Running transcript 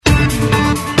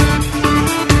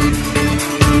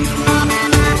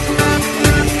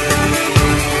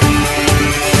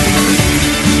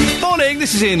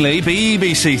Ian Lee,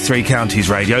 BBC Three Counties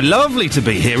Radio. Lovely to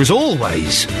be here, as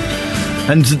always.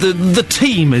 And the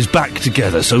team is back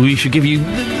together, so we should give you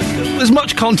as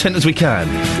much content as we can.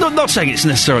 Not saying it's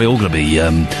necessarily all going to be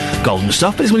golden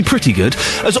stuff, but it's going to be pretty good.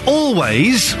 As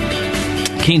always,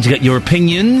 keen to get your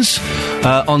opinions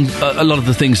on a lot of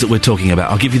the things that we're talking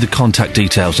about. I'll give you the contact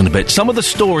details in a bit. Some of the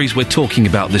stories we're talking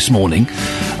about this morning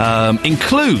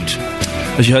include,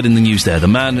 as you heard in the news there, a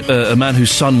man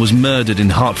whose son was murdered in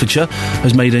Hertfordshire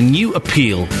has made a new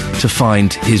appeal to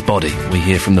find his body. We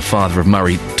hear from the father of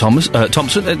Murray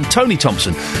Thompson, Tony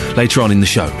Thompson, later on in the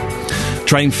show.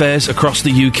 Train fares across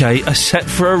the UK are set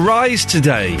for a rise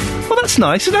today. Well, that's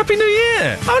nice, and Happy New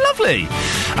Year! Oh, lovely!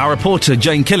 Our reporter,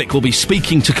 Jane Killick, will be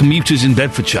speaking to commuters in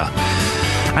Bedfordshire.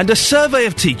 And a survey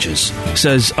of teachers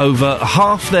says over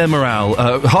half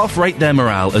rate their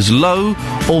morale as low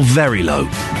or very low.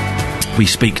 We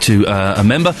speak to a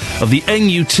member of the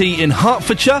NUT in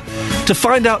Hertfordshire to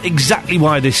find out exactly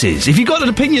why this is. If you've got an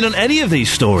opinion on any of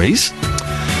these stories,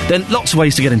 then lots of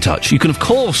ways to get in touch. You can, of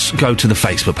course, go to the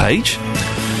Facebook page,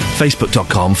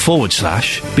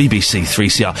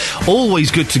 facebook.com/BBC3CR. Always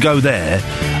good to go there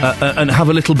and have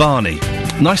a little Barney.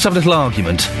 Nice to have a little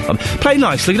argument. Play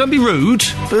nicely, don't be rude,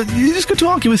 but you just got to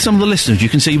argue with some of the listeners. You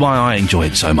can see why I enjoy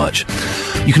it so much.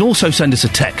 You can also send us a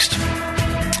text.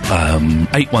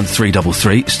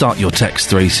 81333, start your text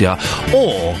 3CR,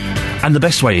 and the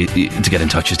best way to get in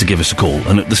touch is to give us a call.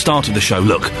 And at the start of the show,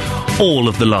 look, all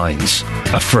of the lines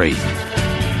are free.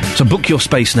 So book your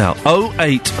space now.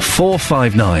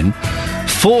 08459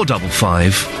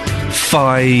 455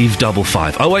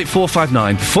 555.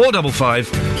 08459 455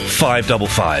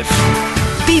 555.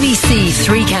 BBC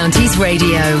Three Counties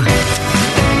Radio.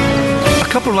 A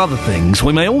couple of other things.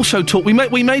 We may also talk. We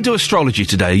may do astrology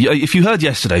today. If you heard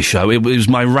yesterday's show, it was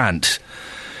my rant.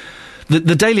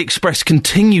 The Daily Express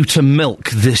continue to milk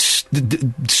this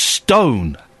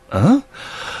stone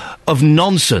of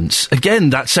nonsense. Again,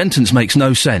 that sentence makes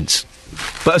no sense.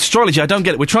 But astrology, I don't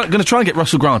get it. We're going to try and get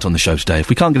Russell Grant on the show today. If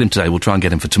we can't get him today, we'll try and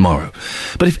get him for tomorrow.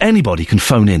 But if anybody can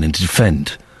phone in and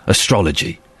defend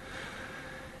astrology,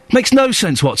 makes no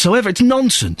sense whatsoever. It's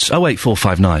nonsense.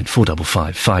 08459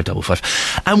 455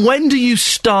 555. And when do you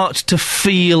start to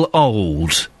feel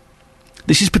old?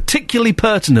 This is particularly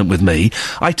pertinent with me.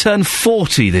 I turn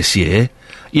 40 this year.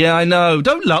 Yeah, I know.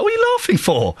 Don't laugh. What are you laughing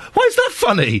for? Why is that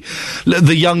funny?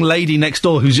 The young lady next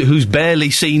door who's barely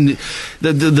seen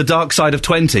the dark side of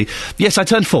 20. Yes, I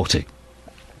turned 40.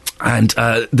 And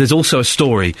there's also a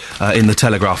story in the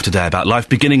Telegraph today about life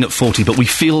beginning at 40, but we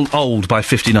feel old by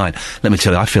 59. Let me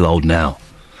tell you, I feel old now.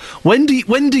 When do you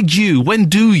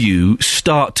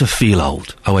start to feel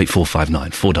old?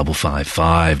 08459 455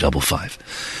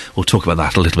 555. We'll talk about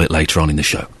that a little bit later on in the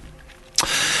show.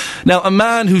 Now, a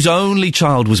man whose only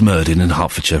child was murdered in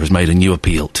Hertfordshire has made a new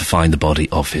appeal to find the body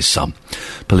of his son.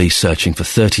 Police searching for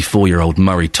 34-year-old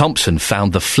Murray Thompson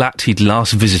found the flat he'd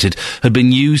last visited had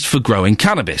been used for growing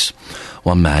cannabis.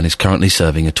 One man is currently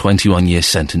serving a 21-year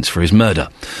sentence for his murder.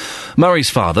 Murray's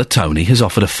father, Tony, has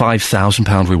offered a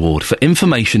 £5,000 reward for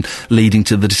information leading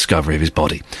to the discovery of his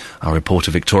body. Our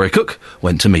reporter Victoria Cook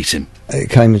went to meet him. It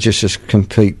came just as a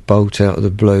complete bolt out of the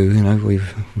blue. You know, we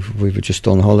were just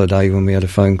on holiday when we had a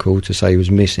phone call to say he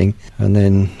was missing, and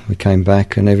then we came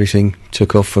back and everything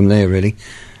took off from there, really.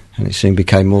 And it soon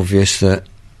became obvious that,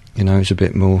 you know, it was a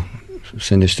bit more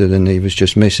sinister than he was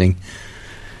just missing.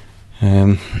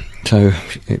 So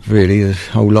it really, the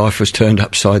whole life was turned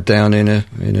upside down in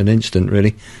an instant,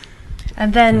 really.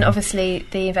 And then, obviously,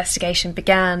 the investigation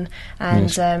began,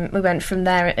 and we went from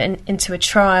there into a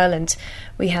trial, and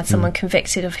we had someone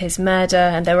convicted of his murder,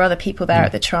 and there were other people there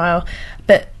at the trial.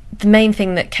 But the main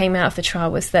thing that came out of the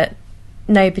trial was that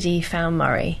nobody found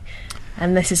Murray.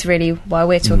 And this is really why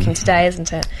we're talking today,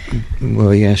 isn't it?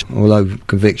 Well, yes. Although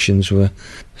convictions were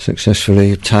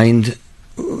successfully obtained,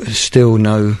 still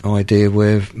no idea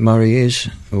where Murray is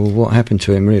or what happened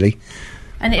to him, really.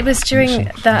 And it was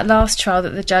during that last trial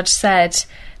that the judge said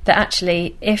that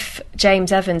actually if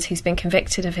James Evans, who's been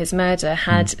convicted of his murder,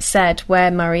 had said where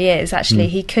Murray is, actually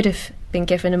he could have been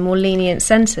given a more lenient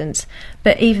sentence.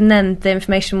 But even then, the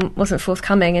information wasn't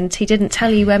forthcoming, and he didn't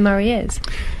tell you where Murray is.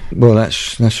 Well,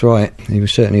 that's right. He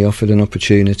was certainly offered an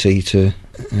opportunity to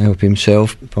help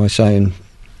himself by saying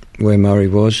where Murray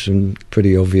was, and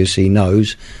pretty obvious he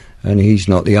knows, and he's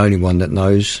not the only one that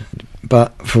knows.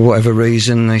 But for whatever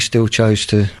reason, they still chose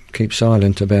to keep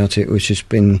silent about it, which has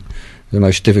been the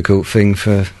most difficult thing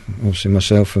for, obviously,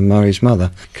 myself and Murray's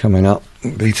mother. Coming up,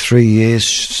 it'll be 3 years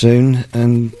soon,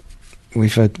 and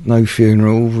we've had no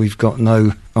funeral. We've got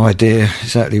no idea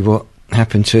exactly what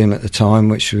happened to him at the time,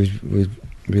 which we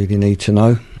really need to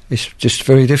know. it's just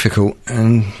very difficult,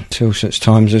 and until such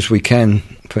times as we can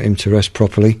put him to rest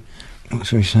properly, what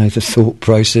shall we say, the thought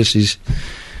process is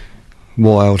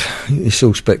wild. It's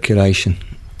all speculation.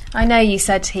 I know you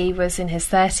said he was in his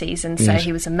 30s, and so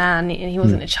he was a man, he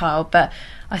wasn't a child, but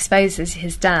I suppose as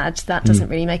his dad, that doesn't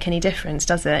really make any difference,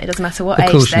 does it? It doesn't matter what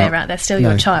age they're at, they're still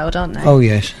your child, aren't they? Oh,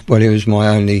 yes. Well, he was my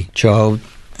only child,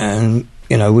 and,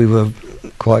 you know, we were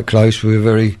quite close. We were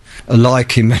very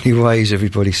alike in many ways,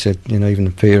 everybody said, you know, even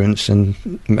appearance and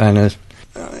manner.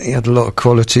 He had a lot of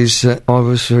qualities that I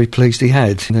was very pleased he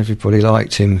had, and everybody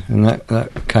liked him, and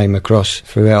that came across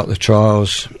throughout the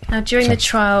trials. Now, during the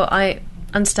trial, I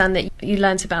understand that you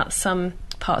learnt about some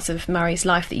parts of Murray's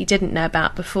life that you didn't know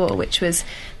about before, which was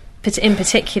in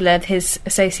particular his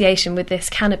association with this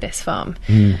cannabis farm.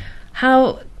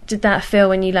 How did that feel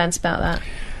when you learnt about that?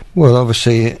 Well,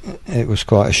 obviously it was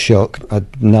quite a shock. I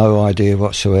had no idea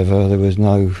whatsoever. There was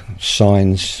no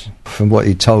signs from what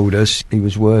he told us. He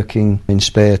was working in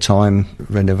spare time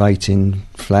renovating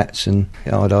flats, and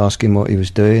I'd ask him what he was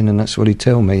doing, and that's what he'd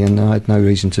tell me, and I had no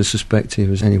reason to suspect he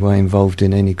was any way involved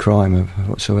in any crime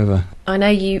whatsoever. I know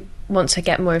you want to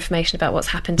get more information about what's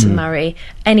happened to Murray,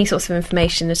 any sorts of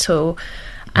information at all,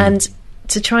 and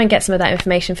to try and get some of that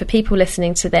information for people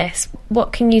listening to this,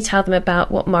 what can you tell them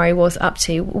about what Murray was up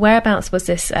to? Whereabouts was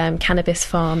this cannabis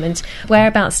farm, and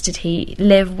whereabouts did he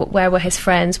live? Where were his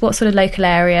friends? What sort of local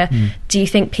area do you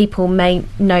think people may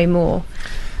know more?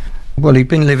 Well, he'd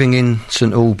been living in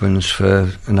St Albans for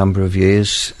a number of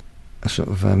years, a sort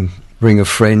of ring of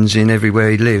friends in everywhere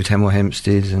he lived, Hemel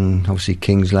Hempstead and obviously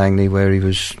Kings Langley, where he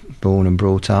was born and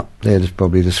brought up. They're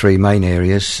probably the three main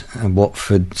areas, and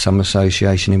Watford, some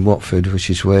association in Watford, which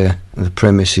is where the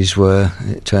premises were.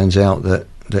 It turns out that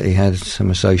he had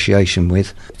some association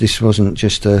with. This wasn't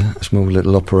just a small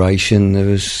little operation. There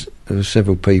was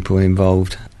several people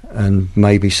involved, and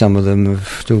maybe some of them are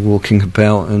still walking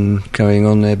about and carrying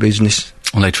on their business.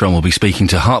 Later on, we'll be speaking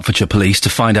to Hertfordshire Police to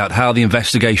find out how the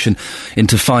investigation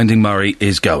into finding Murray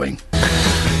is going.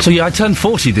 So, yeah, I turned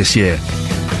 40 this year.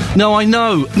 No, I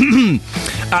know.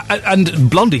 And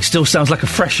Blondie still sounds like a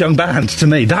fresh young band to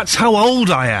me. That's how old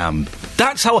I am.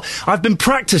 That's how... I've been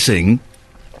practising,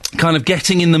 kind of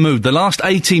getting in the mood. The last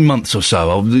 18 months or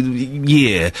so, or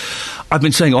year, I've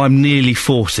been saying, I'm nearly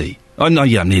 40. I'm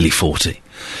nearly 40.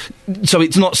 So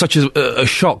it's not such a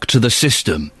shock to the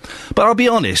system. But I'll be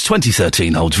honest,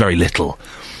 2013 holds very little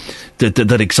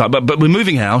that excitement. But we're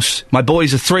moving house. My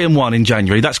boys are 3 and 1 in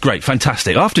January. That's great,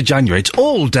 fantastic. After January, it's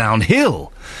all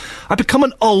downhill. I become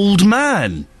an old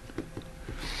man.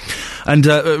 And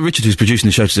Richard, who's producing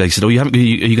the show today, said, are you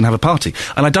going to have a party?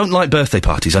 And I don't like birthday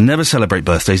parties. I never celebrate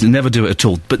birthdays and never do it at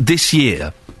all. But this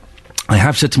year, I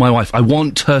have said to my wife, I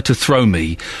want her to throw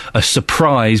me a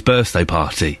surprise birthday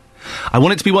party. I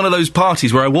want it to be one of those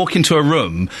parties where I walk into a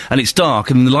room and it's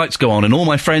dark and the lights go on and all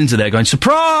my friends are there going,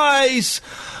 surprise!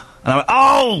 And I'm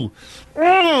like,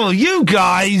 oh, you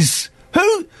guys!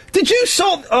 Who? Did you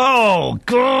sort... Oh,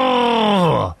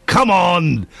 God! Come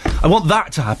on! I want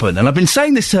that to happen. And I've been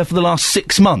saying this to her for the last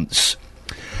 6 months.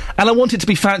 And I want it to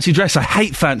be fancy dress. I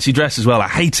hate fancy dress as well. I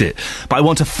hate it. But I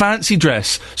want a fancy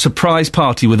dress surprise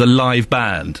party with a live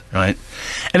band, right?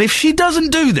 And if she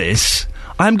doesn't do this,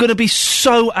 I'm going to be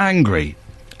so angry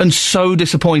and so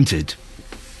disappointed.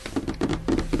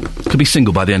 Could be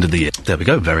single by the end of the year. There we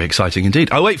go. Very exciting indeed.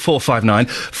 08459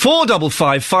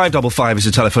 455 555 is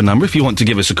the telephone number if you want to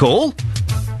give us a call.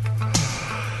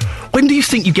 When do you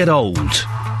think you get old?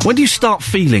 When do you start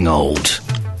feeling old?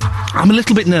 I'm a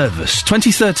little bit nervous.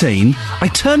 2013, I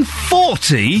turned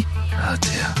 40. Oh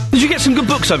dear. Did you get some good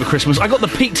books over Christmas? I got the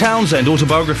Pete Townsend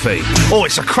autobiography. Oh,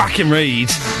 it's a cracking read.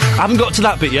 I haven't got to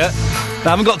that bit yet.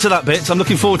 I'm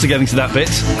looking forward to getting to that bit.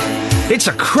 It's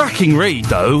a cracking read,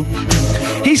 though.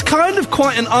 He's kind of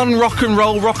quite an rock and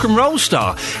roll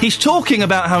star. He's talking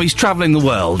about how he's travelling the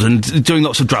world and doing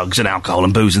lots of drugs and alcohol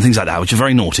and booze and things like that, which are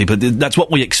very naughty, but that's what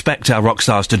we expect our rock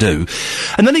stars to do.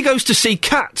 And then he goes to see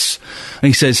Cats, and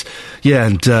he says, yeah,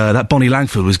 and that Bonnie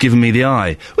Langford was giving me the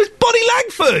eye. Well, it's Bonnie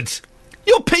Langford!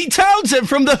 You're Pete Townsend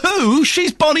from The Who,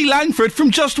 she's Bonnie Langford from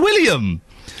Just William.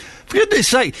 For goodness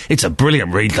sake, it's a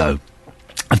brilliant read, though.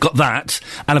 I've got that,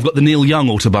 and I've got the Neil Young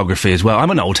autobiography as well.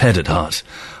 I'm an old head at heart.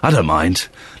 I don't mind.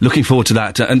 Looking forward to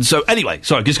that. And so, anyway,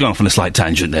 sorry, just going off on a slight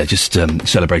tangent there, just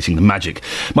celebrating the magic.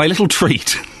 My little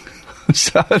treat.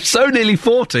 I'm so nearly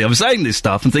 40. I'm saying this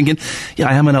stuff and thinking, yeah,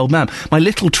 I am an old man. My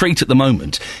little treat at the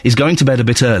moment is going to bed a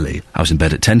bit early. I was in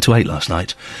bed at 10 to 8 last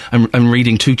night and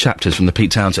reading 2 chapters from the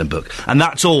Pete Townsend book. And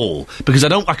that's all. Because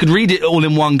I could read it all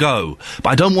in one go,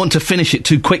 but I don't want to finish it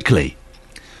too quickly.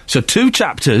 So 2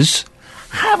 chapters...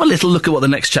 Have a little look at what the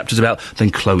next chapter's about, then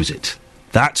close it.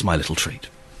 That's my little treat.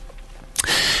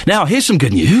 Now, here's some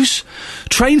good news.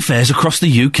 Train fares across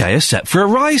the UK are set for a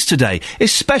rise today,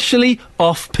 especially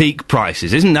off-peak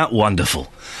prices. Isn't that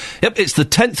wonderful? Yep, it's the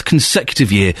 10th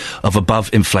consecutive year of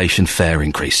above-inflation fare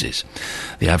increases.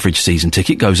 The average season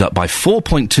ticket goes up by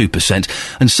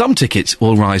 4.2%, and some tickets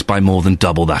will rise by more than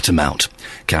double that amount.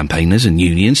 Campaigners and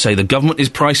unions say the government is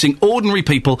pricing ordinary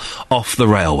people off the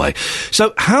railway.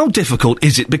 So how difficult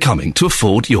is it becoming to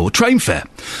afford your train fare?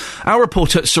 Our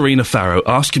reporter Serena Farrow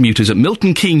asked commuters at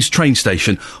Milton Keynes train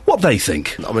station what they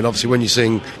think. I mean, obviously, when you're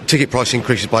seeing ticket price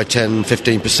increases by 10,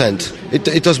 15%,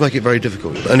 it does make it very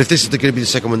difficult. And if this is going to be the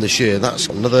second one this year, that's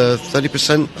another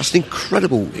 30%. That's an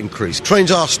incredible increase. Trains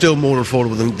are still more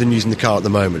affordable than using the car at the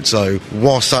moment. So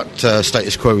whilst that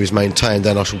status quo is maintained,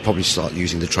 then I shall probably start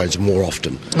using the trains more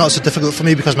often. Not so difficult for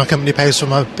me because my company pays for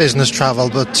my business travel,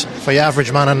 but for your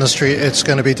average man on the street, it's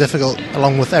going to be difficult,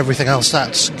 along with everything else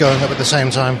that's going up at the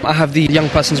same time. I have the young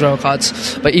person's rail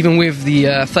cards, but even with the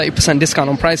 30% discount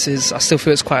on prices, I still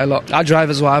feel it's quite a lot. I drive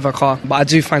as well, I have a car, but I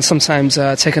do find sometimes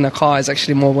taking a car is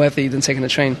actually more worthy than taking a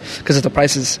train because of the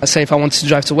prices. I say if I wanted to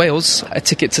drive to Wales, a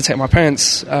ticket to take my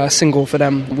parents, single for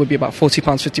them, would be about £40,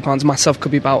 £50. Myself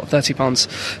could be about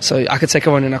 £30. So I could take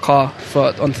everyone in a car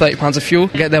on £30 of fuel,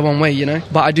 get there one way, you know.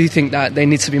 But I do think that they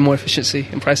need to be more efficiency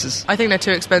in prices. I think they're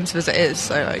too expensive as it is,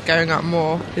 so going up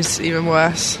more is even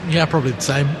worse. Yeah, probably the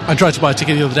same. I tried to buy a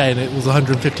ticket the other day and it was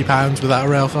 £150 without a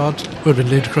rail card. Would have been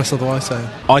ludicrous otherwise, so...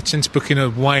 I tend to book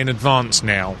in way in advance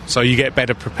now, so you get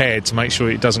better prepared to make sure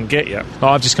it doesn't get you. Like,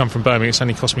 I've just come from Birmingham, it's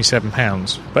only cost me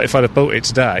 £7, but if I'd have bought it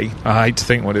today, I hate to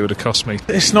think what it would have cost me.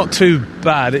 It's not too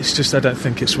bad, it's just I don't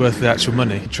think it's worth the actual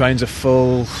money. Trains are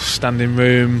full, standing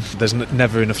room, there's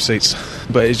never enough seats,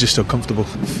 but it's just uncomfortable.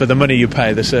 For the money you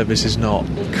pay, the service is not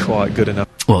quite good enough.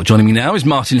 Well, joining me now is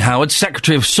Martin Howard,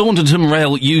 Secretary of Saunderton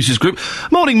Rail Users Group.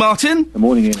 Morning, Martin. Good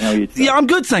morning, Ian. How are you today? Yeah, I'm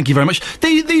good, thank you very much.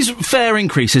 These fare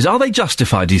increases, are they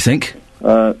justified, do you think?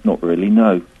 Not really,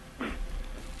 no.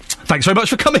 Thanks very much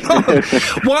for coming on.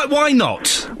 Why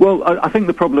not? Well, I think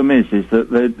the problem is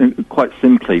that quite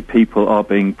simply people are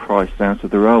being priced out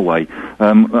of the railway.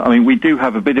 I mean, we do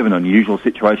have a bit of an unusual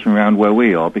situation around where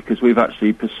we are because we've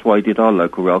actually persuaded our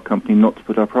local rail company not to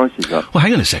put our prices up. Well,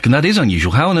 hang on a second, that is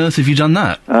unusual. How on earth have you done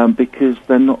that? Because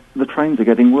the trains are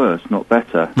getting worse, not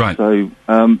better. Right. So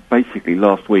basically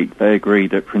last week they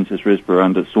agreed at Princess Risborough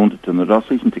and at Saunderton that our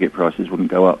season ticket prices wouldn't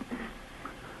go up.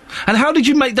 And how did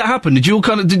you make that happen? Did you all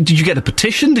did you get a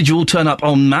petition? Did you all turn up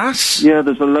en masse? Yeah,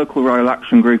 there's a local rail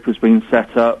action group has been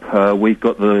set up. We've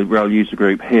got the rail user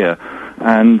group here,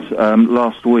 and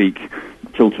last week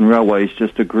Chiltern Railways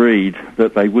just agreed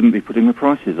that they wouldn't be putting the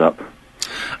prices up.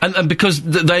 And because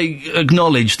they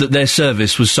acknowledged that their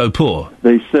service was so poor?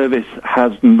 The service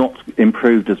has not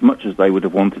improved as much as they would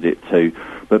have wanted it to,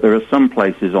 but there are some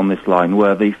places on this line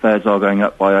where the fares are going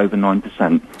up by over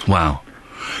 9%. Wow.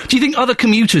 Do you think other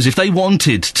commuters, if they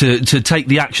wanted to take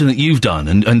the action that you've done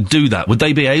and do that, would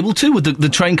they be able to? Would the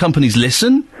train companies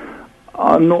listen?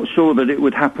 I'm not sure that it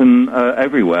would happen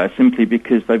everywhere, simply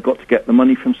because they've got to get the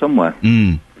money from somewhere.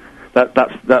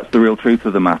 That's the real truth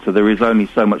of the matter. There is only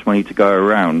so much money to go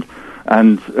around,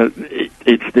 and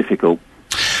it's difficult.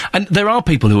 And there are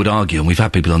people who would argue, and we've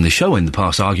had people on this show in the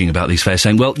past arguing about these fares,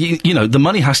 saying, well, you know, the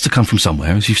money has to come from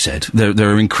somewhere, as you've said. There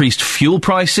are increased fuel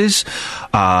prices,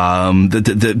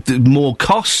 the more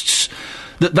costs,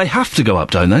 that they have to go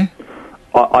up, don't they?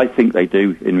 I think they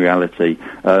do, in reality,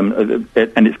 and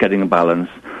it's getting a balance.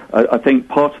 I think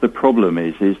part of the problem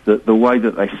is that the way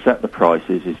that they set the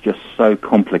prices is just so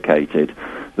complicated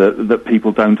that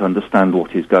people don't understand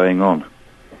what is going on.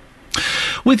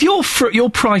 With your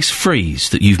price freeze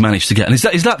that you've managed to get, and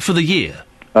is that for the year?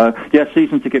 Yeah,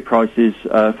 season ticket prices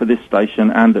for this station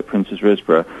and at Princess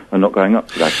Risborough are not going up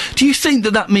today. Do you think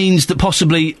that means that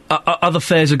possibly other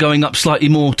fares are going up slightly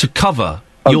more to cover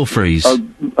your freeze?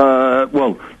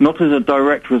 Well, not as a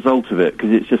direct result of it,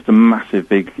 because it's just a massive,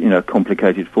 big,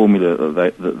 complicated formula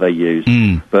that they use.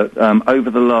 But over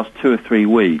the last 2 or 3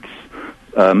 weeks,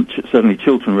 certainly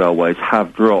Chiltern Railways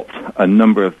have dropped a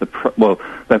number of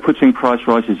they're putting price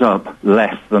rises up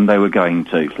less than they were going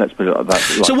to. Let's put it like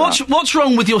that. So what's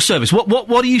wrong with your service? What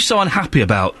are you so unhappy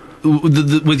about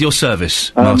with your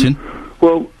service, Martin?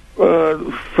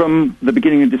 From the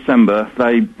beginning of December,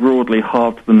 they broadly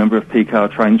halved the number of peak hour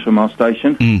trains from our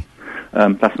station.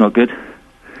 That's not good.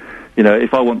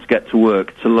 If I want to get to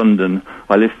work to London,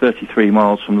 I live 33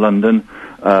 miles from London.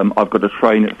 I've got a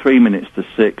train at 3 minutes to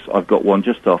 6. I've got one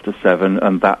just after 7,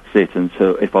 and that's it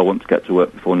until if I want to get to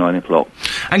work before 9 o'clock.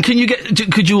 And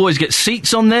could you always get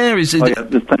seats on there? Yeah,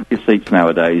 there's plenty of seats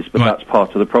nowadays, but that's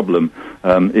part of the problem.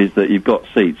 Is that you've got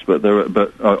seats, but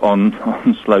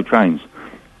on slow trains.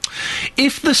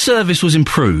 if the service was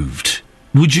improved,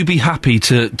 would you be happy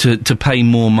to pay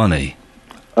more money?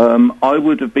 I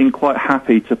would have been quite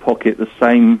happy to pocket the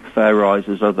same fare rise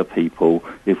as other people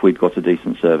if we'd got a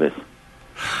decent service.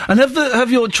 And have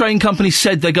your train companies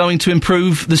said they're going to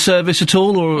improve the service at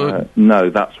all, or...? No,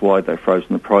 that's why they've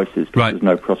frozen the prices, because there's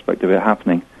no prospect of it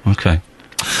happening. OK.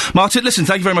 Martin, listen,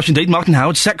 thank you very much indeed. Martin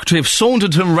Howard, Secretary of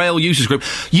Saunderton Rail Users Group.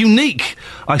 Unique,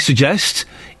 I suggest,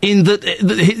 in that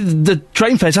the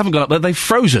train fares haven't gone up, they've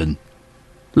frozen.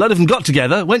 A lot of them got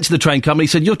together, went to the train company,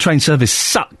 said, your train service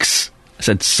sucks. I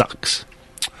said, sucks.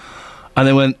 And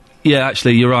they went, yeah,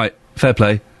 actually, you're right, fair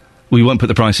play, we won't put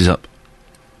the prices up.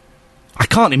 I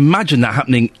can't imagine that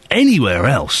happening anywhere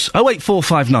else.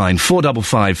 08459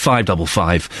 455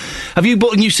 555. Have you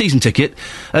bought a new season ticket?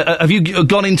 Have you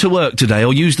gone into work today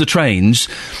or used the trains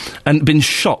and been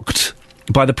shocked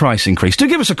by the price increase? Do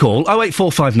give us a call,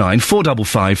 08459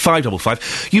 455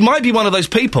 555. You might be one of those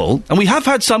people, and we have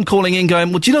had some calling in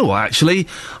going, well, do you know what, actually?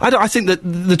 I think that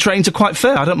the trains are quite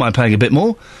fair. I don't mind paying a bit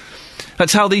more.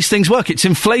 That's how these things work. It's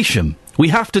inflation. We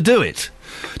have to do it.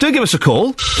 Do give us a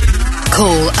call.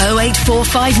 Call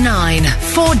 08459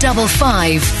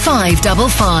 455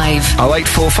 555.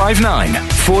 08459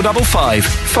 455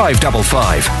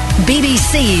 555.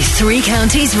 BBC Three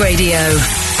Counties Radio.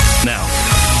 Now,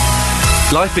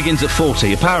 life begins at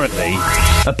 40.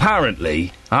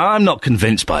 Apparently, I'm not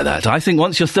convinced by that. I think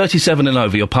once you're 37 and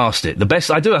over, you're past it. I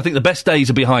think the best days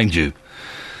are behind you.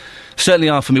 Certainly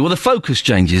are for me. Well, the focus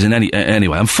changes in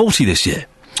anyway. I'm 40 this year.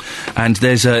 And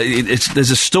there's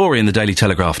a story in the Daily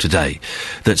Telegraph today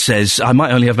that says I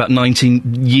might only have about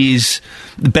 19 years,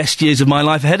 the best years of my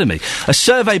life ahead of me. A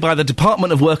survey by the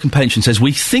Department of Work and Pension says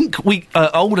we think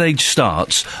old age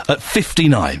starts at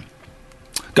 59.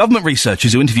 Government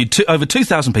researchers who interviewed over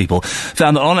 2,000 people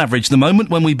found that on average the moment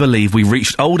when we believe we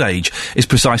reached old age is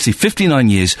precisely 59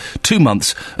 years, 2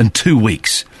 months and 2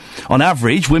 weeks. On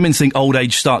average, women think old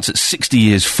age starts at 60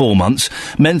 years, 4 months.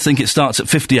 Men think it starts at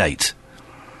 58.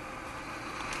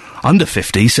 Under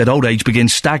 50 said old age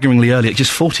begins staggeringly early at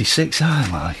just 46. Oh,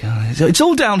 my God. It's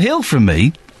all downhill from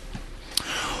me.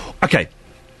 OK.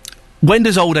 When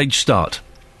does old age start?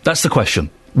 That's the question.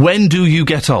 When do you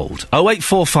get old?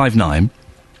 08459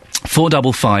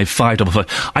 455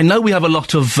 555. I know we have a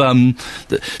lot of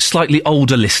slightly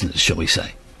older listeners, shall we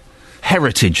say.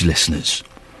 Heritage listeners.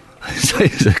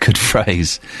 It's a good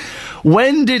phrase.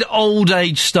 When did old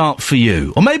age start for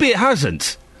you? Or maybe it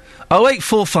hasn't.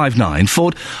 08459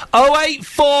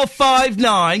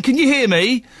 08459. Can you hear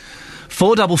me?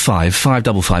 455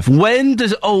 555. When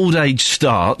does old age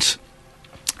start?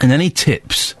 And any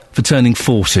tips for turning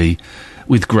 40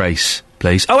 with grace,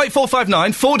 please?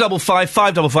 08459 455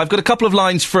 555. Got a couple of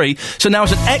lines free, so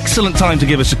now's an excellent time to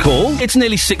give us a call. It's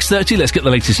nearly 6:30. Let's get the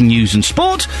latest news and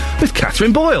sport with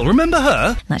Catherine Boyle. Remember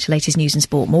her? That's your latest news and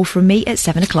sport. More from me at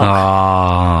 7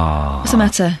 o'clock. What's the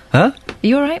matter? Huh? Are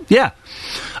you all right? Yeah.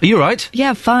 Are you all right?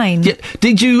 Yeah, fine. Yeah.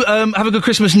 Did you have a good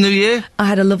Christmas and New Year? I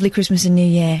had a lovely Christmas and New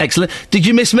Year. Excellent. Did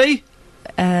you miss me?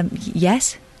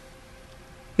 Yes.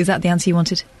 Is that the answer you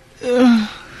wanted?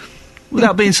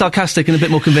 Without being sarcastic and a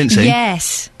bit more convincing?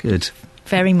 Yes. Good.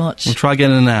 Very much. We'll try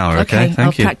again in an hour, OK? Thank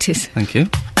I'll you. practice. Thank you.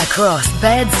 Across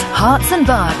beds, hearts and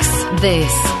bucks,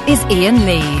 this is Ian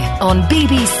Lee on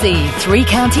BBC Three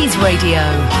Counties Radio.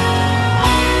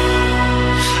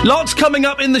 Lots coming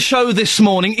up in the show this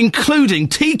morning, including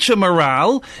teacher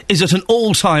morale is at an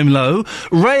all-time low,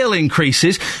 rail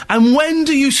increases, and when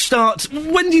do you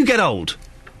get old?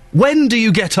 When do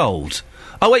you get old?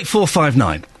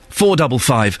 08459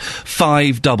 455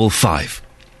 555.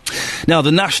 Now,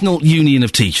 the National Union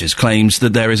of Teachers claims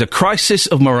that there is a crisis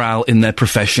of morale in their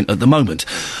profession at the moment.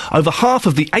 Over half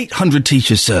of the 800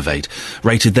 teachers surveyed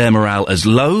rated their morale as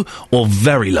low or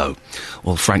very low.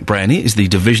 Well, Frank Brainey is the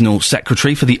Divisional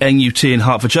Secretary for the NUT in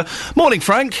Hertfordshire. Morning,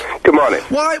 Frank. Good morning.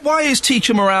 Why is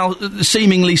teacher morale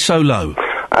seemingly so low?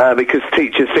 Because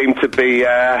teachers seem to be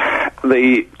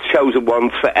the chosen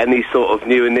ones for any sort of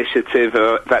new initiative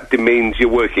that demeans your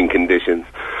working conditions.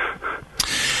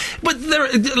 But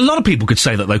a lot of people could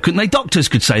say that, though, couldn't they? Doctors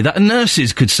could say that, and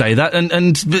nurses could say that,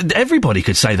 and everybody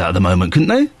could say that at the moment, couldn't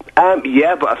they?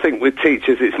 Yeah, but I think with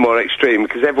teachers it's more extreme,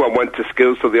 because everyone went to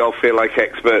school, so they all feel like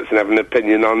experts and have an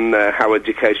opinion on how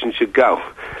education should go.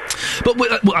 But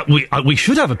we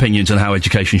should have opinions on how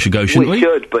education should go, shouldn't we? We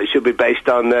should, but it should be based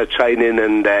on training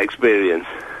and experience.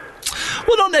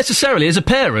 Well, not necessarily. As a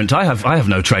parent, I have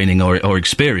no training or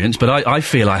experience, but I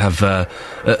feel I have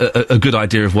a good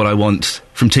idea of what I want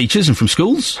from teachers and from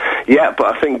schools. Yeah,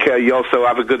 but I think you also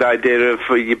have a good idea of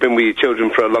you've been with your children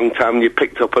for a long time and you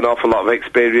picked up an awful lot of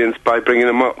experience by bringing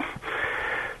them up.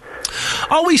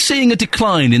 Are we seeing a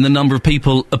decline in the number of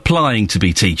people applying to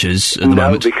be teachers at the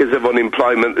moment? No, because of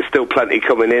unemployment, there's still plenty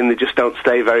coming in. They just don't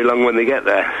stay very long when they get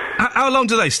there. How long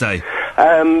do they stay?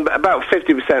 About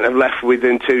 50% have left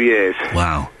within 2 years.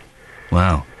 Wow.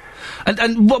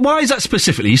 And why is that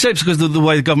specifically? You say it's because of the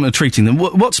way the government are treating them.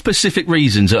 What specific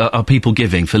reasons are people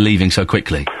giving for leaving so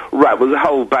quickly? Right, well, the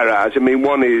whole barrage. I mean,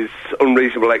 one is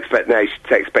unreasonable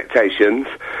expectations.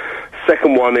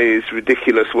 Second one is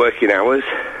ridiculous working hours.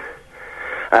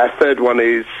 Third one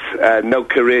is no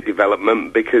career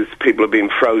development because people are being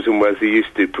frozen whereas they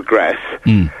used to progress.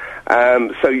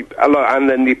 So a lot, and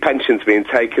then the pension's being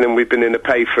taken, and we've been in a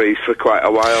pay freeze for quite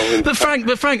a while. But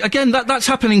Frank, again, that's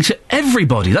happening to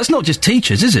everybody. That's not just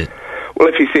teachers, is it? Well,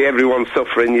 if you see everyone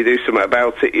suffering, you do something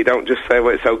about it. You don't just say,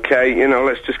 well, it's okay,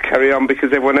 let's just carry on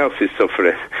because everyone else is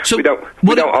suffering. So we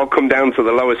don't all come down to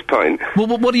the lowest point. Well,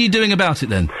 what are you doing about it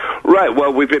then? Right,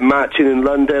 well, we've been marching in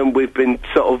London, we've been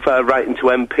sort of writing to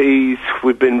MPs,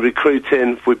 we've been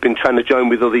recruiting, we've been trying to join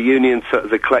with other unions so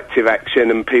as a collective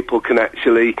action, and people can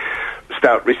actually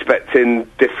start respecting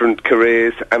different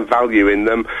careers and valuing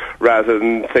them rather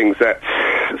than things that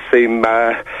seem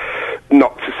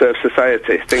not to serve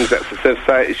society. Things that serve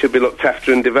society should be looked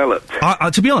after and developed.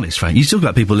 To be honest, Frank, you still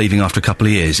got people leaving after a couple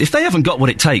of years. If they haven't got what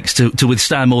it takes to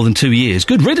withstand more than 2 years,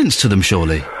 good riddance to them,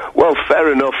 surely. Well,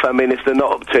 fair enough. I mean, if they're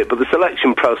not up to it, but the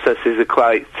selection processes are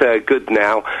quite good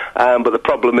now. But the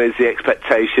problem is the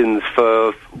expectations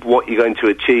for what you're going to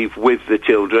achieve with the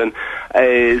children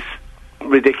is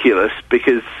ridiculous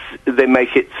because they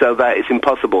make it so that it's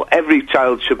impossible. Every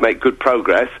child should make good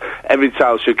progress. Every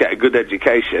child should get a good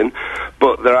education,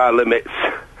 but there are limits.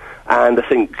 And I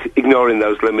think ignoring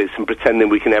those limits and pretending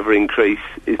we can ever increase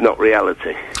is not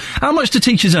reality. How much do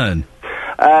teachers earn?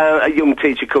 A young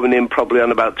teacher coming in probably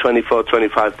on about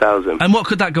 25,000. And what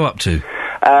could that go up to?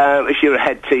 If you're a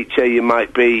head teacher, you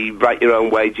might be write your own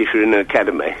wage if you're in an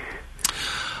academy.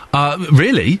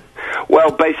 Really?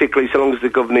 Well, basically, so long as the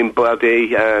governing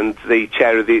body and the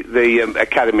chair of the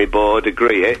academy board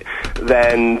agree it,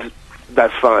 then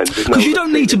that's fine. Because you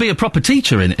don't need to be a proper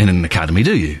teacher in an academy,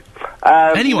 do you?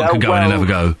 Anyone can go in and have a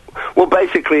go. Well,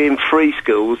 basically, in free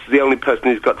schools, the only person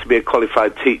who's got to be a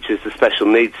qualified teacher is the special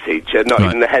needs teacher. Not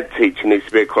even the head teacher needs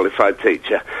to be a qualified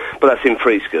teacher. But that's in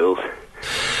free schools.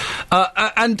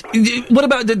 And what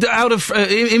about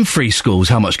in free schools?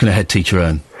 How much can a head teacher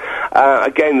earn?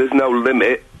 Again, there's no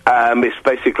limit. It's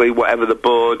basically whatever the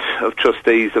board of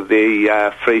trustees of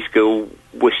the free school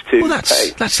wish to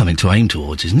pay. That's something to aim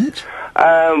towards, isn't it?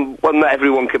 Well, not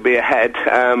everyone can be a head.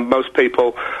 Most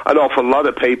people, an awful lot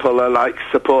of people are like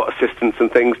support assistants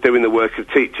and things doing the work of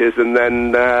teachers, and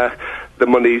then the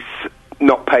money's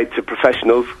not paid to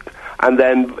professionals. And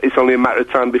then it's only a matter of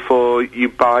time before you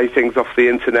buy things off the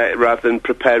internet rather than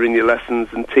preparing your lessons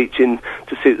and teaching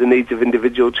to suit the needs of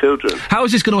individual children. How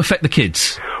is this going to affect the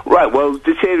kids? Right, well,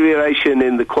 deterioration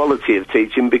in the quality of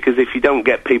teaching, because if you don't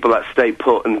get people that stay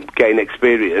put and gain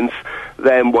experience,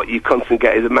 then what you constantly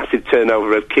get is a massive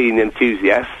turnover of keen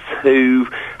enthusiasts who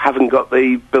haven't got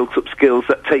the built-up skills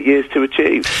that take years to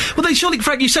achieve. Well, then surely,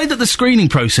 Frank, you say that the screening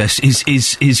process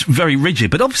is very rigid,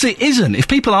 but obviously it isn't. If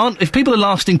people are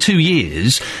lasting 2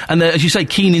 years, and they're, as you say,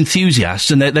 keen enthusiasts,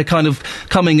 and they're kind of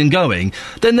coming and going,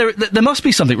 then there must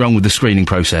be something wrong with the screening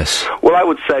process. Well, I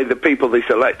would say the people they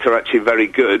select are actually very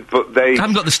good, but they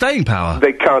haven't got the staying power.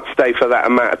 They can't stay for that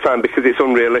amount of time because it's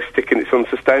unrealistic and it's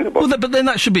unsustainable. Well, but then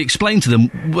that should be explained to them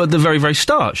at the very, very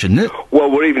start, shouldn't it? Well,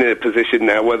 we're even in a position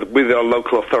now where with our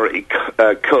local authority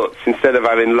cuts, instead of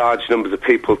having large numbers of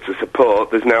people to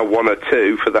support, there's now 1 or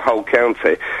 2 for the whole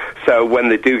county. So when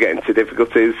they do get into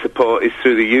difficulties, support is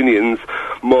through the unions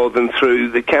more than through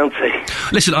the county.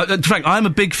 Listen, Frank, I'm a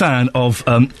big fan of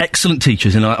excellent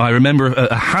teachers, and I remember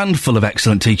a handful of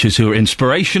excellent teachers who were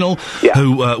inspirational,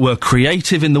 who were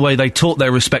creative in the way they taught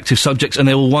their respective subjects, and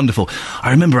they were wonderful. I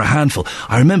remember a handful.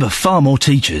 I remember far more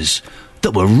teachers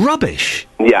that were rubbish.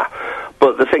 Yeah,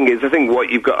 but the thing is, I think what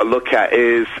you've got to look at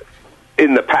is,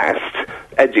 in the past,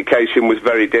 education was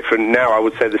very different. Now I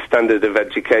would say the standard of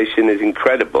education is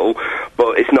incredible,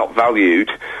 but it's not valued,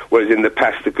 whereas in the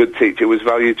past a good teacher was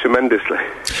valued tremendously.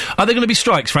 Are there going to be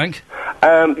strikes, Frank?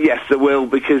 Yes, there will,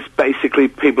 because basically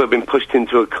people have been pushed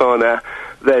into a corner.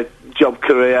 Their job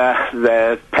career,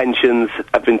 their pensions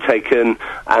have been taken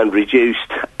and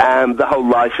reduced, and the whole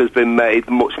life has been made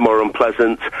much more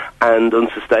unpleasant and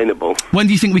unsustainable. When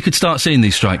do you think we could start seeing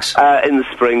these strikes? In the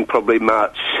spring, probably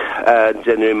March,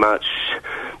 January, March,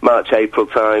 April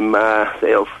time.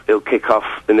 It'll kick off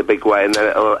in a big way, and then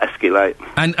it'll escalate.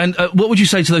 And what would you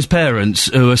say to those parents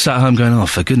who are sat at home going, "Oh,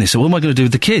 for goodness, what am I going to do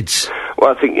with the kids?" Well,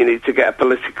 I think you need to get a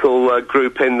political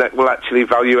group in that will actually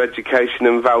value education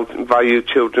and value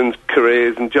children's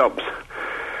careers and jobs.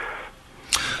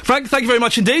 Frank, thank you very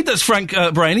much indeed. That's Frank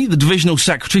Brainey, the Divisional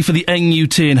Secretary for the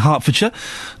NUT in Hertfordshire,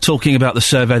 talking about the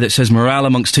survey that says morale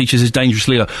amongst teachers is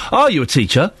dangerously low. Are you a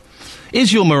teacher?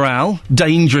 Is your morale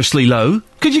dangerously low?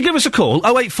 Could you give us a call?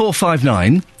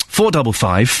 08459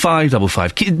 455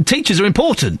 555. Teachers are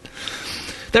important.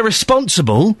 They're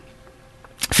responsible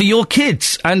for your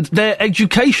kids and their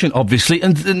education, obviously,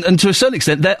 and to a certain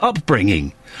extent, their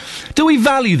upbringing. Do we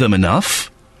value them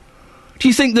enough? Do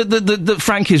you think that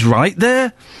Frank is right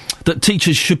there? That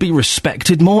teachers should be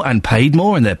respected more and paid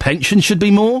more and their pension should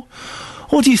be more?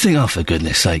 Or do you think, oh, for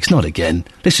goodness sakes, not again?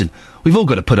 Listen, we've all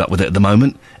got to put up with it at the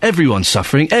moment. Everyone's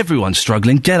suffering, everyone's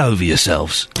struggling. Get over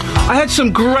yourselves. I had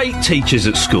some great teachers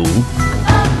at school,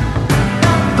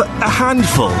 but a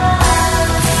handful.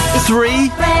 3.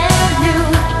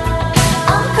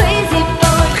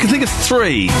 I can think of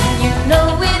 3.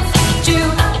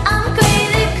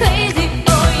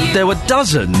 There were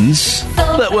dozens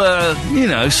that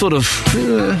were, sort of...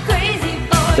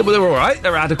 they were all right, they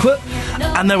were adequate.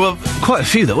 And there were quite a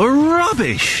few that were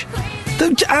rubbish. They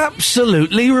were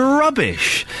absolutely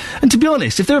rubbish. And to be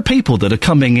honest, if there are people that are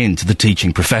coming into the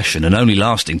teaching profession and only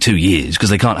lasting 2 years because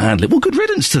they can't handle it, well, good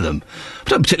riddance to them. We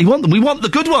don't particularly want them. We want the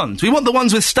good ones. We want the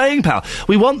ones with staying power.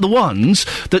 We want the ones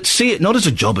that see it not as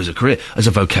a job, as a career, as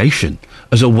a vocation,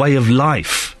 as a way of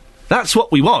life. That's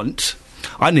what we want.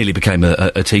 I nearly became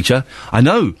a teacher. I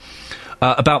know.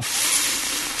 About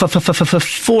 4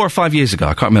 or 5 years ago,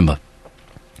 I can't remember.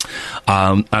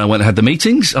 And I went and had the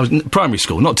meetings. I was in primary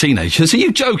school, not teenagers. Are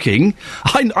you joking?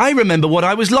 I remember what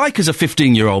I was like as a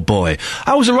 15-year-old boy.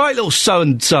 I was a right little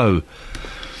so-and-so.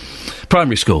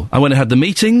 Primary school. I went and had the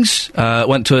meetings,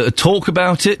 went to a talk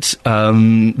about it. They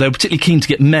were particularly keen to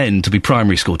get men to be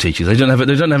primary school teachers. They don't have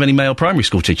any male primary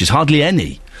school teachers, hardly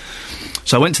any.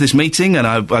 So I went to this meeting and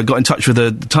I got in touch with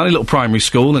a tiny little primary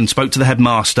school and spoke to the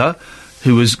headmaster,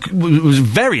 who was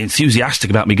very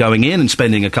enthusiastic about me going in and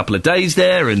spending a couple of days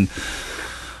there, and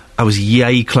I was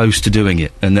yay close to doing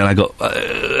it. And then I got,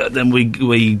 found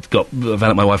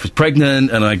out my wife was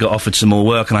pregnant, and I got offered some more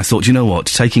work, and I thought, you know what,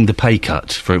 taking the pay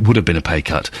cut, for it would have been a pay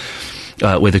cut,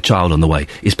 with a child on the way,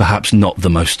 is perhaps not the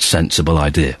most sensible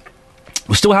idea.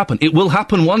 Will still happen. It will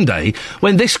happen one day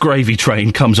when this gravy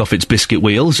train comes off its biscuit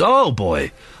wheels. Oh,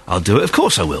 boy. I'll do it. Of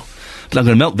course I will. But I'm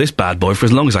going to milk this bad boy for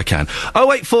as long as I can.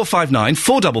 08459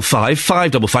 455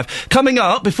 555. Coming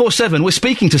up before 7, we're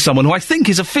speaking to someone who I think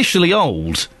is officially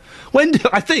old.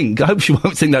 I hope she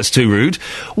won't think that's too rude.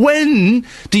 When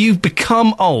do you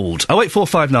become old?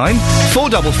 08459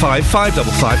 455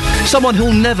 555. Someone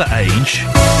who'll never age.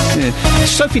 Yeah.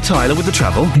 Sophie Tyler with The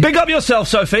Travel. Big up yourself,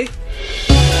 Sophie.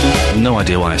 No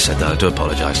idea why I said that. I do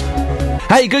apologise.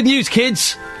 Hey, good news,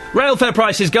 kids. Rail fare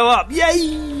prices go up.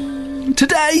 Yay!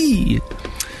 Today.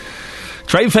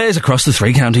 Train fares across the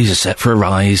 3 counties are set for a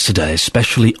rise today,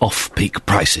 especially off-peak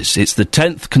prices. It's the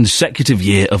 10th consecutive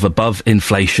year of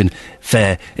above-inflation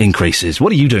fare increases.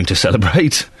 What are you doing to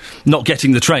celebrate? Not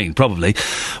getting the train, probably.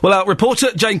 Well, our reporter,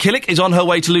 Jane Killick, is on her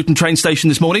way to Luton train station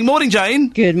this morning. Morning, Jane.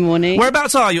 Good morning.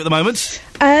 Whereabouts are you at the moment?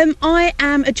 I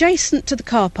am adjacent to the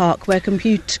car park where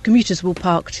commuters will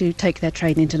park to take their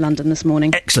train into London this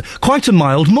morning. Excellent. Quite a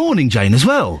mild morning, Jane, as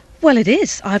well. Well, it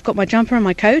is. I've got my jumper and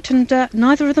my coat, and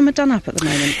neither of them are done up at the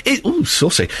moment. Ooh,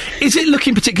 saucy. Is it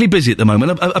looking particularly busy at the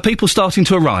moment? Are people starting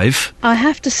to arrive? I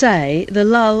have to say, the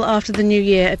lull after the new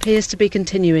year appears to be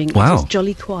continuing. Wow. It is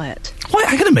jolly quiet. Wait,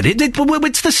 hang on a minute.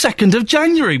 It's the 2nd of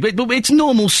January. Its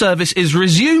normal service is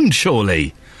resumed,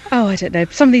 surely. Oh, I don't know.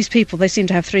 Some of these people, they seem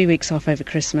to have 3 weeks off over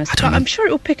Christmas. But I'm sure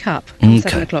it will pick up at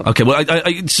 7 o'clock. OK, well,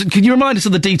 can you remind us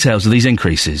of the details of these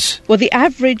increases? Well, the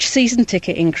average season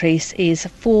ticket increase is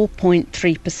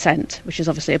 4.3%, which is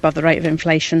obviously above the rate of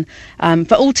inflation.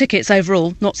 For all tickets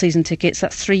overall, not season tickets,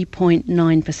 that's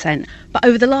 3.9%. But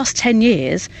over the last 10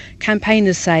 years,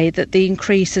 campaigners say that the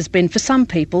increase has been, for some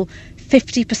people,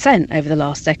 50% over the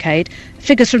last decade.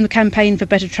 Figures from the Campaign for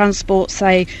Better Transport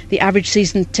say the average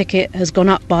season ticket has gone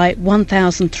up by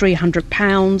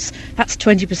 £1,300. That's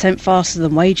 20% faster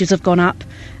than wages have gone up.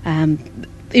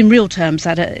 In real terms,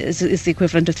 that is the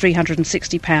equivalent of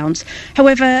 £360.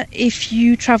 However, if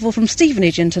you travel from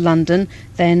Stevenage into London,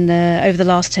 then over the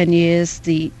last 10 years,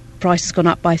 the price has gone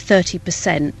up by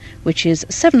 30%, which is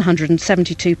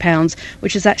 £772,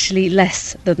 which is actually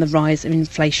less than the rise in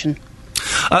inflation.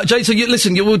 Jane, so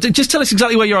just tell us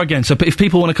exactly where you are again, so if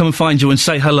people want to come and find you and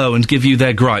say hello and give you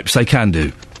their gripes, they can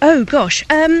do. Oh, gosh.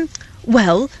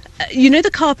 You know the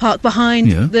car park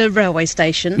behind the railway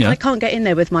station? Yeah. I can't get in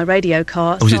there with my radio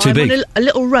car. Oh, is it too I'm big? on a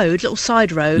little road, little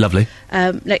side road. Lovely.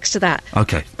 Next to that.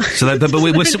 Okay, so but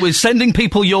we're sending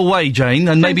people your way, Jane,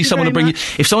 and maybe someone will bring you.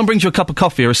 If someone brings you a cup of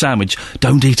coffee or a sandwich,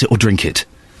 don't eat it or drink it.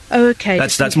 Oh, okay.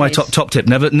 That's my top tip.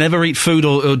 Never eat food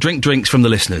or drink drinks from the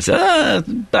listeners.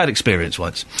 Bad experience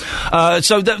once.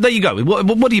 So there you go.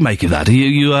 What do you make of that? Are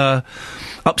you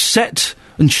upset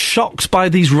and shocked by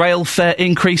these rail fare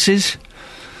increases?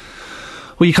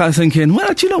 Well, you're kind of thinking,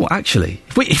 well, do you know what, actually,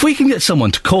 if we can get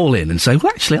someone to call in and say,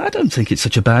 well, actually, I don't think it's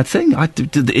such a bad thing.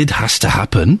 It has to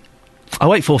happen.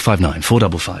 08459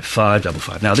 455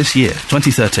 555. Now, this year,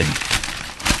 2013...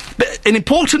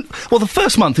 the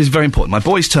first month is very important. My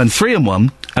boys turned 3 and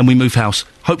 1, and we move house,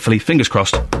 hopefully, fingers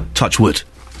crossed, touch wood.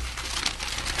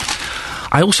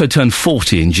 I also turned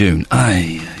 40 in June.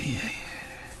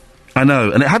 I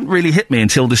know, and it hadn't really hit me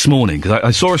until this morning, because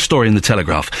I saw a story in the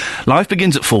Telegraph. Life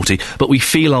begins at 40, but we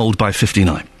feel old by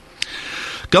 59.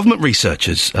 Government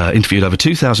researchers interviewed over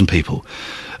 2,000 people,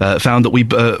 found that we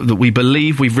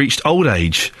believe we've reached old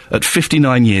age at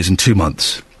 59 years and 2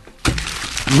 months.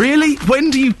 Really? When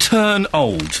do you turn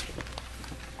old?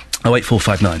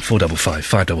 08459 455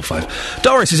 555.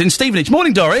 Doris is in Stevenage.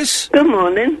 Morning, Doris. Good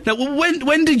morning. Now,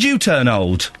 when did you turn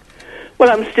old?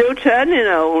 Well, I'm still turning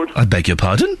old. I beg your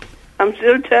pardon? I'm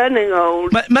still turning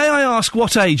old. May I ask,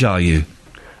 what age are you?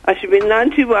 I should be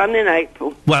 91 in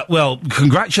April. Well,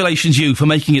 congratulations you for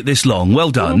making it this long.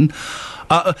 Well done.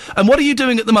 And what are you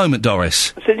doing at the moment,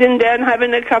 Doris? Sitting down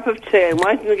having a cup of tea and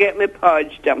waiting to get my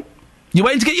porridge done. You're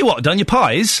waiting to get your what done? Your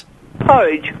pies?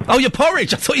 Porridge. Oh, your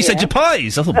porridge. I thought you said your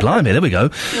pies. I thought, blimey, there we go.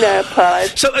 No,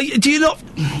 pies. So, do you not...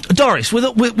 Doris,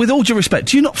 with all due respect,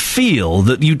 do you not feel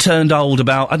that you turned old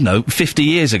about, 50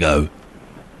 years ago?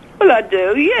 Well, I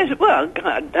do, yes. Well,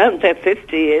 I don't say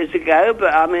 50 years ago,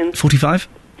 but I mean... 45?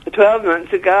 12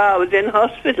 months ago, I was in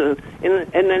hospital in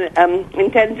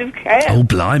intensive care. Oh,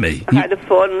 blimey. I had a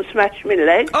fall and smashed my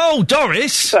leg. Oh,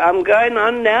 Doris! But I'm going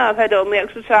on now. I've had all my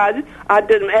exercises. I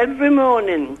do them every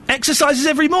morning. Exercises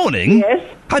every morning? Yes.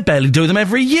 I barely do them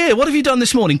every year. What have you done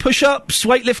this morning? Push-ups,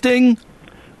 weightlifting?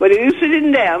 Well, are you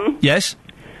sitting down? Yes.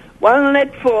 One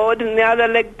leg forward and the other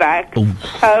leg back. Ooh.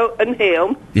 Toe and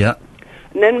heel. Yeah.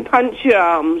 And then punch your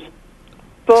arms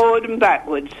forward and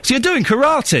backwards. So you're doing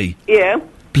karate? Yeah.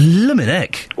 Blimmin'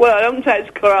 heck. Well, I don't say it's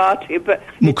karate, but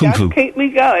it kung fu. does keep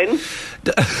me going.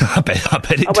 I bet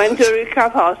it I went to a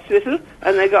rehab hospital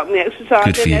and they got me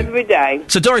exercising every day.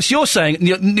 So, Doris, you're saying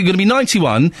you're going to be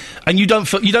 91 and you don't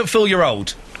feel you're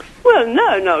old? Well,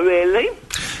 no, not really.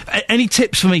 Any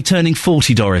tips for me turning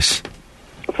 40, Doris?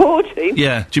 40?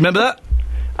 Yeah. Do you remember that?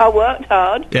 I worked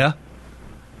hard. Yeah.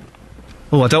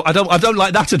 Oh, I don't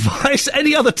like that advice.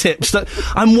 Any other tips? That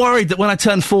I'm worried that when I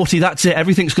turn 40, that's it.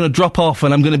 Everything's going to drop off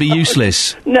and I'm going to be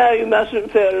useless. No, you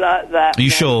mustn't feel like that. Are you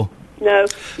sure? No,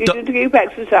 you need to keep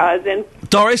exercising.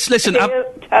 Doris, listen. Heel,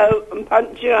 toe, and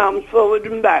punch your arms forward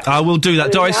and back. I will do that,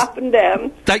 and Doris. Up and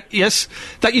down. Yes.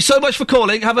 Thank you so much for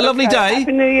calling. Have a lovely day.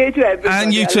 Happy New Year to everybody.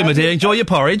 And you too, my dear. Enjoy your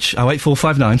porridge.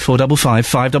 08459 455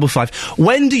 555.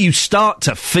 When do you start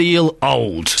to feel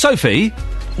old? Sophie?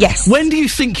 Yes. When do you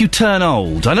think you turn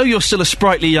old? I know you're still a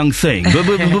sprightly young thing,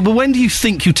 but when do you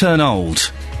think you turn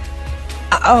old?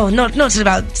 Not till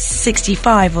about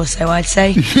 65 or so, I'd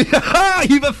say.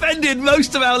 You've offended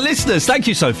most of our listeners. Thank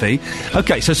you, Sophie.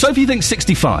 Okay, so Sophie thinks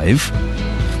 65.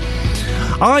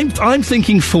 I'm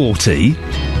thinking 40. We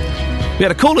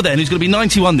had a caller then who's going to be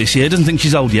 91 this year, doesn't think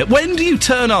she's old yet. When do you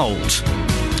turn old?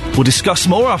 We'll discuss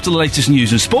more after the latest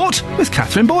news and sport with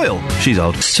Catherine Boyle. She's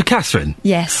old. So, Catherine.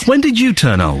 Yes. When did you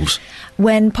turn old?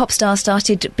 When pop stars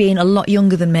started being a lot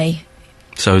younger than me.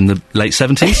 So, in the late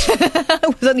 70s? I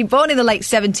was only born in the late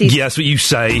 70s. Yeah, that's what you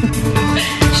say.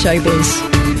 Showbiz.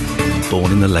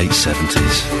 Born in the late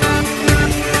 70s.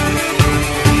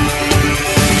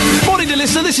 Morning, dear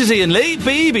listener. This is Ian Lee,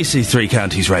 BBC Three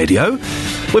Counties Radio.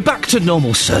 We're back to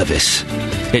normal service.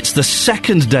 It's the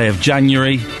 2nd day of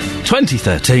January,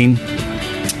 2013.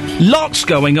 Lots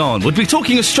going on. We'll be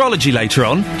talking astrology later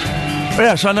on.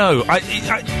 Yes, I know.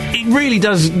 It really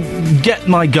does get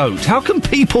my goat. How can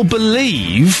people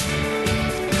believe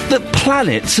that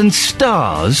planets and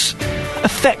stars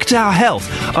affect our health?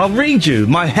 I'll read you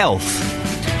my health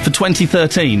for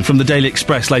 2013 from the Daily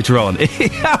Express later on.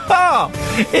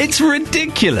 It's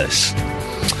ridiculous.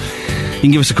 You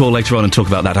can give us a call later on and talk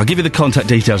about that. I'll give you the contact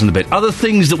details in a bit. Other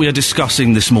things that we are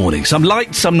discussing this morning. Some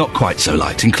light, some not quite so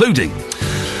light, including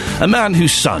a man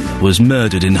whose son was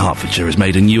murdered in Hertfordshire has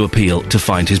made a new appeal to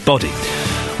find his body.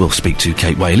 We'll speak to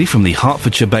Kate Whaley from the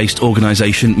Hertfordshire-based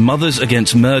organisation Mothers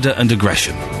Against Murder and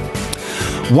Aggression.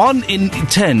 1 in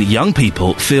 10 young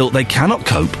people feel they cannot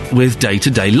cope with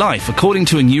day-to-day life, according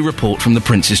to a new report from the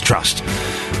Prince's Trust.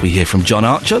 We hear from John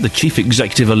Archer, the chief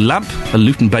executive of LAMP, a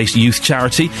Luton-based youth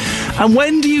charity. And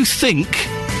when do you think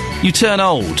you turn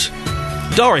old?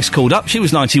 Doris called up. She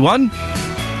was 91.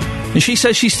 And she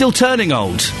says she's still turning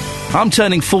old. I'm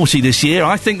turning 40 this year.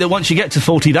 I think that once you get to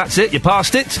 40, that's it. You're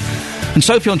past it. And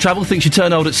Sophie on Travel thinks you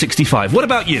turn old at 65. What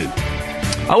about you?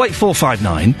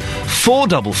 08459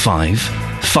 455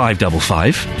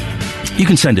 555. You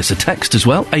can send us a text as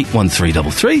well,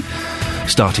 81333,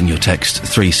 starting your text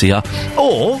 3CR.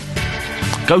 Or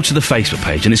go to the Facebook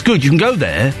page. And it's good. You can go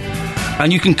there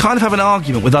and you can kind of have an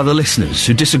argument with other listeners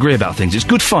who disagree about things. It's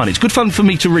good fun. It's good fun for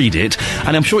me to read it,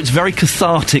 and I'm sure it's very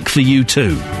cathartic for you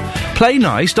too. Play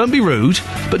nice, don't be rude,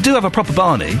 but do have a proper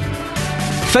Barney.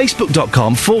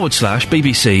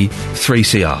 Facebook.com/BBC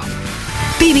 3CR.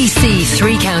 BBC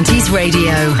Three Counties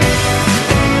Radio.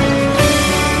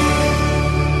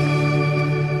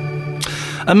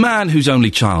 A man whose only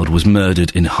child was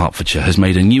murdered in Hertfordshire has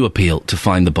made a new appeal to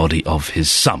find the body of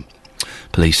his son.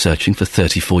 Police searching for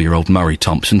 34-year-old Murray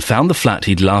Thompson found the flat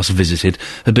he'd last visited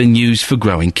had been used for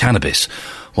growing cannabis.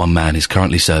 One man is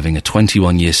currently serving a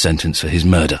 21-year sentence for his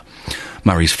murder.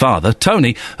 Murray's father,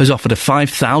 Tony, has offered a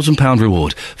 £5,000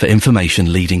 reward for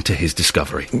information leading to his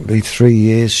discovery. It'll be 3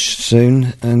 years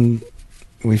soon, and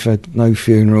we've had no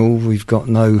funeral. We've got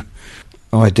no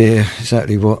idea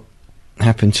exactly what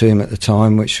happened to him at the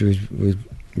time, which we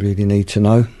really need to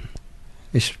know.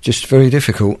 It's just very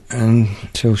difficult, and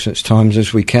until such times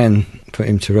as we can put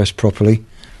him to rest properly,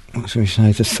 as we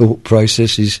say, the thought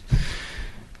process is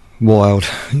wild.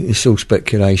 It's all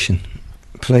speculation.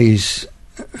 Please,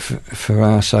 for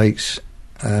our sakes,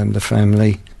 the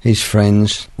family, his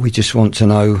friends, we just want to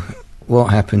know what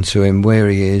happened to him, where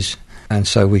he is, and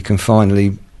so we can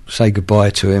finally say goodbye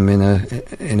to him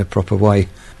in a proper way.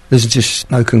 There's just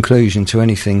no conclusion to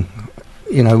anything.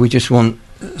 You know, we just want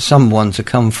someone to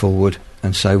come forward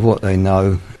and say what they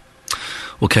know.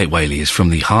 Well, Kate Whaley is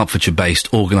from the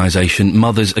Hertfordshire-based organisation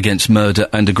Mothers Against Murder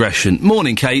and Aggression.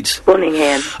 Morning, Kate. Morning,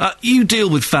 Ian. You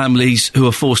deal with families who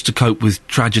are forced to cope with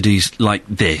tragedies like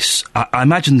this. I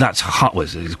imagine that's hard. Well,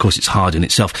 of course, it's hard in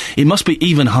itself. It must be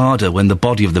even harder when the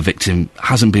body of the victim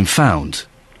hasn't been found.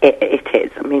 It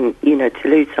is. I mean, you know, to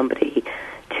lose somebody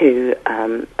to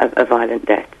a violent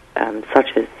death,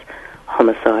 such as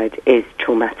homicide, is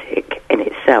traumatic in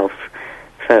itself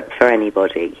for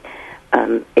anybody.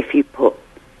 If you put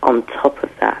on top of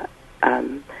that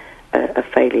a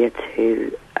failure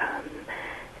to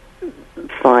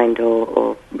find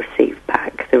or receive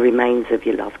back the remains of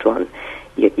your loved one,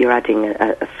 you're adding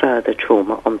a further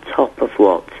trauma on top of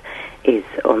what is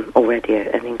already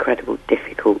an incredibly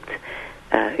difficult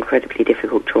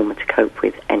trauma to cope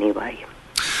with anyway.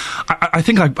 I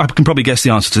think I can probably guess the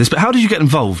answer to this, but how did you get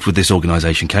involved with this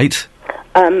organisation, Kate?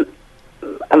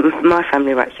 My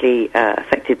family were actually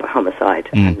affected by homicide,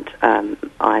 and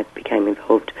I became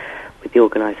involved with the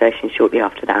organisation shortly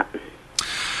after that.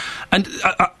 And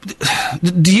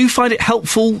do you find it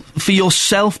helpful for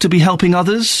yourself to be helping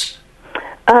others?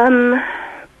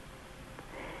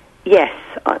 Yes,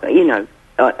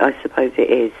 I suppose it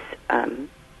is.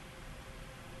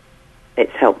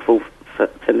 It's helpful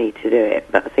for me to do it,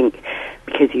 but I think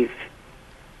because you've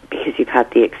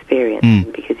had the experience,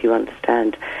 and because you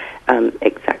understand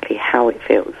exactly how it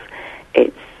feels,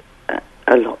 it's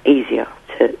a lot easier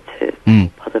to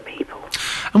help other people.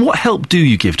 And what help do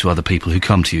you give to other people who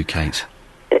come to you, Kate?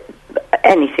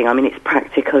 Anything. I mean, it's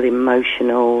practical,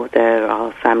 emotional. There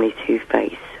are families who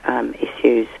face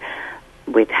issues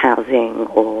with housing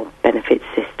or benefit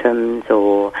systems,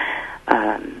 or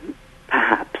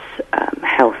perhaps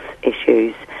health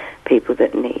issues, people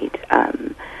that need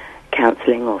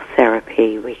counselling or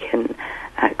therapy. We can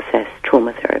access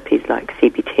trauma therapies like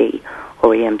CBT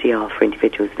or EMDR for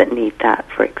individuals that need that,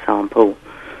 for example.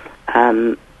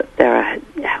 There are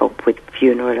help with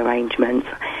funeral arrangements.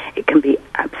 It can be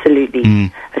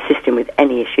absolutely assisting with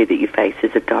any issue that you face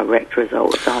as a direct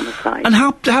result of the homicide. And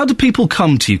how do people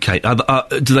come to you, Kate?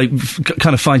 Do they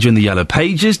kind of find you in the yellow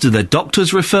pages? Do their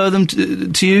doctors refer them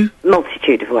to you?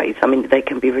 Multitude of ways. I mean, they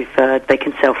can be referred, they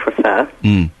can self-refer,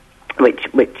 which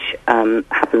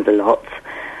happens a lot,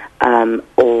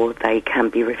 or they can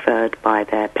be referred by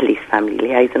their police family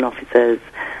liaison officers,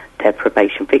 their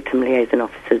probation victim liaison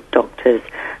officers, doctors,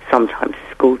 sometimes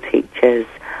school teachers,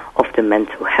 often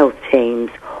mental health teams,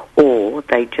 or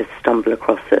they just stumble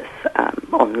across us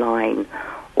online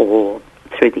or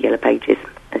through the yellow pages,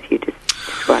 as you just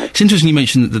described. It's interesting you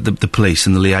mentioned the police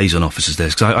and the liaison officers there,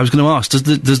 because I was going to ask,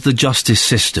 does the justice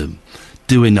system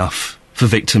do enough for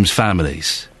victims'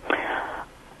 families?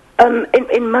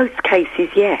 In most cases,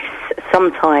 yes.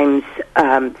 Sometimes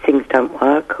things don't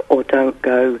work or don't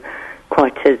go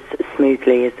quite as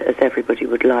smoothly as everybody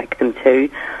would like them to.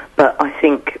 But I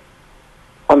think,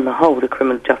 on the whole, the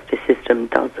criminal justice system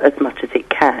does as much as it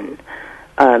can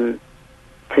to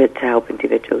help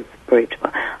individuals bereaved by...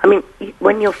 I mean,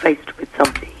 when you're faced with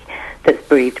somebody that's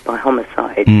bereaved by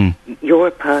homicide, you're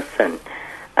a person,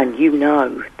 and you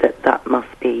know that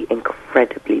must be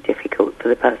incredibly difficult for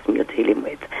the person you're dealing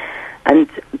with. And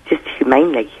just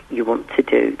humanely, you want to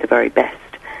do the very best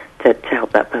to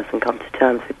help that person come to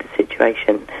terms with the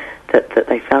situation that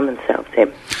they found themselves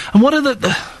in. And what are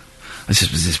this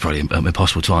is probably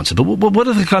impossible to answer, but what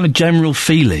are the kind of general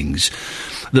feelings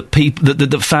that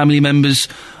that family members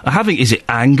are having? Is it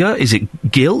anger? Is it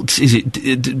guilt? Is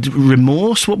it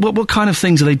remorse? What kind of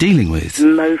things are they dealing with?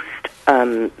 Most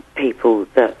people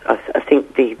that I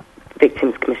think the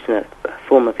Victims Commissioner,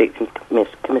 former Victims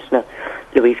Commissioner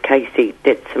Louise Casey,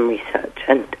 did some research,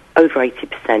 and over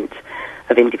 80%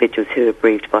 of individuals who are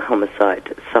bereaved by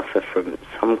homicide suffer from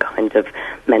some kind of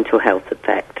mental health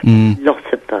effect. Lots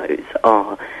of those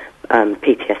are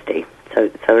PTSD. So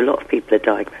a lot of people are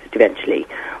diagnosed eventually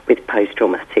with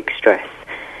post-traumatic stress.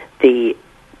 The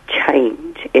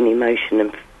change in emotion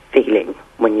and feeling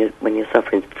when you're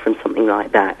suffering from something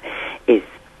like that is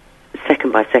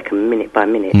second by second, minute by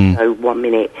minute. So 1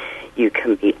 minute you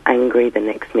can be angry, the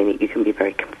next minute you can be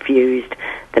very confused,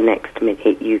 the next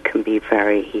minute you can be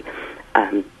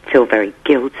feel very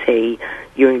guilty.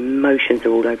 Your emotions are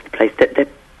all over the place. That there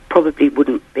probably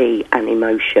wouldn't be an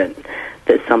emotion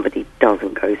that somebody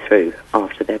doesn't go through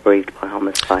after they're bereaved by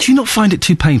homicide. Do you not find it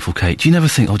too painful, Kate? Do you never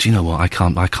think, oh, do you know what, I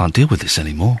can't deal with this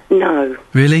anymore? No.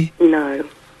 Really? No.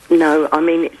 I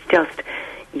mean, it's just,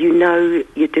 you know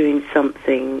you're doing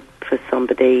something for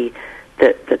somebody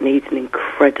that needs an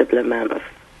incredible amount of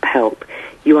help.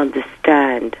 You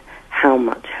understand how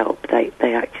much help they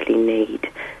actually need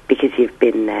because you've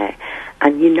been there.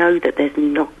 And you know that there's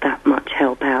not that much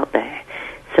help out there.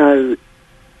 So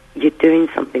you're doing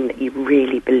something that you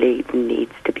really believe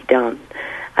needs to be done.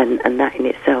 And that in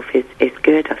itself is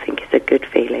good. I think it's a good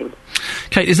feeling.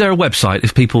 Kate, is there a website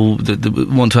if people that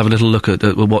want to have a little look at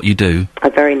what you do? A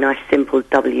very nice, simple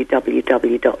www.mama.org.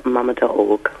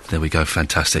 There we go,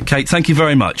 fantastic. Kate, thank you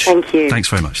very much. Thank you. Thanks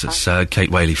very much. That's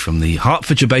Kate Whaley from the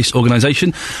Hertfordshire-based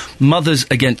organisation Mothers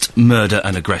Against Murder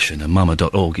and Aggression, and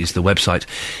mama.org is the website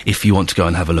if you want to go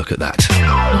and have a look at that.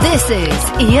 This is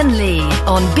Ian Lee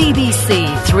on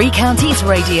BBC Three Counties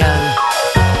Radio.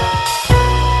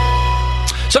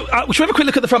 So, should we have a quick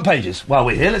look at the front pages while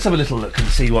we're here? Let's have a little look and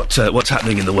see what's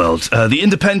happening in the world. The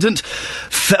Independent,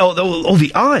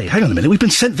 the Eye. Hang on a minute, we've been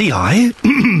sent the Eye.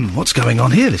 What's going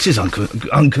on here? This is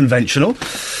unconventional.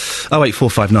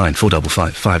 08459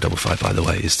 455 555, by the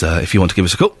way, is if you want to give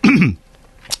us a call.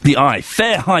 The Eye.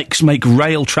 Fare hikes make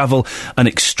rail travel an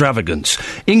extravagance.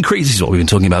 Increases is what we've been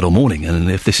talking about all morning, and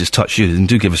if this has touched you, then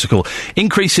do give us a call.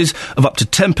 Increases of up to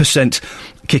 10%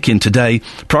 kick in today.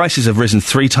 Prices have risen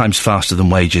 3 times faster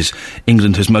than wages.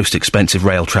 England has most expensive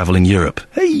rail travel in Europe.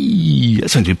 Hey,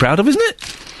 that's something to be proud of, isn't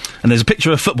it? And there's a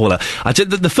picture of a footballer.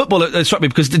 The footballer struck me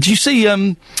because did you see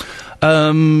who's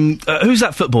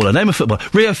that footballer? Name a footballer.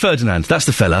 Rio Ferdinand. That's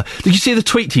the fella. Did you see the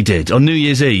tweet he did on New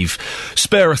Year's Eve?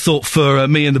 Spare a thought for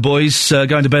me and the boys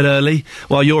going to bed early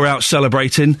while you're out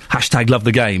celebrating.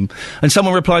 #LoveTheGame. And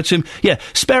someone replied to him, yeah,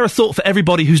 spare a thought for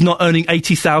everybody who's not earning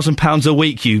 £80,000 a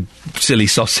week, you silly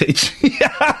sausage.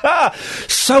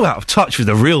 So out of touch with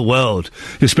the real world.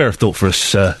 You spare a thought for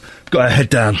us, got our head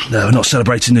down. No, we're not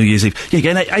celebrating New Year's Eve. You're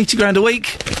getting 80 grand a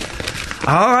week?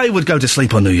 I would go to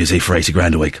sleep on New Year's Eve for 80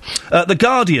 grand a week. The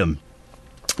Guardian.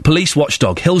 Police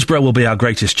watchdog. Hillsborough will be our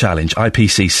greatest challenge.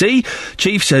 IPCC.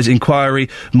 Chief says inquiry,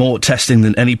 more testing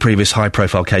than any previous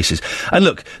high-profile cases. And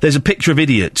look, there's a picture of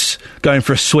idiots going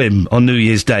for a swim on New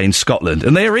Year's Day in Scotland.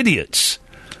 And they are idiots.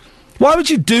 Why would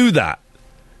you do that?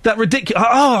 That ridiculous...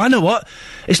 Oh, I know what.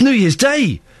 It's New Year's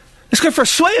Day. Let's go for a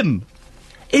swim.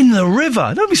 In the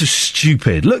river. Don't be so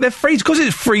stupid. Look, they're freezing. Of course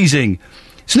it's freezing.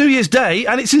 It's New Year's Day,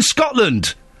 and it's in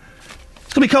Scotland.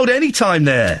 It's going to be cold any time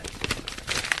there.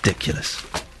 Ridiculous.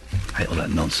 I hate all that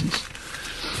nonsense.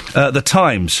 The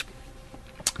Times.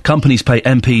 Companies pay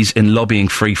MPs in lobbying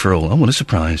free-for-all. Oh, what a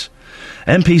surprise.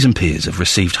 MPs and peers have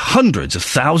received hundreds of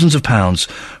thousands of pounds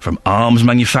from arms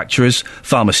manufacturers,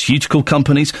 pharmaceutical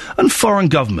companies and foreign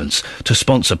governments to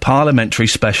sponsor parliamentary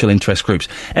special interest groups.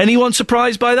 Anyone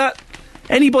surprised by that?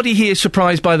 Anybody here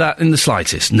surprised by that in the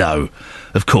slightest? No,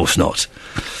 of course not.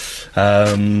 Let's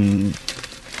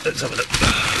have a look.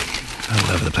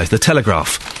 All over the place. The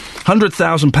Telegraph.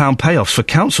 £100,000 payoffs for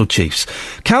council chiefs.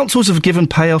 Councils have given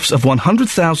payoffs of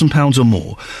 £100,000 or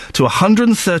more to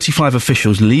 135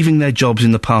 officials leaving their jobs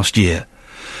in the past year.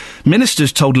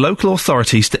 Ministers told local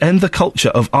authorities to end the culture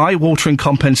of eye-watering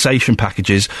compensation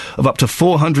packages of up to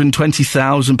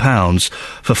 £420,000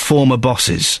 for former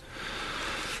bosses.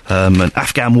 An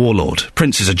Afghan warlord.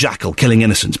 Prince is a jackal killing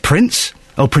innocents. Prince?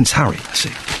 Oh, Prince Harry, I see.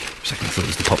 Second, I thought it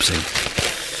was the pop scene.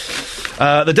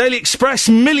 The Daily Express,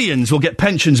 millions will get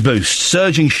pensions boost,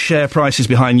 surging share prices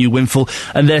behind new windfall,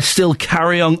 and they're still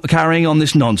carrying on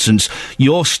this nonsense.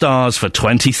 Your stars for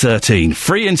 2013.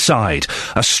 Free inside,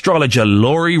 astrologer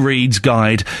Laurie Reed's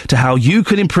guide to how you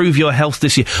can improve your health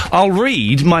this year. I'll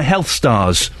read my health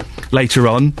stars later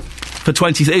on for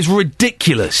 2013. It's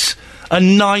ridiculous. A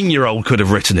 9-year-old could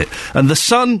have written it. And The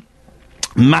Sun...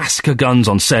 Massacre guns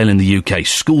on sale in the UK.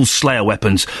 School Slayer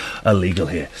weapons are legal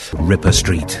here. Ripper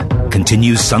Street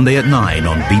continues Sunday at 9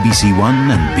 on BBC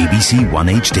One and BBC One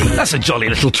HD. That's a jolly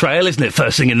little trail, isn't it?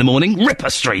 First thing in the morning. Ripper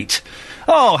Street.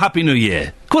 Oh, Happy New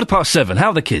Year. 7:15.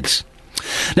 How are the kids?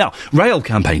 Now, rail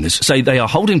campaigners say they are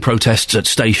holding protests at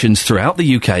stations throughout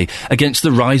the UK against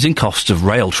the rising costs of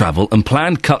rail travel and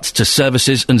planned cuts to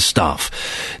services and staff.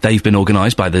 They've been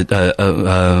organised by the...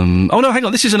 oh, no, hang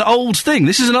on, this is an old thing.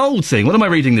 What am I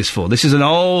reading this for? This is an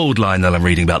old line that I'm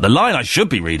reading about. The line I should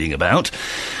be reading about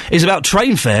is about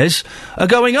train fares are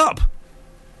going up.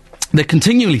 They're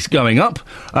continually going up,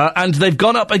 and they've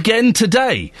gone up again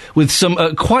today with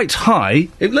some quite high...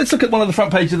 let's look at one of the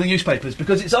front pages of the newspapers,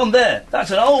 because it's on there.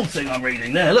 That's an old thing I'm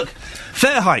reading there. Look.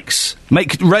 Fare hikes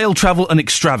make rail travel an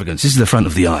extravagance. This is the front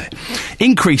of the Eye.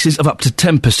 Increases of up to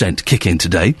 10% kick in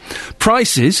today.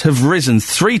 Prices have risen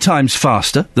 3 times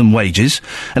faster than wages.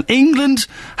 And England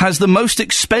has the most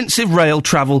expensive rail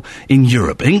travel in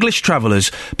Europe. English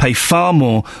travellers pay far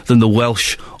more than the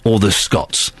Welsh or the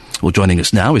Scots. Well, joining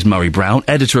us now is Murray Brown,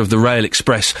 editor of the Rail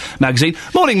Express magazine.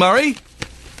 Morning, Murray.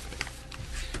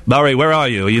 Murray, where are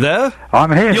you? Are you there?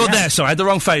 I'm here. You're there, sorry, I had the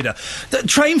wrong fader. The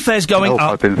train fare's going up.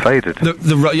 I've been faded.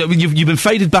 You've been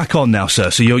faded back on now,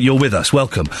 sir, so you're with us.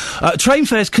 Welcome. Train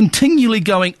fare's continually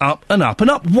going up and up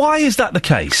and up. Why is that the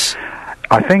case?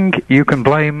 I think you can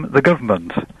blame the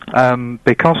government,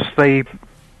 because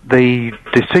the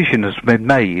decision has been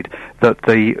made that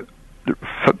the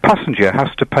passenger has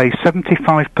to pay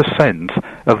 75%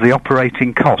 of the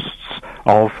operating costs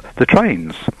of the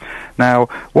trains. Now,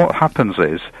 what happens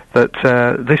is that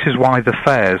this is why the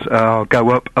fares go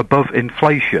up above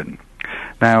inflation.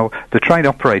 Now, the train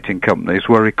operating companies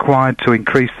were required to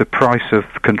increase the price of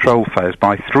control fares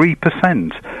by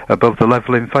 3% above the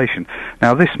level of inflation.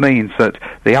 Now, this means that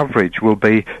the average will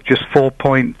be just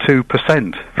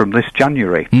 4.2% from this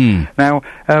January. Now,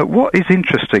 what is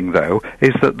interesting, though,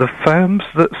 is that the firms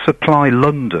that supply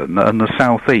London and the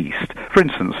South East, for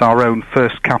instance, our own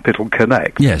First Capital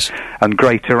Connect, yes, and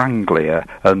Greater Anglia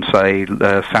and, say,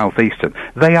 South Eastern,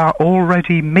 they are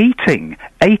already meeting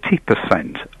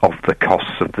 80% of the costs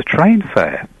of the train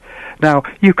fare. Now,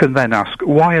 you can then ask,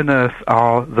 why on earth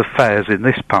are the fares in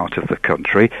this part of the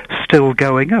country still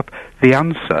going up? The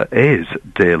answer is,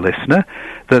 dear listener,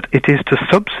 that it is to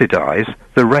subsidise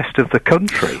the rest of the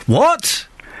country. What?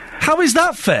 How is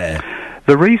that fair?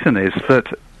 The reason is that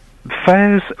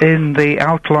fares in the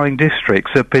outlying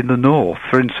districts up in the north,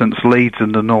 for instance Leeds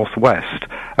and the northwest,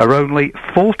 are only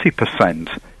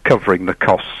 40% covering the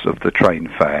costs of the train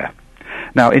fare.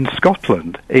 Now, in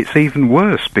Scotland, it's even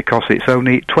worse because it's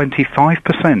only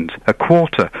 25%, a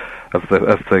quarter of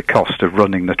the cost of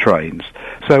running the trains.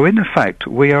 So, in effect,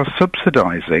 we are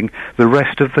subsidising the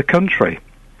rest of the country.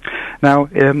 Now,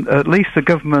 at least the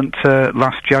government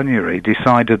last January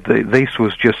decided that this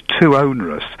was just too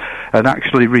onerous and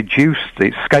actually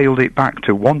scaled it back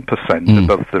to 1%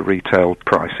 above the retail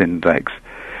price index.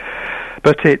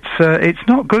 But it's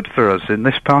not good for us in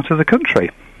this part of the country.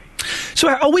 So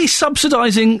are we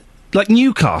subsidising, like,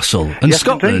 Newcastle and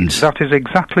Scotland? Indeed. That is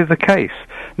exactly the case.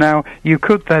 Now, you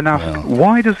could then ask,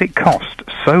 why does it cost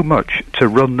so much to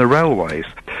run the railways?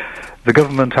 The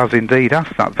government has indeed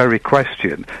asked that very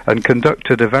question and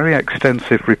conducted a very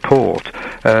extensive report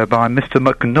by Mr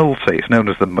McNulty. It's known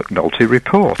as the McNulty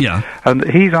Report. Yeah. And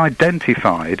he's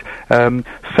identified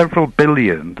several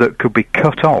billion that could be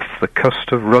cut off the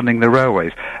cost of running the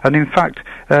railways. And in fact,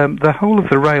 the whole of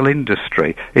the rail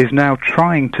industry is now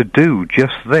trying to do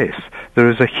just this. There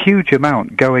is a huge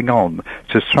amount going on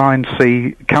to try and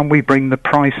see, can we bring the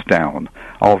price down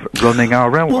of running our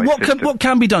railway system? What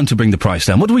can be done to bring the price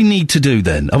down? What do we need to do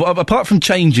then? Apart from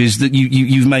changes that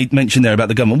you've mentioned there about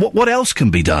the government, what else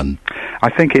can be done? I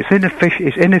think it's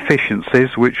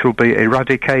inefficiencies which will be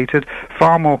eradicated,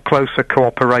 far more closer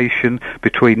cooperation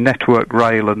between Network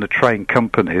Rail and the train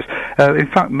companies. In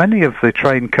fact, many of the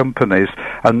train companies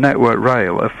and Network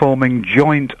Rail are forming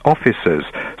joint offices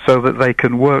so that they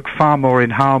can work far more in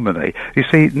harmony. You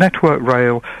see, Network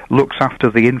Rail looks after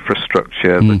the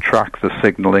infrastructure, the track, the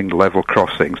signalling, level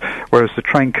crossings, whereas the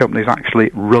train companies actually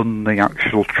run the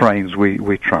actual trains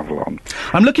we travel on.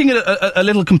 I'm looking at a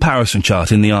little comparison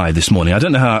chart in the Eye this morning. I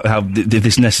don't know how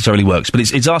this necessarily works, but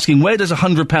it's asking where does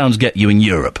 £100 get you in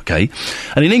Europe, okay?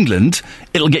 And in England,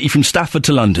 it'll get you from Stafford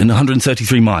to London,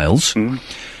 133 miles.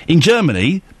 In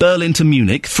Germany, Berlin to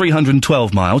Munich,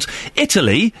 312 miles.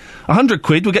 Italy, 100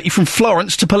 quid will get you from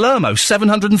Florence to Palermo,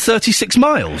 736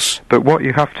 miles. But what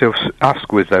you have to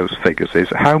ask with those figures is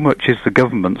how much is the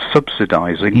government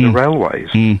subsidising the railways?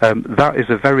 That is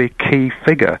a very key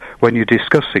figure when you're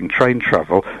discussing train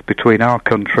travel between our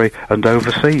country and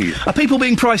overseas. Are people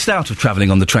being priced out of travelling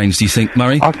on the trains, do you think,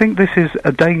 Murray? I think this is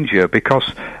a danger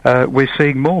because we're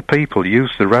seeing more people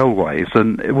use the railways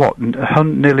than,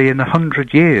 nearly in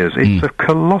 100 years. It's a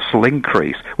colossal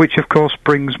increase, which of course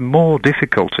brings more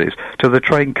difficulties to the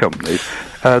train companies.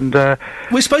 And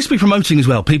we're supposed to be promoting as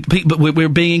well. But we're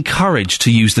being encouraged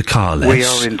to use the car less. We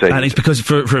are indeed, and it's because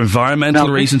for environmental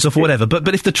reasons or for whatever.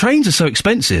 But if the trains are so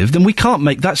expensive, then we can't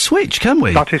make that switch, can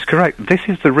we? That is correct. This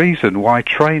is the reason why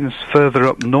trains further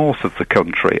up north of the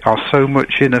country are so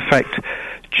much in effect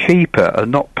cheaper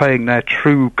and not paying their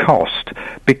true cost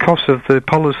because of the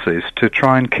policies to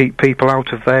try and keep people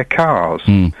out of their cars.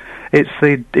 It's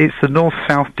the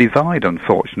north-south divide,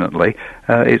 unfortunately.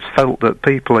 It's felt that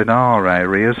people in our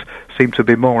areas seem to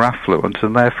be more affluent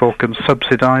and therefore can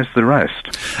subsidise the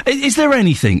rest. Is there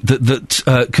anything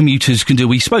that commuters can do?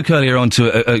 We spoke earlier on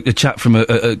to a chap from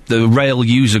the rail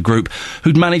user group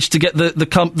who'd managed to get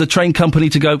the train company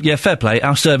to go, yeah, fair play,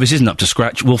 our service isn't up to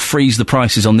scratch, we'll freeze the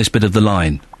prices on this bit of the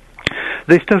line.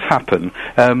 This does happen.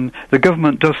 The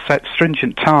government does set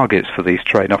stringent targets for these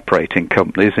train operating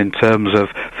companies in terms of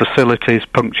facilities,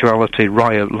 punctuality,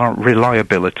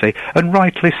 reliability, and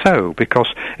rightly so,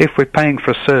 because if we're paying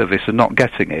for a service and not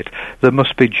getting it, there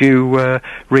must be due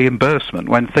reimbursement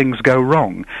when things go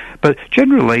wrong. But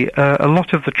generally, a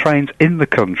lot of the trains in the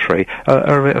country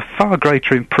are a far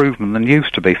greater improvement than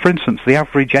used to be. For instance, the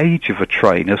average age of a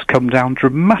train has come down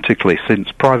dramatically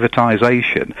since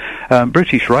privatisation.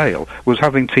 British Rail was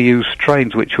having to use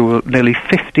trains which were nearly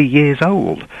 50 years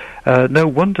old. No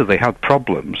wonder they had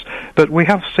problems. But we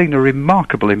have seen a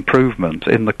remarkable improvement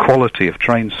in the quality of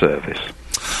train service.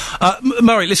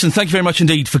 Murray, listen, thank you very much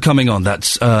indeed for coming on.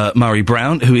 That's Murray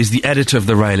Brown, who is the editor of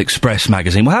the Rail Express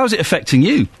magazine. Well, how is it affecting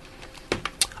you?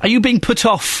 Are you being put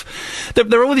off?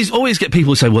 There always get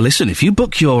people who say, well, listen, if you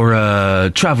book your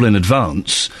travel in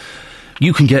advance,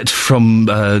 you can get from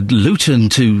Luton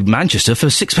to Manchester for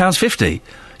 £6.50.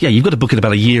 Yeah, you've got to book it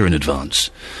about a year in advance.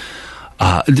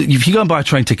 If you go and buy a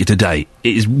train ticket today,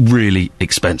 it is really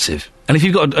expensive. And if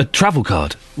you've got a travel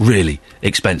card, really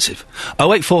expensive.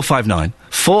 08459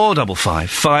 455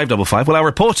 555. Well, our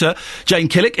reporter, Jane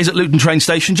Killick, is at Luton train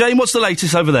station. Jane, what's the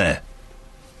latest over there?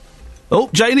 Oh,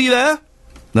 Jane, are you there?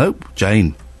 No,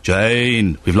 Jane,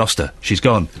 we've lost her. She's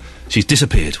gone. She's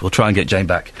disappeared. We'll try and get Jane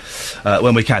back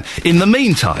when we can. In the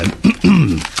meantime,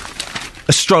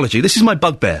 astrology. This is my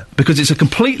bugbear, because it's a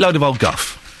complete load of old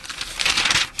guff.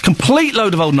 Complete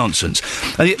load of old nonsense.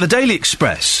 The Daily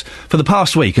Express, for the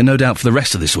past week, and no doubt for the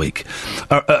rest of this week,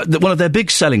 one of their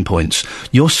big selling points,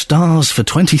 your stars for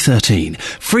 2013.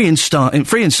 Free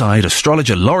inside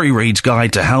astrologer Laurie Reed's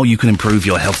guide to how you can improve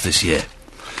your health this year.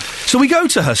 So we go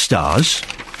to her stars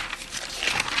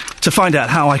to find out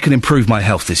how I can improve my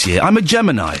health this year. I'm a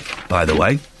Gemini, by the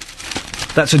way.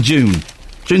 That's a June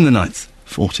the 9th,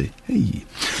 40. Hey.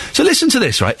 So listen to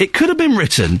this, right? It could have been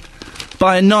written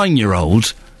by a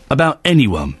 9-year-old about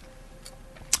anyone.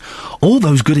 All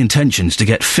those good intentions to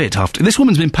get fit after... This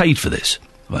woman's been paid for this,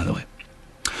 by the way.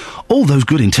 All those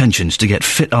good intentions to get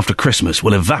fit after Christmas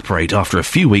will evaporate after a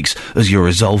few weeks as your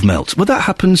resolve melts. Well, that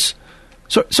happens...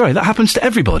 Sorry, that happens to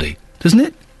everybody, doesn't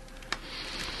it?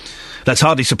 That's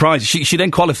hardly surprising. She then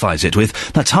qualifies it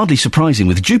with, that's hardly surprising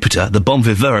with Jupiter, the bon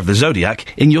vivant of the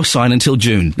zodiac, in your sign until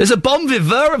June. There's a bon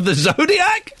vivant of the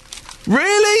zodiac?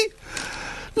 Really?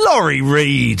 Laurie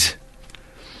Reed.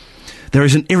 There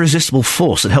is an irresistible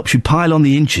force that helps you pile on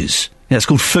the inches. Yeah, it's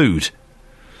called food.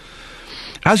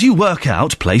 As you work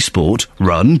out, play sport,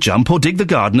 run, jump or dig the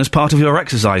garden as part of your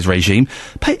exercise regime,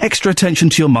 pay extra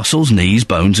attention to your muscles, knees,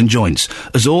 bones and joints,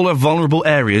 as all are vulnerable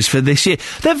areas for this year.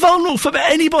 They're vulnerable for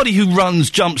anybody who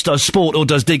runs, jumps, does sport or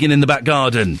does digging in the back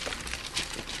garden.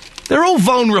 They're all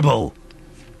vulnerable.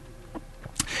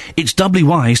 it's doubly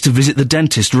wise to visit the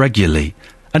dentist regularly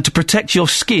and to protect your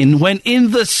skin when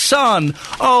in the sun.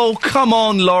 Oh, come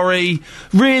on, Laurie.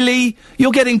 Really?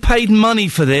 You're getting paid money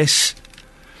for this?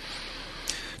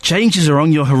 Changes are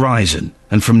on your horizon,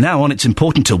 and from now on it's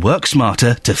important to work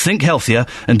smarter, to think healthier,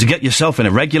 and to get yourself in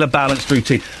a regular, balanced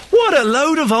routine. What a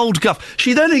load of old guff.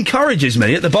 She then encourages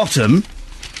me at the bottom.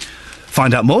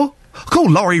 Find out more?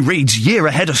 Call Laurie Reed's Year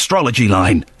Ahead Astrology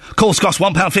line. Calls cost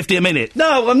 £1.50 a minute.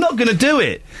 No, I'm not going to do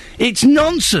it. It's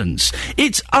nonsense.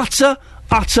 It's utter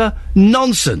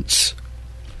nonsense.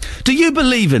 Do you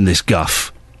believe in this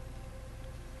guff?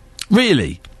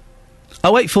 Really?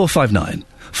 08459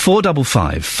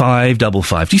 455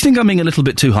 555. Do you think I'm being a little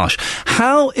bit too harsh?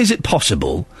 How is it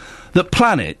possible that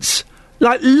planets,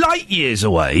 like light years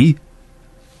away,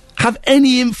 have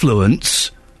any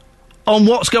influence on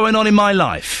what's going on in my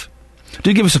life?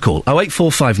 Do give us a call.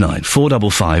 08459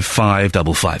 455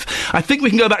 555. I think we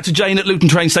can go back to Jane at Luton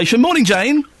train station. Morning,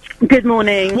 Jane. Good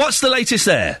morning. What's the latest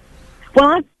there? Well,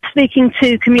 I'm speaking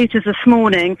to commuters this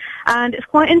morning, and it's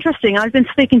quite interesting. I've been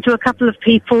speaking to a couple of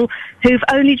people who've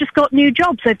only just got new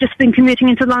jobs. They've just been commuting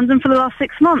into London for the last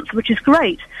 6 months, which is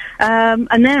great.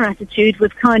 And their attitude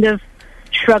was kind of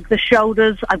shrug the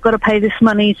shoulders. I've got to pay this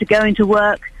money to go into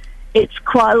work. It's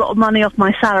quite a lot of money off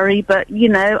my salary, but, you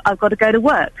know, I've got to go to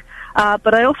work.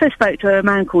 But I also spoke to a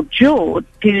man called George,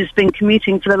 who's been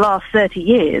commuting for the last 30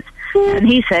 years, and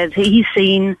he says he's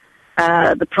seen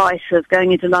the price of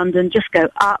going into London just go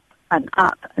up and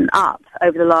up and up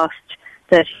over the last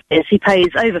 30 years. He pays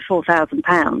over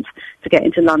 £4,000 to get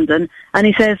into London, and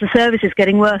he says the service is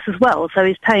getting worse as well, so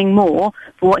he's paying more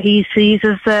for what he sees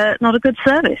as not a good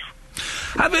service.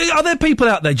 Are there people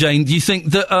out there, Jane, do you think,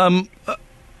 that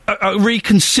are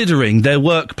reconsidering their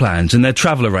work plans and their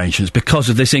travel arrangements because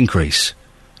of this increase?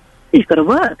 You've got to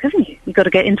work, haven't you? You've got to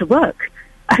get into work.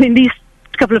 I mean, these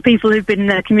couple of people who've been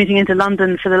commuting into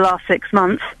London for the last 6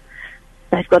 months,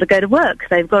 they've got to go to work.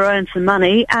 They've got to earn some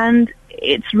money, and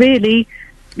it's really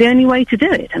the only way to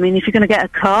do it. I mean, if you're going to get a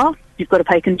car, you've got to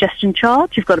pay congestion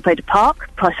charge, you've got to pay to park,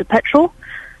 price of petrol.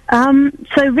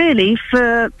 So really,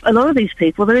 for a lot of these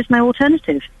people, there is no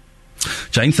alternative.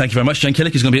 Jane, thank you very much. Jane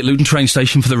Killick is going to be at Luton train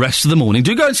station for the rest of the morning.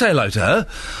 Do go and say hello to her.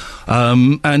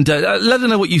 And let her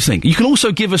know what you think. You can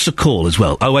also give us a call as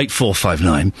well,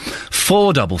 08459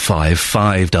 455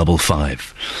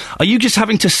 555. Are you just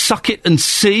having to suck it and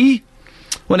see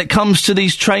when it comes to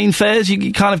these train fares?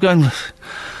 You're kind of going,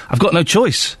 I've got no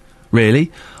choice,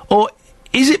 really? Or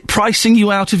is it pricing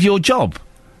you out of your job?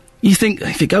 You think,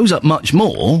 if it goes up much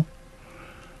more,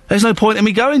 there's no point in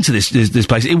me going to this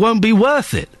place. It won't be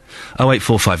worth it.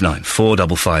 08459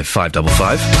 455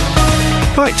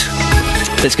 555. Right.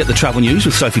 Let's get the travel news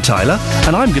with Sophie Tyler,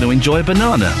 and I'm going to enjoy a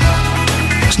banana.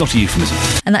 It's not a euphemism.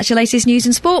 And that's your latest news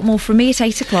and sport. More from me at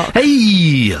 8 o'clock.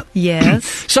 Hey!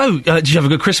 Yes. So, did you have a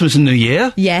good Christmas and New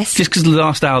Year? Yes. Just because the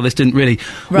last hour this didn't really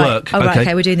work. Oh, right,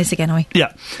 okay, we're doing this again, are we?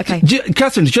 Yeah. Okay.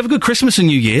 Catherine, did you have a good Christmas and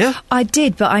New Year? I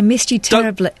did, but I missed you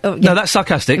terribly. Oh, yeah. No, that's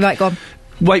sarcastic. Right, go on.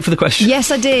 Wait for the question.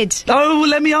 Yes, I did. Oh,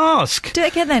 let me ask. Do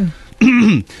it again, then.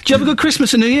 Did you have a good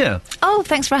Christmas and New Year? Oh,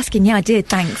 thanks for asking. Yeah, I did,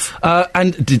 thanks.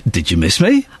 And did you miss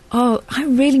me? Oh, I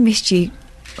really missed you.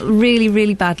 Really,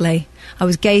 really badly. I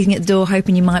was gazing at the door,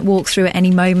 hoping you might walk through at any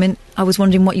moment. I was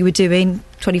wondering what you were doing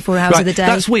 24 hours of the day.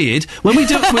 That's weird. When we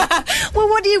do... Well,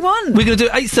 what do you want? We're going to do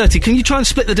 8:30. Can you try and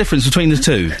split the difference between the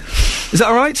two? Is that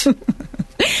all right?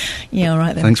 Yeah, all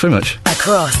right then. Thanks very much.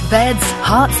 Across beds,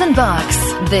 hearts and bucks,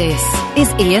 this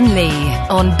is Ian Lee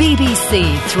on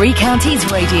BBC Three Counties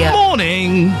Radio.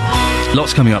 Morning!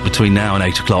 Lots coming up between now and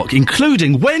 8 o'clock,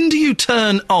 including when do you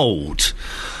turn old?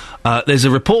 There's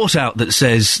a report out that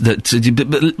says that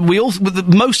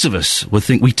most of us would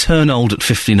think we turn old at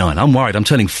 59. I'm worried. I'm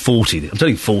turning 40. I'm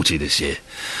turning 40 this year.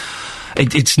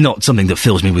 It's not something that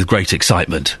fills me with great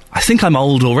excitement. I think I'm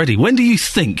old already. When do you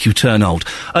think you turn old?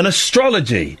 An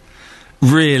astrology?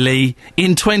 Really?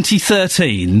 In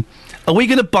 2013? Are we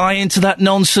going to buy into that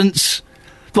nonsense?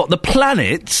 What, the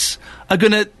planets are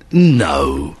going to...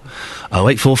 No.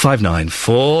 08459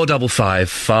 455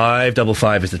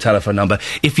 555 is the telephone number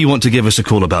if you want to give us a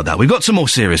call about that. We've got some more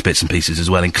serious bits and pieces as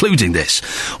well, including this.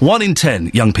 1 in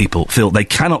 10 young people feel they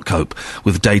cannot cope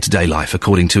with day-to-day life,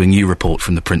 according to a new report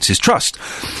from the Prince's Trust.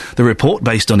 The report,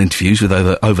 based on interviews with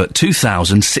over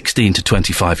 2,000 16 to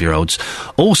 25-year-olds,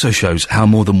 also shows how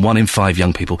more than 1 in 5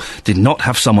 young people did not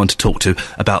have someone to talk to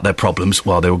about their problems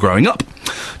while they were growing up.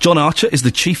 John Archer is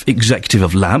the chief executive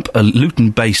of LAMP, a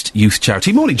Luton-based youth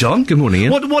charity. Morning, John. Good morning,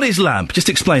 Ian. What is LAMP? Just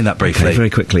explain that briefly. Okay, very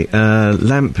quickly.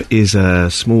 LAMP is a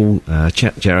small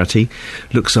charity,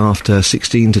 looks after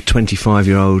 16 to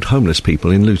 25-year-old homeless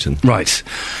people in Luton. Right.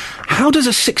 How does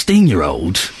a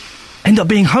 16-year-old end up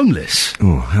being homeless.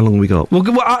 Oh, how long have we got? Well,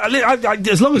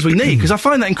 as long as we need, because I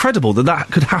find that incredible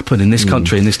that could happen in this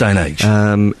country in this day and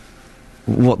age.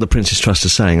 What the Prince's Trust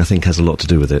is saying, I think, has a lot to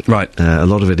do with it. Right. A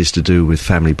lot of it is to do with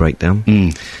family breakdown.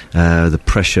 The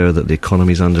pressure that the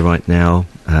economy's under right now,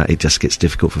 it just gets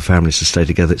difficult for families to stay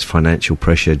together. It's financial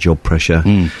pressure, job pressure,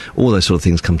 all those sort of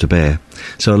things come to bear.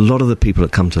 So a lot of the people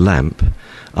that come to LAMP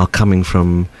are coming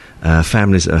from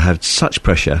families that have such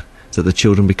pressure that the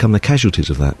children become the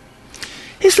casualties of that.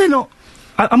 Is there not...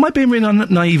 I might be really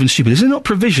naive and stupid. Is there not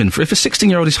provision for if a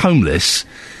 16-year-old is homeless,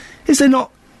 is there not...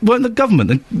 Won't the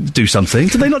government do something?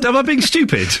 Do they not? Am I being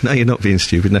stupid? No, you're not being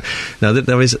stupid. No,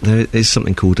 there is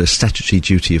something called a statutory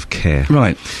duty of care.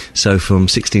 Right. So from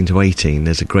 16 to 18,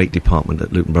 there's a great department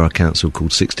at Luton Borough Council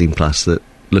called 16 Plus that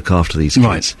look after these kids.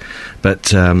 Right.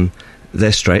 But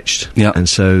they're stretched, and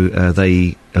so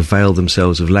they avail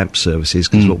themselves of LAMP services,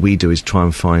 because what we do is try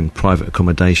and find private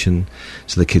accommodation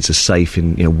so the kids are safe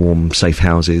in warm, safe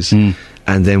houses, and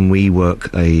then we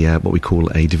work what we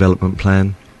call a development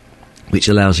plan, which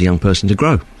allows a young person to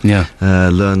grow,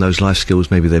 learn those life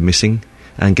skills maybe they're missing,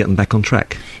 and get them back on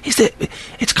track.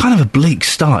 It's kind of a bleak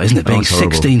start, isn't it, being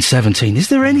 16, 17? Is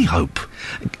there any hope?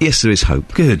 Yes, there is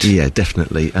hope. Good. Yeah,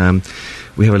 definitely.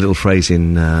 We have a little phrase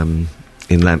in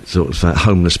LAMP, sort of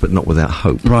homeless but not without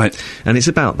hope. Right. And it's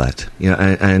about that,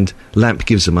 and LAMP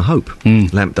gives them a hope.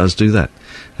 LAMP does do that.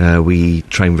 We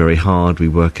train very hard. We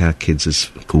work our kids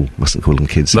as mustn't call them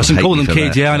kids. Mustn't call them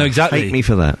kids. Yeah, I know exactly. Hate me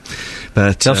for that.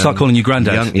 But they'll start calling you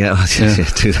granddad. Do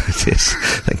that. Yes,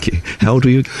 thank you. How old are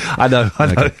you? I know.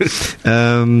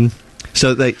 Okay.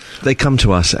 So they come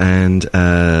to us and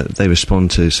they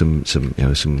respond to some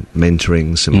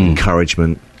mentoring, some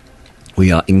encouragement.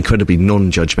 We are incredibly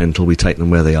non-judgmental. We take them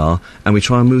where they are and we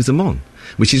try and move them on,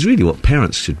 which is really what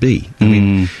parents should be. I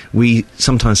mean, we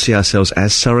sometimes see ourselves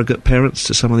as surrogate parents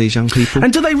to some of these young people.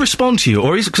 And do they respond to you?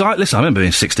 Or is it... Because I remember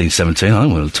being 16, 17, I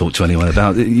don't want to talk to anyone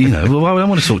about it, well, I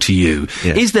want to talk to you.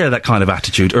 Yeah. Is there that kind of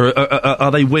attitude? Or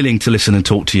are they willing to listen and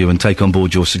talk to you and take on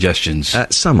board your suggestions?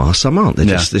 Some are, some aren't.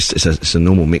 It's a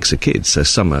normal mix of kids. So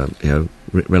some are,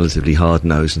 relatively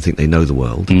hard-nosed and think they know the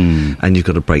world. And you've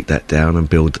got to break that down and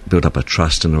build up a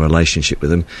trust and a relationship with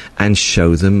them and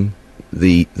show them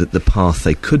the path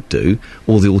they could do,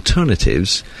 or the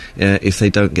alternatives if they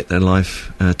don't get their life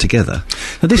together.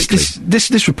 Now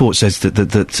this report says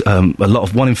that a lot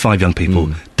of 1 in 5 young people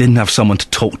didn't have someone to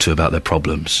talk to about their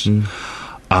problems.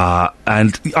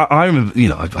 And I remember,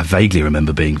 I vaguely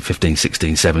remember being 15,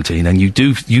 16, 17, and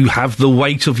you have the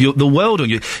weight of the world on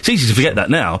you. It's easy to forget that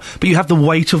now, but you have the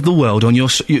weight of the world on your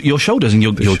shoulders, and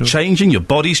you're changing, your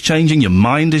body's changing, your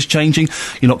mind is changing,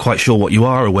 you're not quite sure what you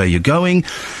are or where you're going.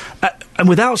 And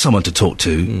without someone to talk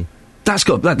to,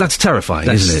 that's terrifying,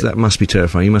 isn't it? That must be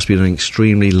terrifying. You must be in an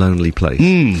extremely lonely place.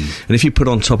 And if you put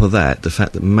on top of that the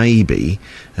fact that maybe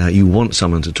you want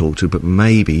someone to talk to, but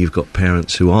maybe you've got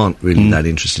parents who aren't really that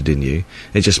interested in you,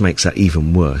 it just makes that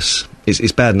even worse.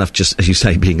 It's bad enough, just as you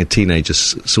say, being a teenager,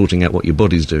 sorting out what your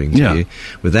body's doing to you,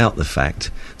 without the fact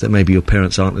that maybe your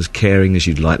parents aren't as caring as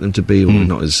you'd like them to be, or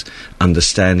not as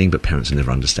understanding. But parents are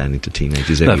never understanding to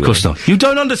teenagers anyway. No, of course not. You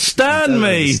don't understand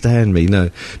me!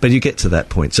 No. But you get to that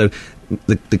point. So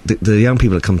the young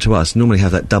people that come to us normally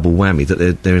have that double whammy,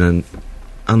 that they're in an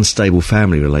unstable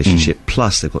family relationship,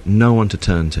 plus they've got no one to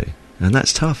turn to. And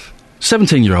that's tough.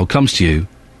 17-year-old comes to you.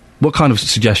 What kind of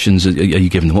suggestions are you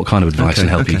giving them? What kind of advice and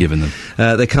help are you giving them?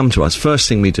 They come to us. First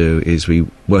thing we do is we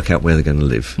work out where they're going to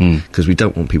live, because we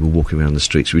don't want people walking around the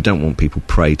streets. We don't want people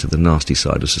prey to the nasty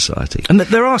side of society. And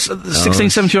there are 16,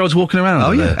 17-year-olds walking around.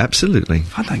 Oh, yeah, absolutely. I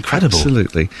find that incredible.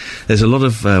 Absolutely. There's a lot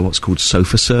of what's called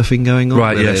sofa surfing going on.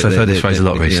 Right, yes, I've heard this phrase a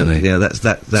lot recently. Yeah, that's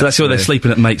so that's why they're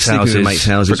sleeping at mates' houses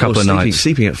for a couple of nights.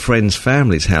 Sleeping at friends'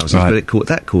 families' houses, but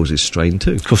that causes strain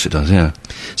too. Of course it does, yeah.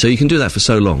 So you can do that for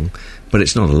so long, but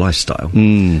it's not a lifestyle.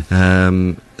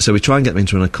 So we try and get them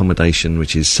into an accommodation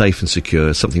which is safe and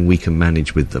secure, something we can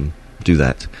manage with them. Do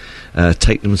that.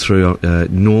 Take them through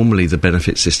normally the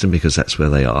benefit system, because that's where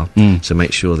they are. So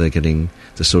make sure they're getting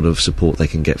the sort of support they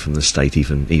can get from the state,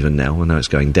 even now. I know it's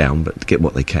going down, but get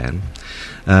what they can.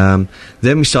 Then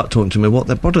we start talking to them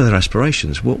about what are their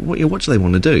aspirations? What do they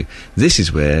want to do? This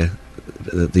is where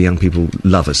the young people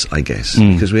love us, I guess,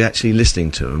 because we're actually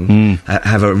listening to them,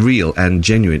 have a real and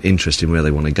genuine interest in where they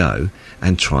want to go,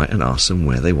 and try and ask them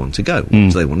where they want to go, what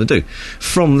do they want to do.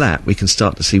 From that, we can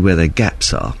start to see where their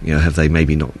gaps are. Have they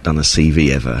maybe not done a CV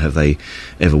ever? Have they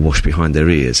ever washed behind their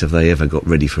ears? Have they ever got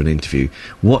ready for an interview?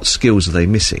 What skills are they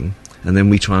missing? And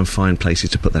then we try and find places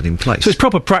to put that in place. So it's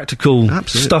proper practical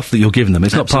stuff that you're giving them.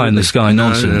 It's not pie-in-the-sky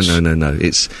nonsense. No.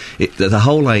 The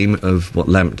whole aim of what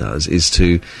LAMP does is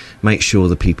to make sure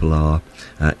that people are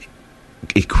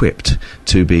equipped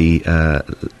to be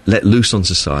let loose on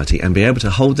society and be able to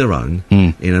hold their own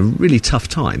in a really tough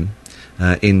time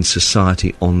in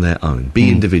society on their own. Be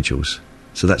individuals.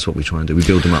 So that's what we try and do. We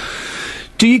build them up.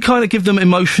 Do you kind of give them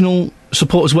emotional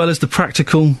support as well as the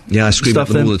practical? Yeah, I scream at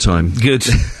them all the time. Good.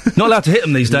 Not allowed to hit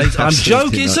them these days. I'm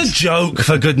Absolutely joking. It's not. a joke,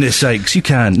 for goodness sakes. You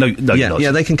can. No, you're not.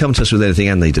 Yeah, they can come to us with anything,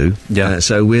 and they do. Yeah.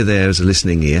 So we're there as a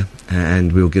listening ear,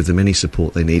 and we'll give them any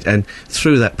support they need. And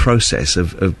through that process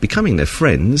of becoming their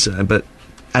friends, but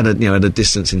at a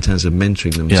distance in terms of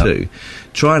mentoring them too,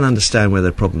 try and understand where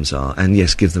their problems are, and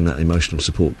yes, give them that emotional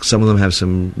support. Some of them have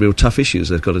some real tough issues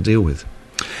they've got to deal with.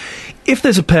 If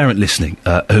there's a parent listening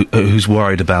who's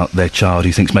worried about their child,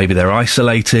 who thinks maybe they're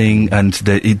isolating, and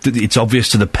it's obvious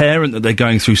to the parent that they're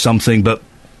going through something, but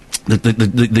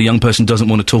the young person doesn't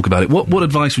want to talk about it, what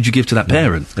advice would you give to that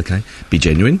parent? Okay, be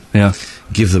genuine. Yeah.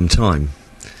 Give them time.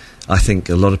 I think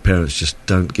a lot of parents just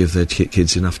don't give their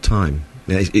kids enough time.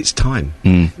 It's time,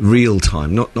 real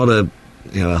time, not a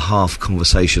half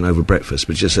conversation over breakfast,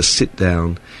 but just a sit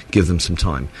down, give them some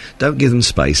time. Don't give them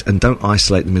space, and don't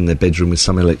isolate them in their bedroom with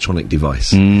some electronic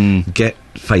device. Get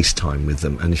FaceTime with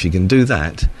them, and if you can do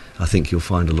that, I think you'll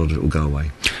find a lot of it will go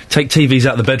away. Take TVs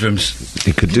out of the bedrooms.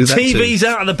 You could do that TVs too.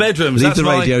 out of the bedrooms. Leave the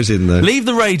radios in there. Leave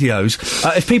the radios.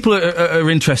 If people are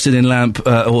interested in LAMP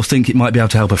or think it might be able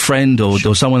to help a friend or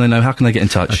someone they know, how can they get in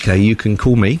touch? Okay, you can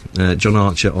call me, John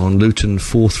Archer, on Luton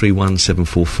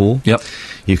 431744. Yep.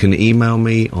 You can email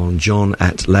me on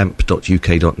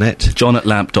john@lamp.uk.net.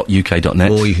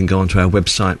 john@lamp.uk.net. Or you can go onto our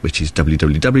website, which is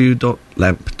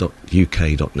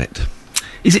www.lamp.uk.net.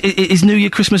 Is New Year,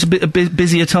 Christmas a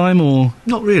busier time, or...?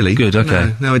 Not really. Good,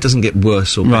 okay. No, it doesn't get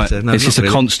worse or better. No, it's just a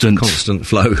constant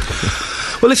flow.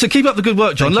 Well, listen, keep up the good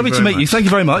work, John. Lovely to meet you. Thank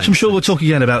you very much. I'm sure we'll talk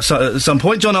again at some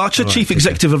point. John Archer, Chief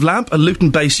Executive of LAMP, a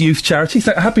Luton-based youth charity.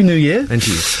 Happy New Year. And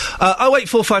to you.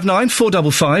 08459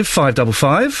 455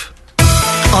 555.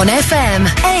 On FM,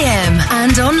 AM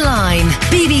and online.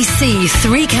 BBC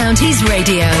Three Counties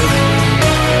Radio.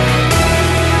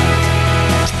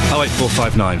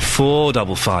 08459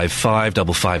 455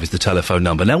 555 is the telephone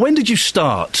number. Now, when did you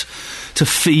start to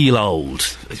feel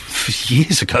old?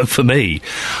 Years ago for me.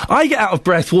 I get out of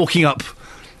breath walking up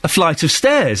a flight of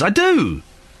stairs. I do.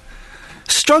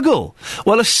 Struggle.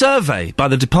 Well, a survey by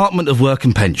the Department of Work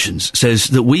and Pensions says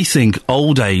that we think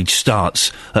old age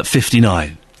starts at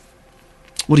 59.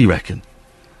 What do you reckon?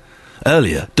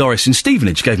 Earlier, Doris in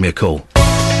Stevenage gave me a call.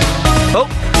 Oh,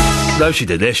 no, she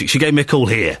did. There, she gave me a call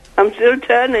here. I'm still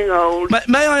turning old.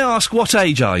 May I ask, what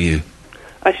age are you?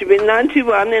 I should be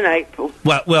 91 in April.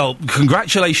 Well,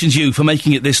 congratulations you for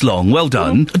making it this long. Well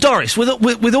done. Doris,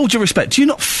 with all due respect, do you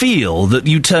not feel that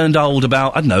you turned old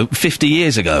about, 50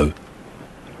 years ago?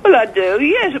 Well, I do,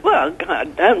 yes. Well, I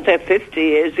don't say 50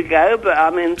 years ago, but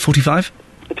 45?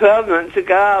 12 months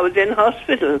ago, I was in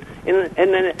hospital in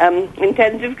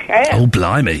intensive care. Oh,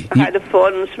 blimey. I had a fall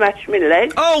and smashed my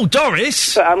leg. Oh,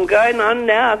 Doris! But I'm going on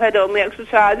now. I've had all my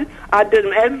exercises. I do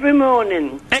them every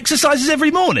morning. Exercises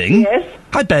every morning? Yes.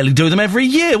 I barely do them every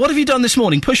year. What have you done this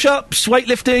morning? Push-ups,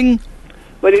 weightlifting?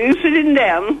 Well, are you sitting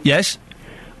down? Yes.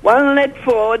 One leg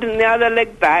forward and the other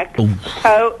leg back.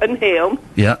 Toe and heel.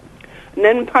 Yeah. And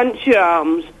then punch your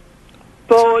arms.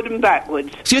 Forward and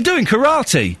backwards. So you're doing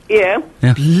karate? Yeah.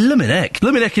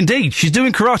 Luminek indeed. She's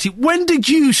doing karate. When did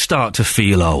you start to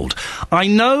feel old? I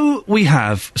know we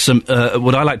have some,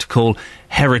 what I like to call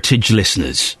heritage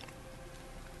listeners.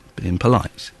 Being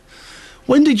polite.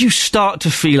 When did you start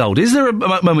to feel old? Is there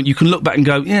a moment you can look back and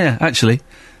go, yeah, actually,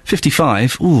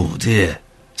 55, ooh, dear,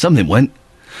 something went.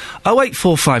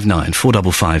 08459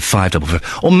 455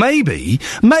 555. Or maybe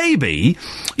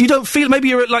you don't feel, maybe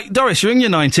you're like Doris, you're in your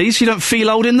 90s, you don't feel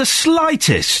old in the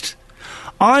slightest.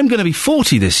 I'm going to be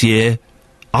 40 this year.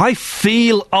 I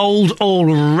feel old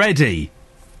already.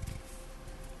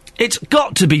 It's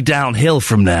got to be downhill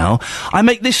from now. I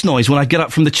make this noise when I get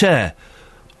up from the chair.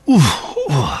 Ooh.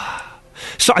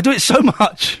 So I do it so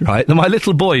much, right, that my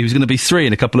little boy, who's going to be 3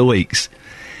 in a couple of weeks,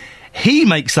 he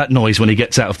makes that noise when he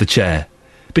gets out of the chair.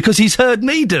 Because he's heard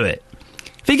me do it.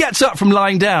 If he gets up from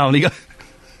lying down, he goes...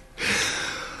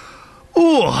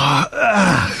 Ooh,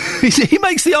 he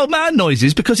makes the old man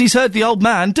noises because he's heard the old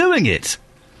man doing it.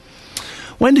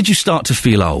 When did you start to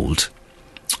feel old?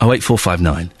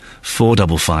 08459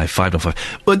 455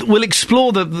 555. We'll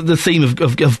explore the theme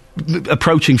of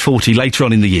approaching 40 later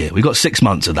on in the year. We've got 6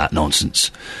 months of that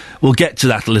nonsense. We'll get to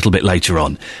that a little bit later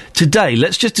on. Today,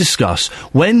 let's just discuss,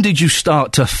 when did you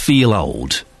start to feel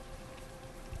old?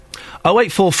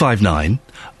 08459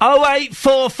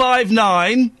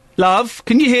 08459, love,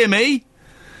 can you hear me?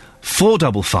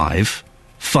 455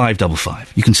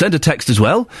 555. You can send a text as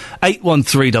well,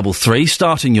 81333,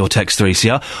 starting your text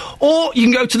 3CR, or you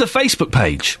can go to the Facebook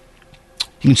page.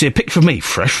 You can see a picture of me,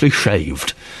 freshly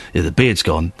shaved. Yeah, the beard's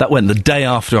gone. That went the day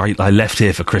after I left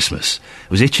here for Christmas.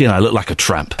 It was itchy and I looked like a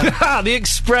tramp. The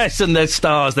Express and their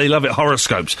stars, they love it.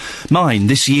 Horoscopes. Mine,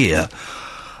 this year.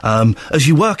 As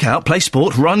you work out, play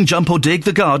sport, run, jump or dig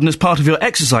the garden as part of your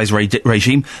exercise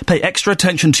regime, pay extra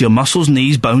attention to your muscles,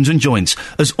 knees, bones and joints,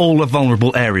 as all are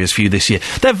vulnerable areas for you this year.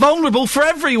 They're vulnerable for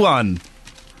everyone!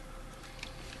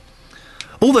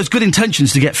 All those good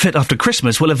intentions to get fit after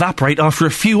Christmas will evaporate after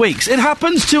a few weeks. It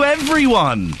happens to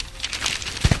everyone!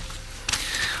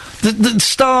 The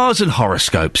stars and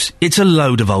horoscopes, it's a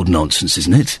load of old nonsense,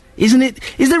 isn't it? Isn't it?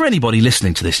 Is there anybody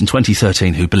listening to this in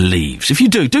 2013 who believes? If you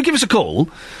do give us a call.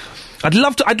 I'd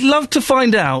love to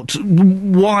find out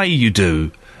why you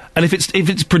do. And if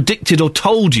it's predicted or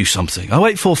told you something.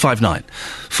 08459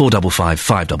 455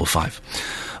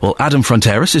 555. Well, Adam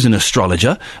Fronteras is an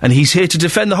astrologer, and he's here to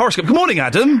defend the horoscope. Good morning,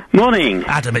 Adam. Morning.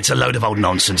 Adam, it's a load of old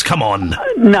nonsense. Come on.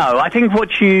 No, I think what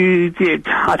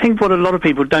a lot of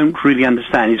people don't really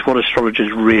understand is what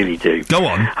astrologers really do. Go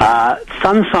on.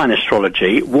 Sun sign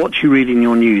astrology, what you read in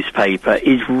your newspaper,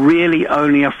 is really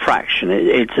only a fraction.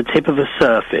 It's a tip of the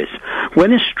surface.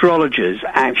 When astrologers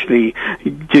actually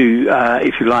do,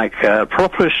 if you like,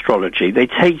 proper astrology, they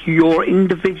take your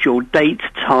individual date,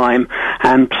 time,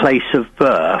 and place of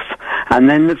birth, and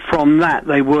then from that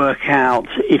they work out,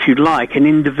 if you like, an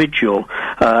individual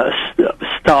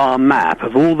star map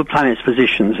of all the planets'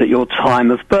 positions at your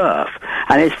time of birth.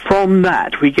 And it's from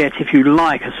that we get, if you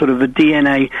like, a sort of a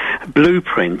DNA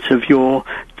blueprint of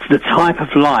the type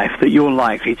of life that you're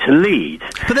likely to lead.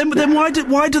 But then why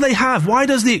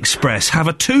does the Express have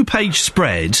a 2-page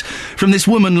spread from this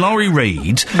woman Laurie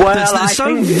Reed that's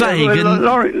so vague and...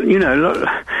 Laurie,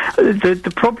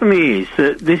 the problem is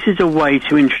that this is a way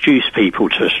to introduce people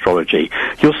to astrology.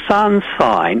 Your sun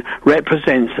sign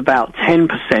represents about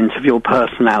 10% of your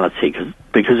personality,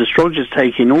 because astrologers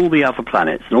take in all the other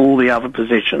planets and all the other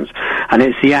positions, and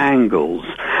it's the angles.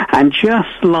 And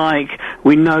just like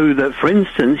we know that, for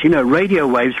instance, radio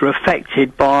waves are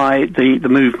affected by the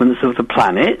movements of the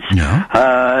planets. Yeah.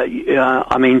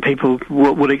 I mean, people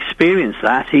will experience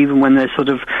that even when they're sort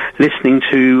of listening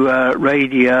to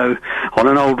radio on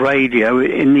an old radio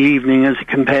in the evening as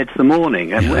compared to the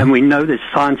morning. And we know there's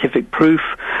scientific proof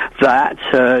that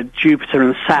Jupiter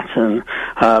and Saturn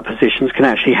positions can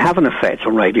actually have an effect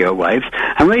on radio waves.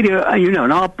 And radio,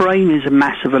 and our brain is a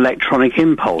massive electronic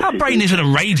impulse. Our brain isn't a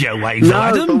radio wave, no,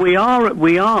 Adam. But we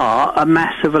are a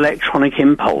massive electronic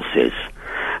impulses.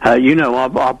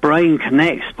 Our brain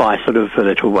connects by sort of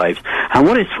little waves. And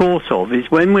what it's thought of is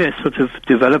when we're sort of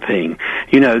developing,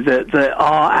 that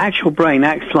our actual brain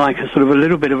acts like a sort of a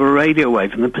little bit of a radio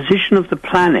wave, and the position of the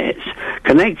planets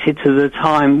connected to the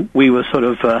time we were sort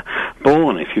of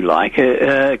born, if you like,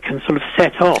 can sort of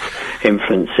set off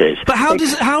influences. But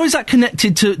how is that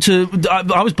connected to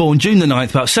I was born June the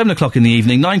 9th, about 7 o'clock in the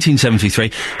evening,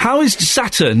 1973. How is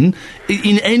Saturn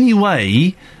in any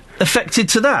way affected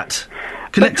to that?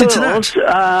 Connected to that?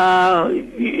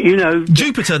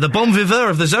 Jupiter, the bon vivant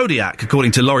of the zodiac,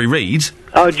 according to Laurie Reed.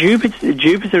 Oh,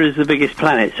 Jupiter is the biggest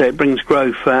planet, so it brings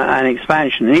growth and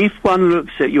expansion. And if one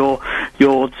looks at your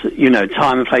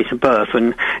time and place of birth,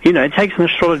 and it takes an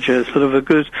astrologer sort of a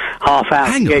good half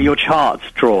hour to get your charts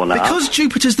drawn up. Because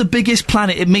Jupiter's the biggest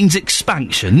planet, it means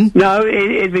expansion. No,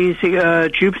 it means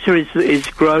Jupiter is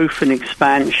growth and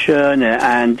expansion,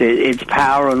 and it's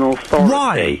power and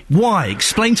authority. Why?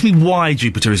 Explain to me why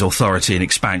Jupiter is authority and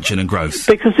expansion and growth.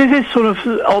 Because this is sort of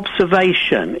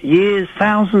observation,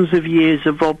 thousands of years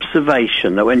of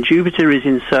observation, that when Jupiter is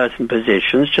in certain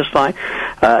positions, just like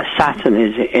Saturn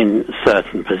is in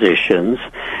certain positions,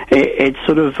 it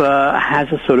sort of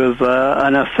has a sort of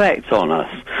an effect on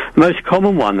us. The most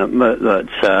common one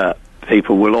that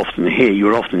people will often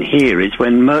hear is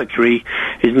when Mercury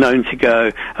is known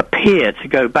to appear to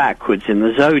go backwards in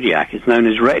the zodiac. It's known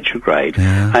as retrograde.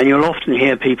 Yeah. And you'll often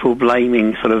hear people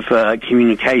blaming sort of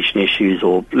communication issues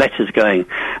or letters going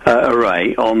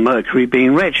awry on Mercury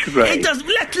being retrograde. It does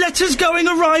letters going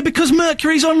awry because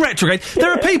Mercury's on retrograde.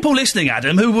 There are people listening,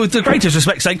 Adam, who, with the greatest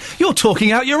respect, saying, you're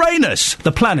talking out Uranus,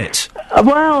 the planet.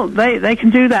 Well, they can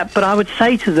do that, but I would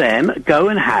say to them, go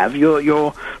and have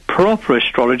your proper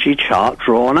astrology chart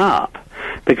drawn up,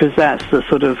 because that's the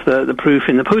sort of the proof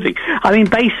in the pudding. I mean,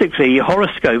 basically,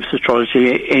 horoscopes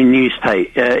astrology in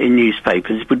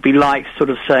newspapers would be like sort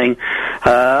of saying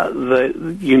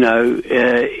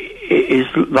is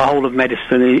the whole of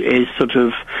medicine is sort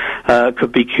of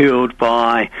could be cured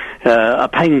by a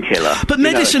painkiller. But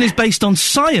medicine is based on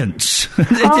science.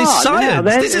 It is science.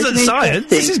 This isn't science.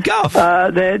 This is guff.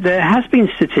 There has been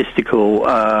statistical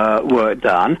work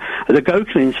done. The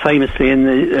Goclins famously in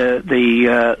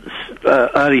the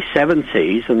early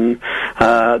 70s and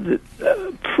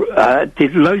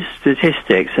did loads of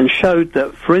statistics and showed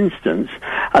that, for instance,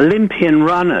 Olympian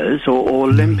runners or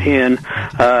Olympian,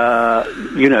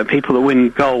 people that win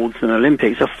golds in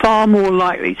Olympics are far more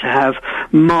likely to have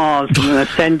Mars and an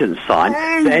ascendant sign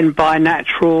than by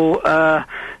natural,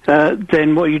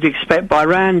 than what you'd expect by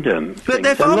random. But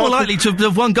they're far more likely to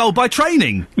have won gold by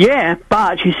training. Yeah,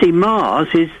 but you see, Mars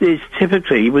is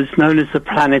typically was known as the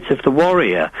planet of the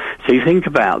warrior. So you think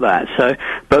about that. So,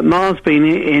 but Mars being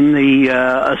in the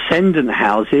ascendant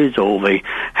houses or the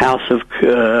house of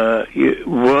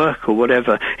work or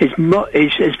whatever,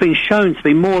 it's been shown to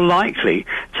be more likely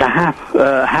to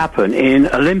happen in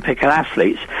Olympic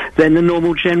athletes than the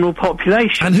normal general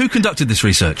population. And who conducted this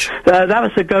research? That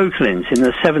was the Goclins in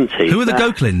the 70s. Who are the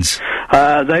Goclins?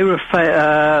 They were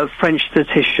French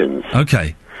statisticians.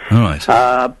 Okay. All right.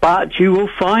 But you will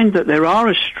find that there are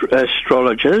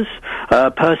astrologers.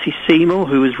 Percy Seymour,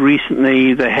 who was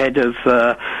recently the head of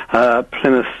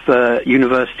Plymouth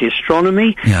University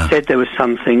Astronomy, said there was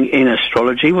something in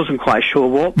astrology. Wasn't quite sure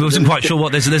what. There's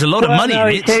a lot of money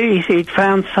in it. He'd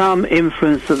found some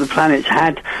influence that the planets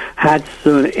had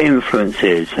some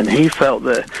influences, and he felt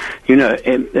that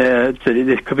that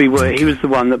this could be where he was the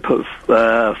one that put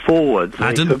forward.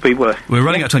 Adam, could be where we're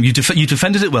running out of time. You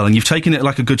defended it well, and you've taken it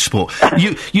like a good sport.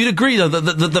 You'd agree though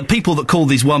that the people that call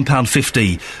these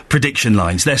 £1.50 prediction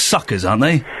lines, they're suckers, aren't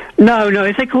they? No.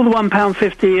 If they call the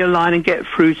 £1.50 a line and get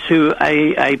through to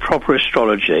a proper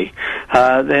astrology,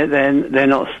 they're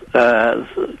not.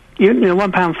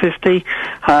 £1.50.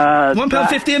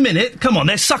 £1.50 a minute? Come on,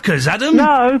 they're suckers, Adam.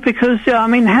 No, because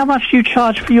how much do you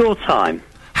charge for your time?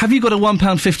 Have you got a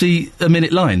 £1.50 a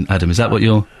minute line, Adam? Is that what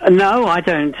you're... No, I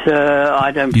don't.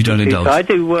 I don't. You don't indulge? I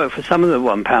do work for some of the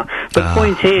 £1. The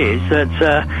point is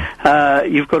that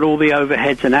you've got all the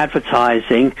overheads and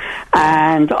advertising,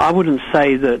 and I wouldn't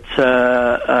say that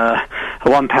a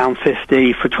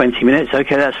 £1.50 for 20 minutes.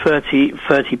 Okay, that's £30.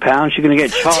 You're going to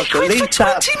get charged at least for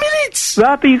 20 minutes.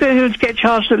 Right, but you're going to get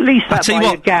charged at least that by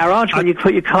your garage when you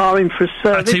put your car in for a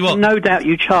service. I tell you what, no doubt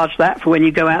you charge that for when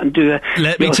you go out and do a.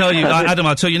 Let me tell you, Adam.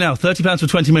 I'll tell you now. £30 for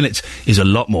 20 minutes is a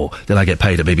lot more than I get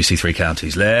paid at BBC Three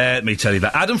Counties. Let me tell you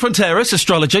that. Adam Fronteras,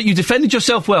 astrologer, you defended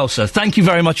yourself well, sir. Thank you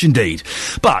very much indeed.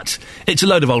 But it's a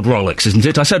load of old Rolex, isn't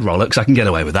it? I said Rolex. I can get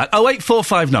away with that.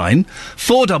 08459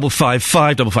 455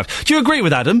 555. Do you agree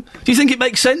with Adam? Do you think it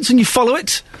makes sense and you follow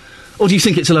it? Or do you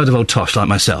think it's a load of old tosh like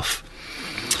myself?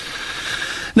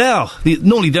 Now,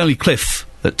 normally the only cliff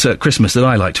at Christmas that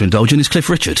I like to indulge in is Cliff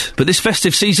Richard. But this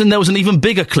festive season there was an even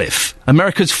bigger cliff,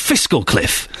 America's fiscal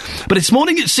cliff. But this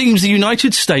morning it seems the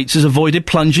United States has avoided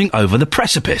plunging over the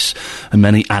precipice. And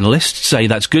many analysts say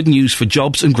that's good news for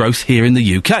jobs and growth here in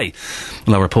the UK.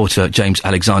 Well, our reporter James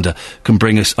Alexander can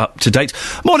bring us up to date.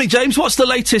 Morning, James. What's the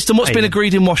latest and what's been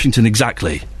agreed in Washington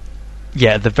exactly?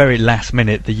 Yeah, at the very last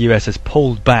minute, the US has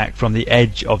pulled back from the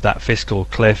edge of that fiscal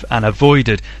cliff and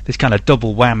avoided this kind of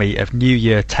double whammy of New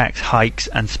Year tax hikes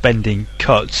and spending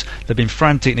cuts. There have been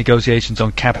frantic negotiations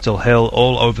on Capitol Hill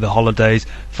all over the holidays.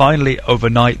 Finally,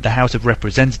 overnight, the House of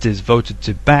Representatives voted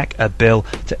to back a bill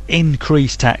to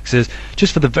increase taxes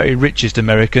just for the very richest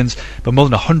Americans, but more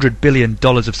than $100 billion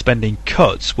of spending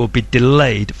cuts will be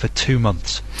delayed for 2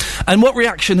 months. And what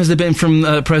reaction has there been from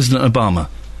President Obama?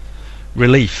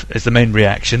 Relief is the main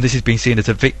reaction. This has been seen as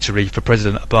a victory for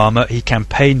President Obama. He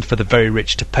campaigned for the very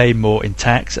rich to pay more in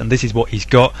tax, and this is what he's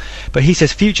got. But he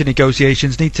says future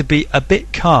negotiations need to be a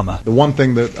bit calmer. The one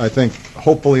thing that I think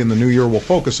hopefully in the new year we'll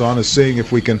focus on is seeing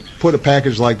if we can put a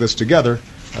package like this together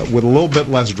with a little bit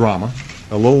less drama,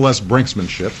 a little less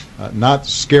brinksmanship, not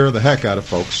scare the heck out of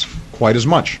folks quite as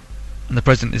much. And the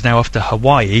President is now off to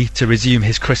Hawaii to resume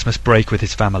his Christmas break with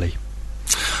his family.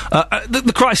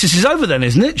 The crisis is over then,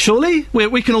 isn't it, surely?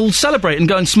 We can all celebrate and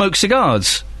go and smoke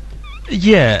cigars.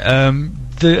 Yeah,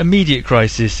 the immediate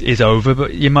crisis is over,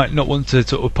 but you might not want to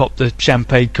sort of pop the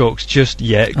champagne corks just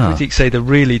yet. Critics say the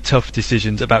really tough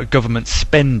decisions about government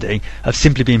spending have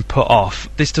simply been put off.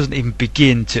 This doesn't even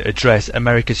begin to address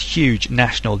America's huge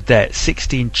national debt,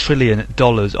 $16 trillion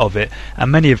of it,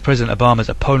 and many of President Obama's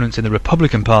opponents in the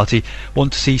Republican Party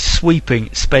want to see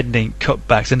sweeping spending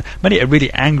cutbacks, and many are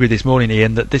really angry this morning,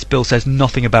 Ian, that this bill says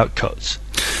nothing about cuts.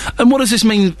 And what does this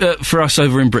mean for us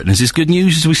over in Britain? Is this good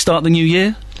news as we start the new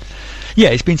year? Yeah,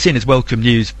 it's been seen as welcome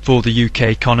news for the UK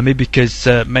economy because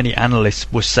many analysts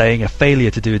were saying a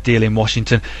failure to do a deal in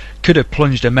Washington could have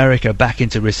plunged America back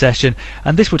into recession,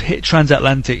 and this would hit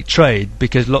transatlantic trade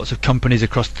because lots of companies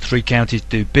across the three counties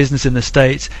do business in the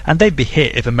States, and they'd be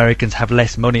hit if Americans have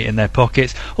less money in their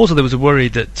pockets. Also, there was a worry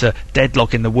that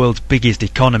deadlock in the world's biggest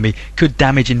economy could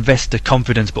damage investor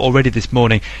confidence, but already this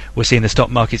morning we're seeing the stock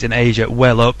markets in Asia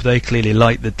well up. They clearly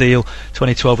like the deal.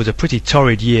 2012 was a pretty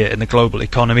torrid year in the global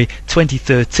economy.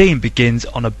 2013 begins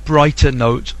on a brighter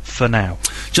note for now.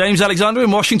 James Alexander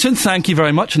in Washington, thank you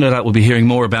very much. No doubt we'll be hearing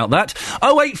more about that.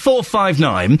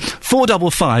 08459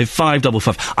 455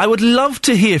 555. I would love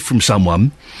to hear from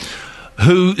someone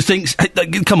who thinks, hey,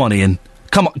 come on, Ian,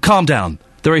 calm down.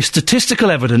 There is statistical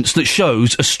evidence that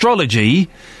shows astrology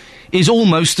is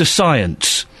almost a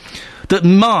science. That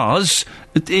Mars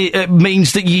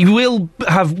means that you will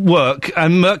have work,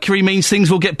 and Mercury means things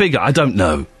will get bigger. I don't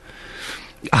know.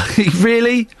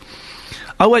 Really?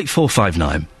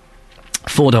 08459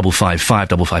 455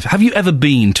 555. Have you ever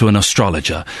been to an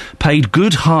astrologer, paid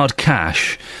good hard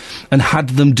cash, and had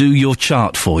them do your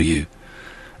chart for you,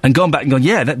 and gone back and gone,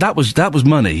 yeah, that was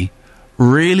money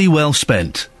really well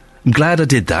spent? I'm glad I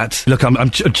did that. Look, I'm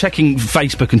checking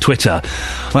Facebook and Twitter.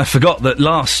 I forgot that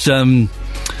last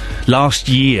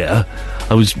year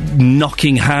I was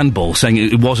knocking handball, saying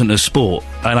it wasn't a sport,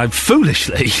 and I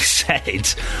foolishly said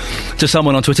to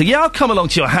someone on Twitter, yeah, I'll come along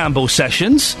to your handball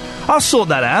sessions, I'll sort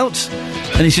that out.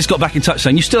 And he's just got back in touch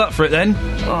saying, you still up for it then?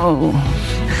 Oh,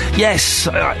 yes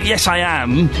I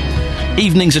am.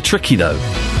 Evenings are tricky though.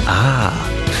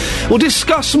 We'll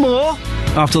discuss more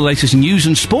after the latest news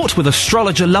and sport with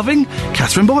astrologer-loving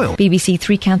Catherine Boyle. BBC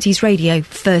Three Counties Radio,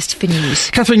 first for news.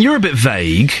 Catherine, you're a bit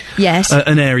vague. Yes.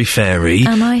 An airy-fairy.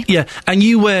 Am I? Yeah, and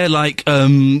you wear, like,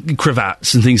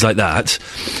 cravats and things like that.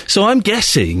 So I'm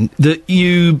guessing that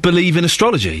you believe in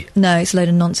astrology. No, it's a load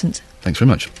of nonsense. Thanks very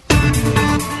much.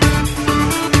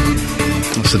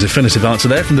 That's the definitive answer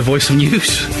there from the Voice of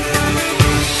News.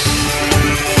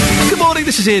 Good morning,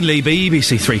 this is Ian Lee,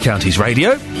 BBC Three Counties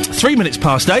Radio. 3 minutes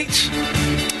past 8.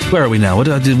 Where are we now?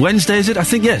 Wednesday, is it? I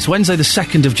think, yes, Wednesday the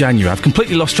 2nd of January. I've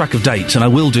completely lost track of dates, and I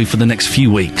will do for the next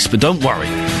few weeks, but don't worry.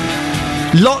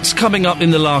 Lots coming up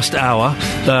in the last hour.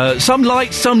 Some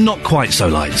light, some not quite so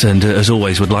light, and as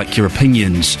always, would like your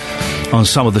opinions on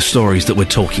some of the stories that we're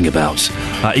talking about,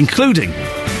 including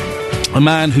a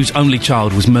man whose only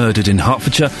child was murdered in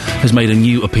Hertfordshire has made a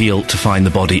new appeal to find the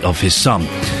body of his son.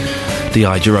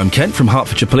 DI Jerome Kent from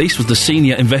Hertfordshire Police was the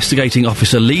senior investigating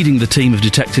officer leading the team of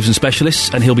detectives and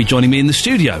specialists, and he'll be joining me in the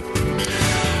studio.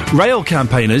 Rail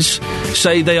campaigners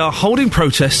say they are holding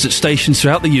protests at stations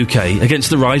throughout the UK against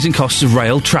the rising costs of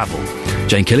rail travel.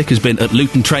 Jane Killick has been at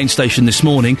Luton train station this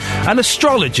morning, and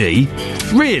astrology?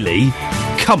 Really?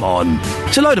 Come on.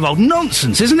 It's a load of old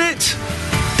nonsense, isn't it?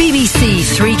 BBC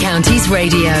Three Counties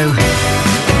Radio.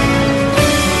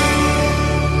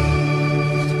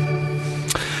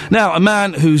 Now, a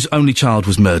man whose only child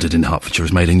was murdered in Hertfordshire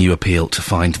has made a new appeal to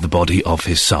find the body of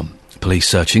his son. Police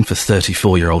searching for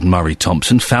 34-year-old Murray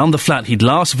Thompson found the flat he'd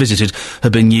last visited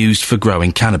had been used for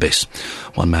growing cannabis.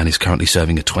 One man is currently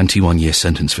serving a 21-year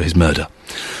sentence for his murder.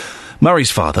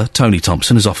 Murray's father, Tony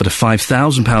Thompson, has offered a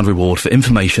 £5,000 reward for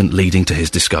information leading to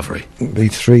his discovery. It'll be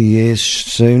 3 years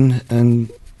soon, and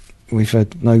we've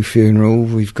had no funeral.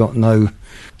 We've got no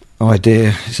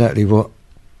idea exactly what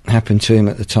happened to him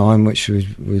at the time, which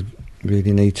we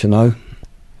really need to know.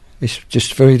 It's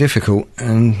just very difficult,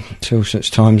 and until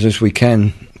such times as we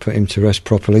can put him to rest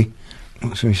properly.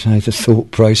 As we say, the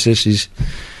thought process is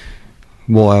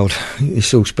wild.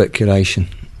 It's all speculation.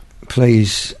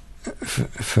 Please,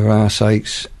 for our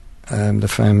sakes, the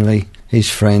family, his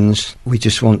friends, we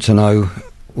just want to know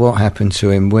what happened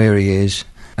to him, where he is,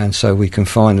 and so we can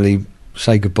finally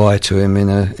say goodbye to him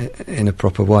in a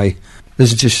proper way.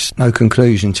 There's just no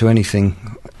conclusion to anything.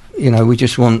 You know, we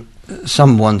just want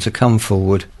someone to come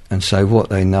forward and say what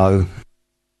they know.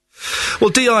 Well,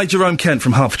 DI Jerome Kent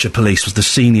from Hertfordshire Police was the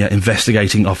senior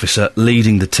investigating officer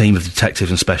leading the team of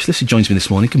detectives and specialists. He joins me this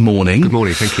morning. Good morning. Good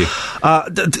morning, thank you.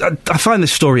 I find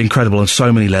this story incredible on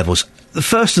so many levels.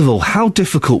 First of all, how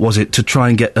difficult was it to try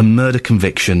and get a murder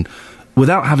conviction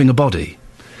without having a body?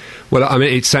 Well, I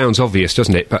mean, it sounds obvious,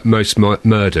 doesn't it? But most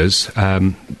murders...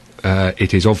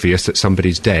 it is obvious that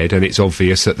somebody's dead, and it's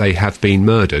obvious that they have been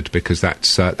murdered, because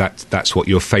that's what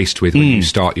you're faced with when you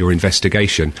start your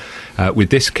investigation. With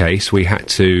this case, we had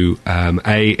to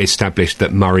establish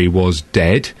that Murray was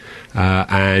dead,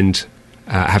 and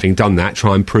having done that,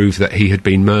 try and prove that he had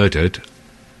been murdered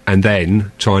and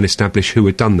then try and establish who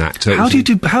had done that. So How do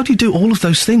you do all of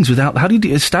those things without? How do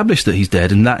you establish that he's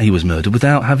dead and that he was murdered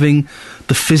without having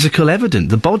the physical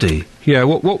evidence, the body? Yeah,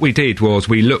 what we did was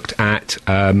we looked at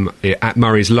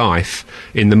Murray's life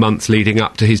in the month leading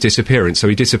up to his disappearance. So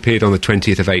he disappeared on the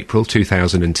 20th of April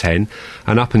 2010,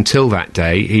 and up until that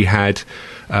day he had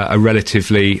a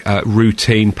relatively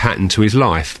routine pattern to his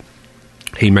life.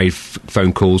 He made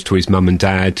phone calls to his mum and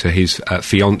dad, to his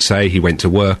fiancée. He went to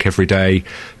work every day,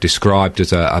 described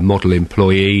as a model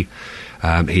employee.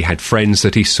 He had friends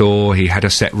that he saw. He had a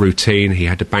set routine. He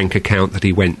had a bank account that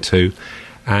he went to.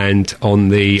 And on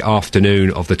the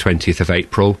afternoon of the 20th of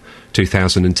April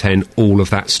 2010, all of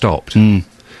that stopped.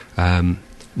 No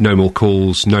more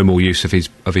calls, no more use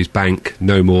of his bank,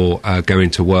 no more going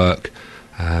to work.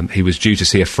 He was due to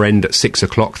see a friend at 6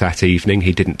 o'clock that evening.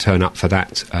 He didn't turn up for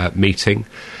that meeting.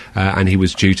 And he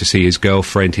was due to see his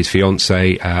girlfriend, his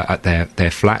fiancée, at their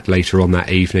flat later on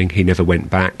that evening. He never went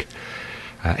back.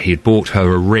 He had bought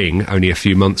her a ring only a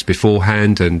few months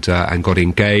beforehand and got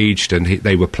engaged, and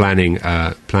they were planning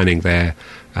their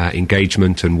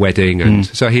engagement and wedding. And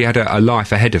so he had a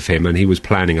life ahead of him, and he was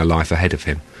planning a life ahead of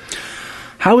him.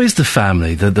 How is the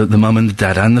family, the mum and the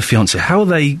dad and the fiancée, how are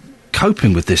they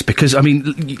coping with this? Because, I mean,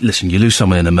 listen, you lose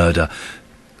someone in a murder,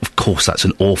 of course that's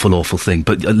an awful, awful thing,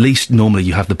 but at least normally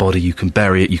you have the body, you can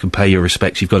bury it, you can pay your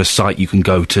respects, you've got a site you can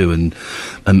go to and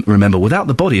remember. Without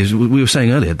the body, as we were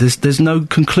saying earlier, there's no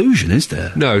conclusion, is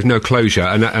there? No closure.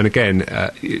 And again,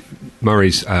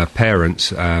 Murray's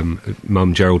parents,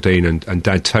 Mum Geraldine and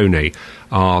Dad Tony,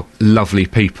 are lovely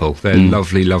people. They're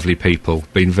lovely, lovely people,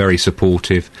 been very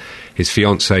supportive. His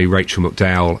fiancée, Rachel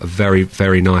McDowell, a very,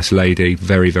 very nice lady,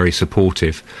 very, very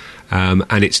supportive.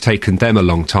 And it's taken them a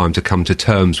long time to come to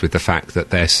terms with the fact that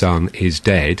their son is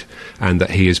dead and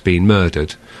that he has been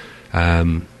murdered.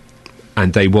 And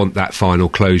they want that final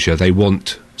closure. They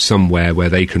want somewhere where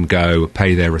they can go,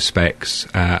 pay their respects,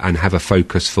 and have a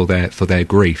focus for their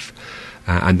grief.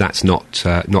 And that's not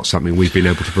something we've been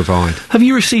able to provide. Have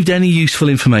you received any useful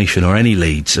information or any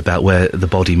leads about where the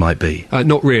body might be?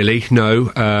 Not really, no.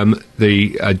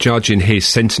 The judge in his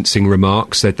sentencing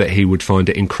remarks said that he would find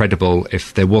it incredible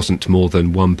if there wasn't more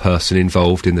than one person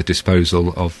involved in the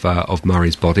disposal of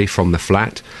Murray's body from the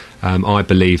flat. I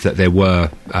believe that there were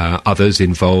others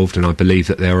involved, and I believe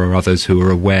that there are others who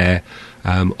are aware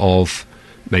of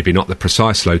maybe not the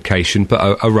precise location,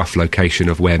 but a rough location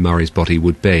of where Murray's body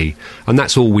would be. And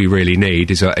that's all we really need,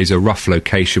 is a rough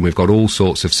location. We've got all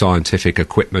sorts of scientific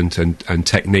equipment and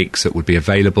techniques that would be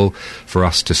available for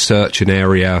us to search an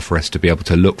area, for us to be able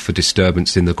to look for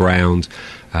disturbance in the ground,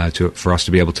 for us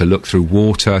to be able to look through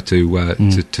water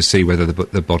to see whether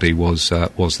the body was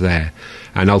there,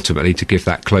 and ultimately to give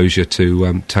that closure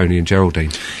to Tony and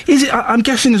Geraldine. Is it? I'm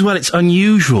guessing as well. It's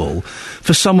unusual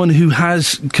for someone who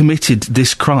has committed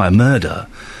this crime, murder,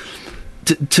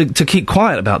 to keep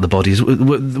quiet about the bodies,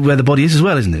 where the body is as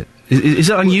well, isn't it? Is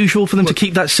it unusual for them to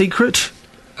keep that secret?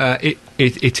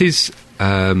 It is.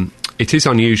 It is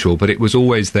unusual, but it was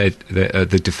always the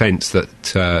defence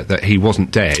that he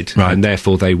wasn't dead, right, and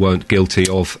therefore they weren't guilty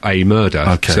of a murder.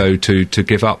 Okay. So to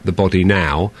give up the body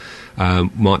now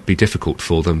might be difficult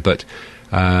for them, but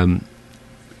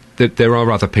there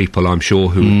are other people, I'm sure,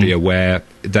 who would be aware.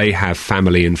 They have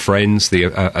family and friends.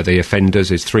 The offenders,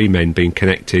 there's 3 men being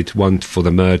connected, one for the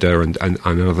murder and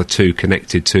another 2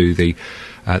 connected to the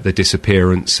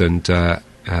disappearance and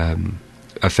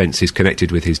offences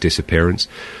connected with his disappearance.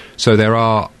 So there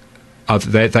are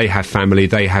they have family,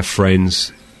 they have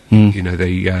friends. You know,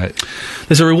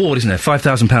 there's a reward, isn't there?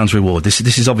 £5,000 reward.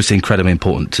 This is obviously incredibly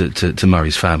important to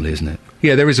Murray's family, isn't it?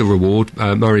 Yeah, there is a reward.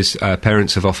 Murray's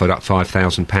parents have offered up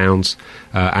 £5,000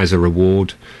 as a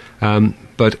reward.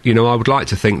 But, you know, I would like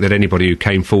to think that anybody who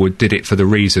came forward did it for the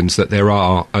reasons that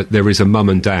there is a mum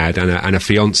and dad and a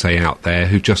fiancé out there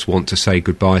who just want to say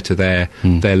goodbye to their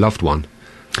loved one.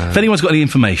 If anyone's got any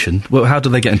information, well, how do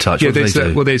they get in touch? Yeah, there's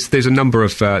a number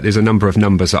of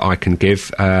numbers that I can give.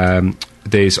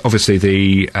 There's obviously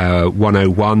the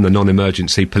 101, the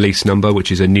non-emergency police number,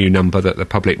 which is a new number that the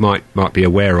public might be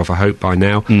aware of, I hope, by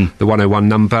now. The 101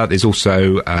 number. There's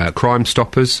also Crime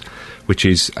Stoppers, which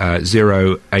is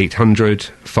 0800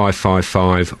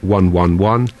 555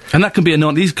 111. And that can be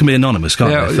these can be anonymous,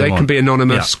 can't they? They can be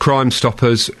anonymous. Yeah. Crime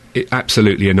Stoppers,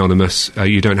 absolutely anonymous.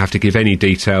 You don't have to give any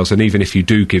details, and even if you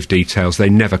do give details, they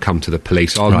never come to the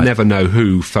police. I'll never know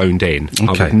who phoned in.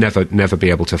 Okay. I would never be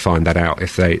able to find that out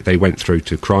if they went through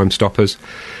to Crime Stoppers.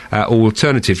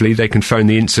 Alternatively, they can phone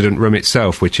the incident room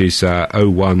itself, which is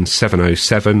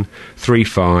 01707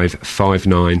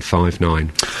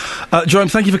 355959. Jerome,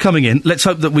 thank you for coming in. Let's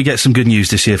hope that we get some good news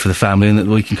this year for the family and that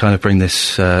we can kind of bring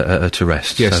this to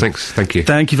rest. Yes, thanks. Thank you.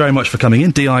 Thank you very much for coming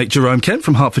in. DI Jerome Kent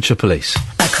from Hertfordshire Police.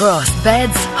 Across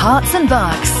beds, hearts and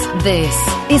bucks, this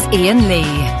is Ian Lee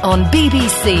on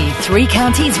BBC Three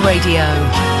Counties Radio.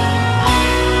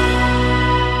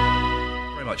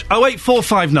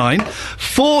 08459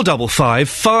 455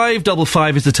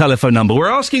 555 is the telephone number. We're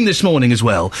asking this morning as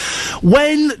well,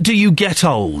 when do you get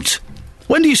old?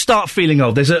 When do you start feeling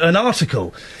old? There's an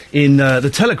article in the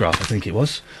Telegraph, I think it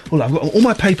was. Well, I've got all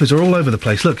my papers are all over the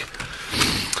place. Look.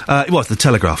 It was the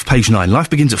Telegraph, page 9. Life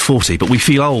begins at 40, but we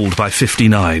feel old by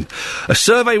 59. A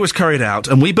survey was carried out,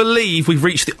 and we believe we've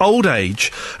reached the old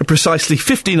age of precisely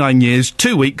 59 years,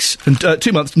 2 weeks, and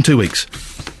 2 months and 2 weeks.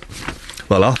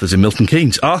 Well, Arthur's in Milton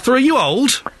Keynes. Arthur, are you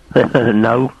old?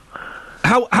 No.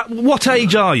 What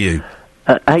age are you?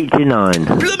 89.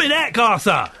 Blooming heck,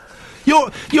 Arthur!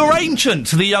 You're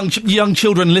ancient. The young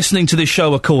children listening to this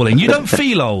show are calling. You don't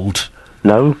feel old.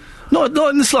 No. Not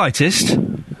in the slightest.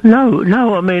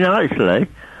 No. I mean, actually,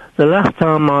 the last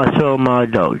time I saw my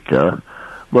doctor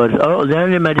was the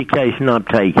only medication I'm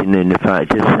taking, in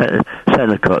fact, is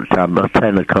Senokot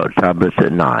tablets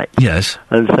at night. Yes.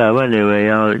 And so anyway,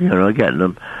 I get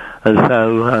them. And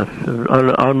so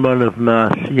on one of my,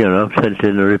 I've sent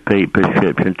in a repeat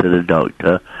prescription to the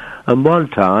doctor. And one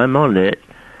time on it,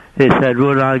 he said,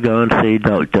 would I go and see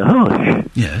Dr. Hush?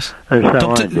 Yes. And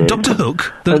so I did. Dr.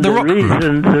 Hook? The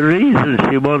reason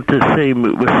she wanted to see me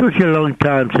was such a long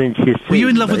time since she's seen Were you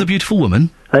in love with a beautiful woman?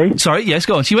 Hey? Sorry, yes,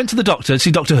 go on. She went to the doctor to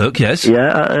see Dr. Hook, yes?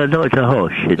 Yeah, Dr.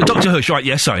 Hush. Dr. Hush, right,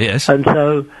 yes, sorry, yes. And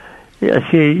so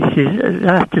she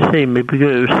had to see me because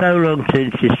it was so long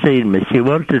since she'd seen me. She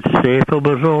wanted to see if I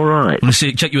was all right. Want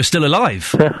to check you were still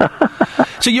alive.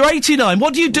 So you're 89.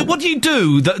 What do you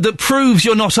do that proves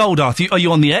you're not old, Arthur? Are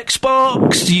you on the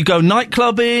Xbox? Do you go night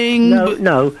clubbing?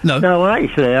 No,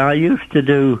 actually, I used to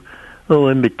do,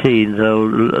 in my teens,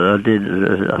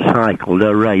 I cycled, I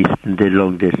raced and did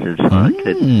long distance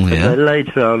cycling. Yeah. And then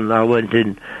later on, I went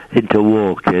into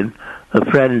walking. A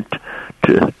friend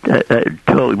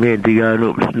talked me into going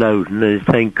up Snowdon, and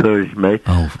he encouraged me.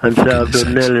 And so I've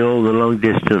done nearly all the long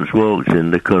distance walks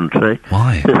in the country.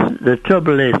 Why? The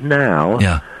trouble is now,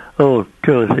 2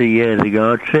 or 3 years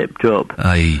ago, I tripped up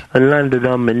and landed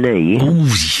on my knee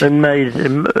and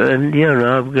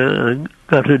I've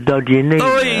got a dodgy knee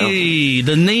now.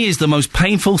 The knee is the most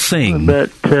painful thing.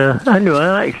 But anyway,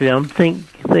 actually, I'm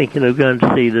thinking of going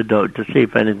to see the doctor, see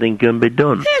if anything can be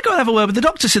done. Yeah, go and have a word with the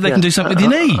doctor, see if they can do something with your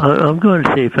knee. I'm going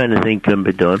to see if anything can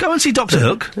be done. Go and see Dr.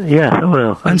 Hook. Yeah, I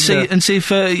will. And see if see if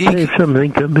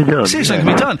something can be done. See if something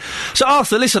can be done. So,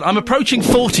 Arthur, listen, I'm approaching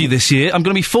 40 this year. I'm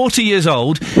going to be 40 years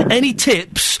old. Any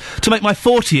tips to make my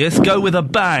 40th go with a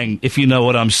bang, if you know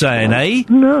what I'm saying, eh?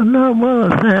 No,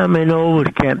 well, always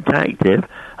kept active.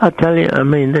 I'll tell you,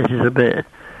 this is a bit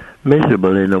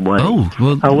miserable in a way.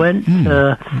 I went,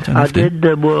 I did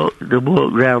the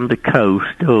walk round the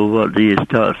coast, or what do you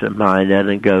starts at Minehead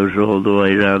and goes all the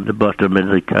way round the bottom of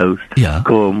the coast. Yeah.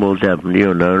 Cornwall, Devon,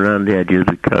 around the edge of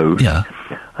the coast. Yeah.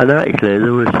 And actually,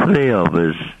 there was 3 of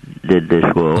us did this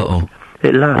walk.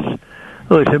 It lasts,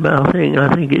 I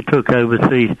think it took over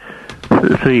three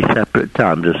separate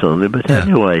times or something, but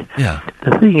anyway,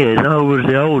 the thing is, I was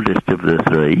the oldest of the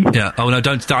 3. Yeah. Oh, no,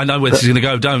 don't. I know where this is going to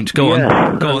go. Don't. Go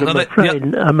on. Go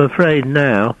on. I'm afraid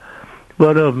now,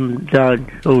 one of them died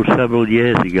several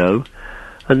years ago,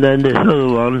 and then this other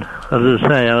one, as I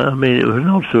say, it was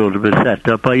all sort of a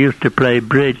set-up. I used to play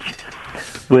bridge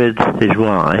with his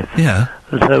wife. Yeah.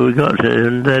 And so we got to,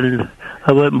 and then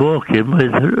I went walking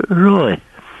with Roy.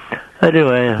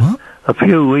 Anyway, a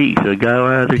few weeks ago,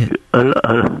 I had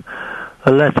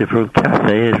a letter from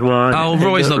Kathy, his wife. Oh,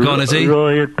 Roy's not gone, is he?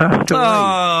 Roy had passed away.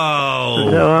 Oh!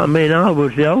 So, I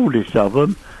was the oldest of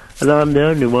them, and I'm the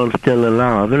only one still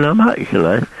alive, and I'm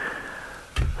actually...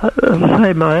 I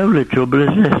say my only trouble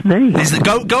is this knee.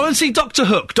 Go and see Dr.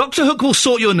 Hook. Dr. Hook will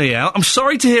sort your knee out. I'm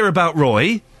sorry to hear about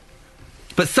Roy.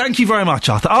 But thank you very much,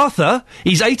 Arthur. Arthur,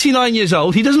 he's 89 years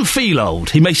old. He doesn't feel old.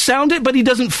 He may sound it, but he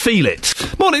doesn't feel it.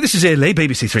 Morning, this is Ian Lee,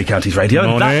 BBC Three Counties Radio.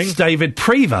 Morning. And that's David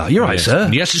Prever. You're right, sir.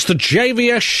 Yes, it's the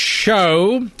JVS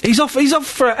show. He's off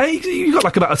for... You've got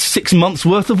like about 6 months'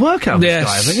 worth of work out of this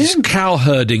guy, haven't you? He's cow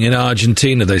herding in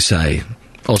Argentina, they say.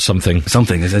 Or something.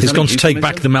 He's gone to take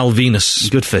back the Malvinas.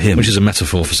 Good for him. Which is a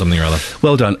metaphor for something or other.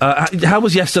 Well done. How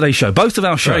was yesterday's show? Both of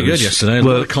our shows... Very good yesterday. A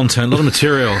lot of content, a lot of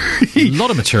material. A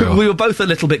lot of material. We were both a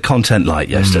little bit content-light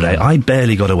yesterday. I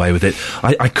barely got away with it.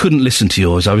 I couldn't listen to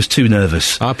yours. I was too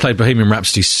nervous. I played Bohemian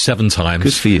Rhapsody 7 times.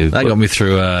 Good for you. That got me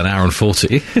through an hour and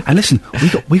 40. And listen,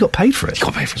 we got paid for it. You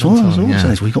got paid for it.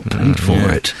 We got paid for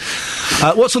it.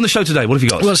 What's on the show today? What have you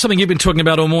got? Well, something you've been talking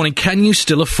about all morning. Can you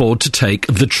still afford to take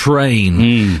the train?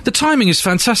 The timing is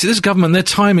fantastic. This government, their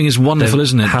timing is wonderful,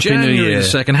 isn't it? Happy New Year. January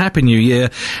 2nd, Happy New Year.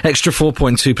 Extra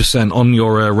 4.2% on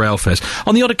your rail fares.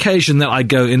 On the odd occasion that I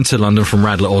go into London from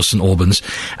Radlett or St Albans,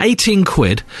 18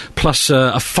 quid plus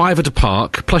a £5 to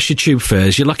park, plus your tube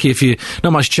fares. You're lucky if you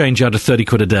not much change out of 30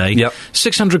 quid a day. Yep.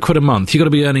 600 quid a month. You've got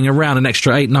to be earning around an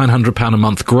extra £900 a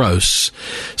month gross.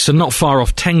 So not far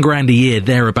off, 10 grand a year,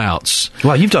 thereabouts.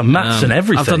 Well, you've done maths and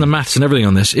everything. I've done the maths and everything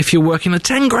on this. If you're working at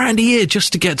 10 grand a year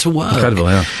just to get to work. Incredible,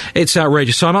 yeah. It's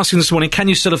outrageous. So I'm asking this morning, can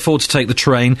you still afford to take the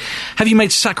train? Have you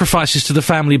made sacrifices to the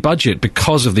family budget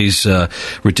because of these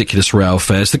ridiculous rail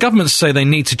fares? The governments say they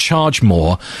need to charge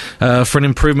more for an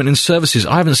improvement in services.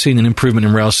 I haven't seen an improvement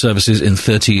in rail services in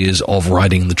 30 years of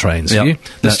riding the trains. Have you?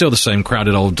 They're still the same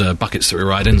crowded old buckets that we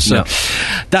ride in. So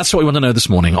that's what we want to know this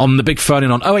morning on the big phone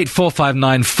in on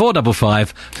 08459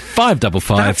 455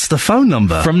 555. That's the phone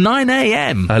number. From 9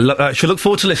 a.m. I shall look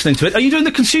forward to listening to it. Are you doing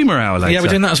the consumer hour later? Yeah, we're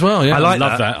doing that as well. Yeah, I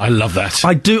love that. I love that.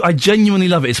 I do. I genuinely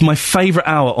love it. It's my favourite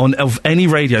hour of any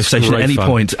radio station at any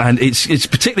point, and it's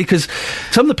particularly because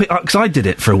some of the because I did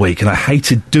it for a week and I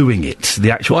hated doing it.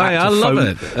 The actual act of I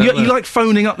love phone. it. You like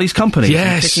phoning up these companies?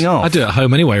 Yes, and picking off. I do it at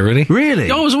home anyway.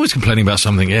 Really? I was always complaining about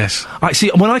something. Yes. I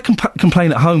see. When I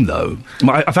complain at home, though,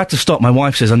 I've had to stop. My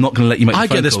wife says I'm not going to let you make. I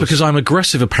get this because I'm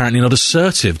aggressive, apparently not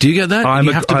assertive. Do you get that? I'm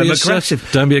aggressive.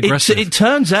 Don't be aggressive. It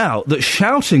turns out that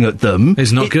shouting at them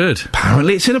is not good.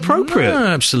 Apparently, it's inappropriate. No,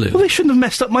 absolutely. Well, they shouldn't have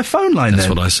messed up my phone line. That's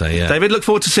what I say. Yeah. David, look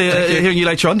forward to hearing you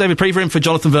later on. David Prever in for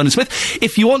Jonathan Vernon-Smith.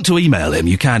 If you want to email him,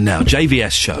 you can now.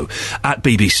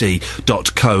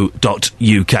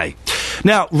 jvsshow@bbc.co.uk.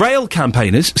 Now, rail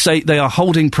campaigners say they are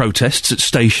holding protests at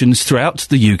stations throughout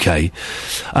the UK.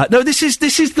 No, this is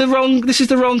the wrong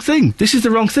thing. This is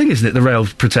the wrong thing, isn't it? The rail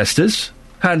protesters.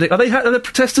 Are there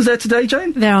protesters there today,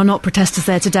 Jane? There are not protesters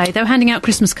there today. They were handing out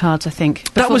Christmas cards, I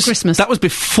think, before Christmas. That was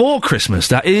before Christmas.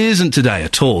 That isn't today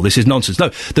at all. This is nonsense. No,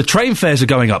 the train fares are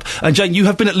going up. And, Jane, you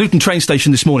have been at Luton train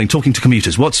station this morning talking to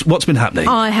commuters. What's been happening?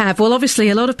 I have. Well, obviously,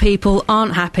 a lot of people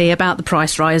aren't happy about the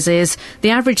price rises.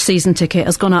 The average season ticket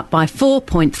has gone up by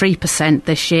 4.3%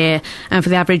 this year. And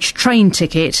for the average train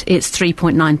ticket, it's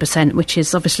 3.9%, which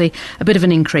is obviously a bit of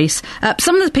an increase.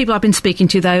 Some of the people I've been speaking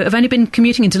to, though, have only been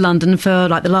commuting into London for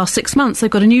like the last 6 months. They've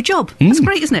got a new job. That's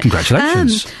great, isn't it?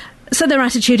 Congratulations. So their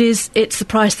attitude is it's the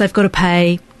price they've got to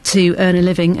pay to earn a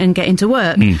living and get into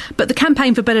work. But the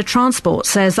Campaign for Better Transport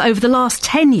says that over the last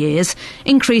 10 years,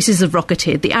 increases have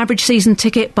rocketed. The average season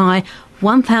ticket by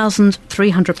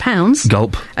 £1,300.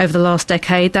 Gulp. Over the last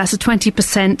decade. That's a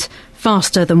 20%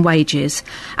 faster than wages.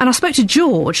 And I spoke to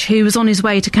George, who was on his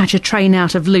way to catch a train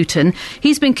out of Luton.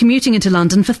 He's been commuting into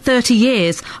London for 30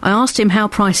 years. I asked him how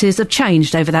prices have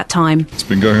changed over that time. It's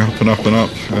been going up and up and up,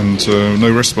 and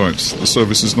no respite. The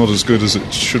service is not as good as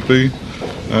it should be.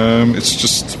 It's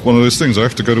just one of those things. I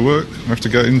have to go to work, I have to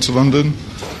get into London.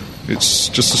 It's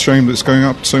just a shame that it's going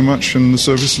up so much and the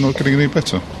service is not getting any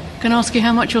better. Can I ask you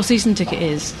how much your season ticket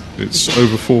is? It's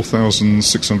over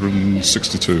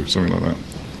 4,662, something like that.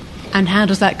 And how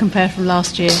does that compare from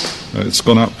last year? It's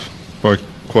gone up by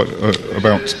quite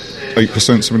about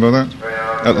 8%, something like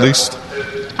that, at least.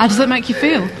 How does that make you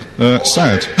feel?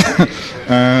 Sad.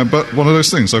 But one of those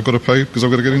things, I've got to pay because I've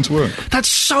got to get into work. That's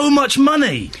so much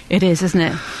money! It is, isn't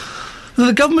it?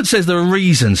 The government says there are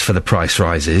reasons for the price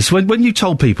rises. When you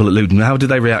told people at Luton, how did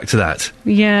they react to that?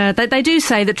 Yeah, they do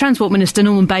say that Transport Minister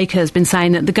Norman Baker has been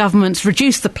saying that the government's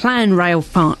reduced the planned rail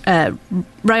fare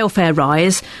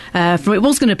rise from it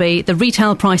was going to be the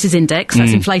retail prices index,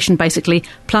 that's inflation basically,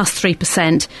 plus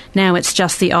 3%. Now it's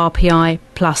just the RPI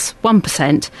plus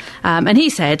 1%. And he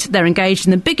said they're engaged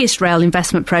in the biggest rail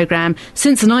investment programme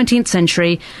since the 19th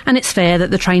century, and it's fair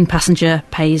that the train passenger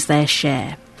pays their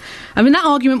share. I mean, that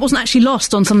argument wasn't actually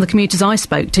lost on some of the commuters I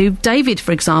spoke to. David,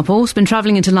 for example, has been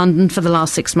travelling into London for the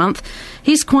last 6 months.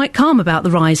 He's quite calm about the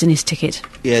rise in his ticket.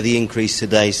 Yeah, the increase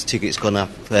today's ticket's gone up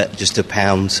just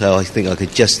 £1, so I think I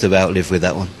could just about live with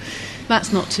that one.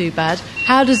 That's not too bad.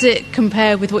 How does it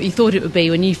compare with what you thought it would be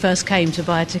when you first came to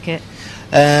buy a ticket?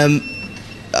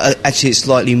 Actually, it's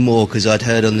slightly more because I'd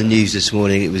heard on the news this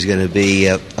morning it was going to be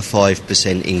a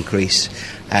 5% increase.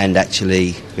 And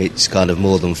actually, it's kind of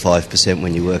more than 5%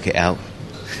 when you work it out,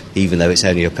 even though it's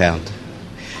only £1.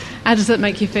 How does that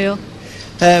make you feel?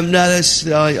 No,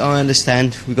 I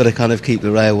understand. We've got to kind of keep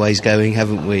the railways going,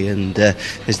 haven't we? And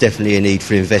there's definitely a need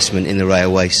for investment in the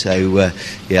railway. So,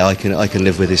 yeah, I can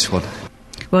live with this one.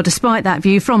 Well, despite that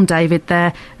view from David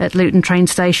there at Luton train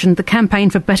station, the Campaign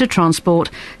for Better Transport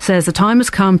says the time has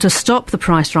come to stop the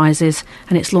price rises,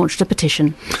 and it's launched a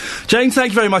petition. Jane,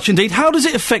 thank you very much indeed. How does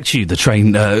it affect you, the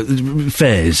train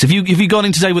fares? Have you gone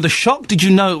in today with a shock? Did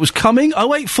you know it was coming?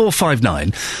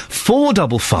 08459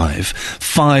 455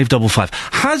 555.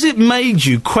 Has it made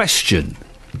you question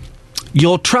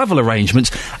your travel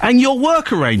arrangements and your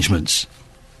work arrangements?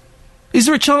 Is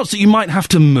there a chance that you might have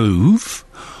to move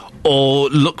or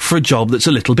look for a job that's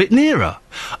a little bit nearer?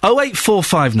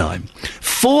 08459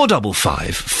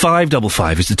 455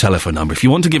 555 is the telephone number if you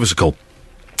want to give us a call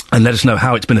and let us know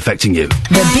how it's been affecting you.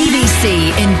 The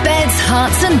BBC in beds,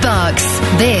 hearts and bucks.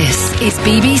 This is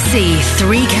BBC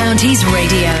Three Counties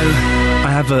Radio. I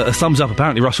have a thumbs up.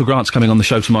 Apparently Russell Grant's coming on the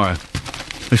show tomorrow.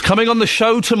 He's coming on the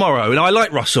show tomorrow, and I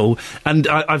like Russell, and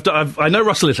I know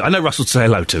Russell. I know Russell to say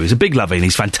hello to. He's a big lovey, and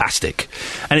he's fantastic.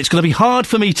 And it's going to be hard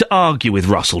for me to argue with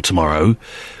Russell tomorrow,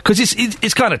 because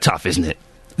it's kind of tough, isn't it?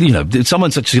 You know,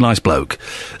 someone's such a nice bloke,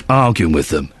 arguing with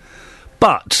them.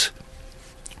 But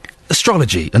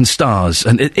astrology and stars,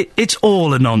 and it's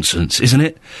all a nonsense, isn't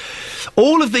it?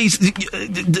 All of these,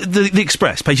 the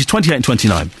Express, pages 28 and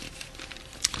 29.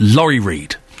 Laurie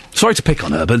Reid. Sorry to pick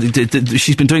on her, but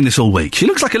she's been doing this all week. She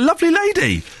looks like a lovely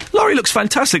lady. Laurie looks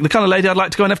fantastic, the kind of lady I'd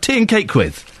like to go and have tea and cake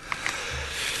with.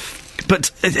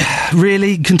 But,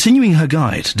 really, continuing her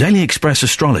guide, Daily Express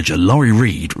astrologer Laurie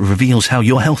Reid reveals how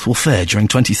your health will fare during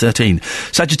 2013.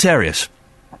 Sagittarius.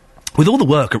 With all the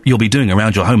work you'll be doing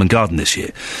around your home and garden this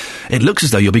year, it looks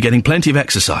as though you'll be getting plenty of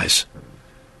exercise.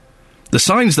 The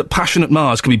signs that passionate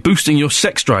Mars can be boosting your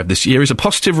sex drive this year is a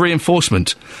positive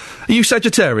reinforcement. Are you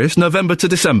Sagittarius, November to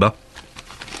December?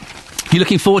 You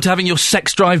looking forward to having your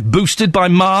sex drive boosted by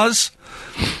Mars?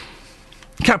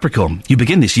 Capricorn, you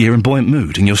begin this year in buoyant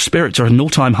mood and your spirits are at an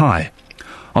all-time high.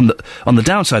 On the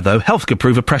downside, though, health could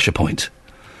prove a pressure point.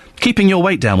 Keeping your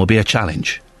weight down will be a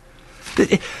challenge.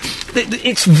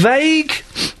 It's vague,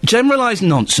 generalised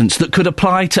nonsense that could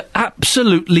apply to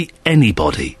absolutely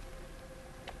anybody.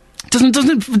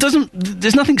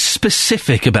 There's nothing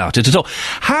specific about it at all.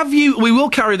 We will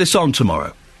carry this on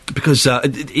tomorrow, because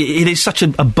it is such a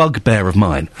bugbear of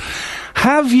mine.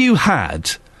 Have you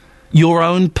had your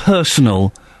own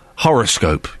personal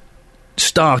horoscope,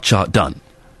 star chart done?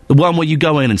 The one where you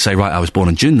go in and say, right, I was born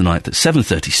on June the 9th at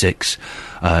 7:36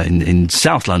 in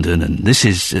South London, and this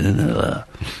is... and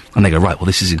they go, right, well,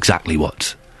 this is exactly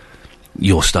what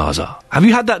your stars are. Have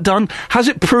you had that done? Has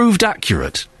it proved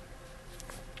accurate?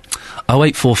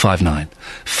 08459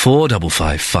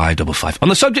 455 555. On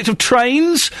the subject of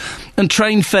trains and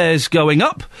train fares going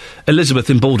up, Elizabeth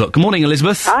in Baldock. Good morning,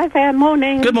 Elizabeth. Hi there,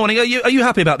 morning. Good morning. Are you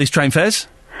happy about these train fares?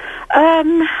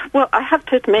 Well, I have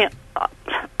to admit,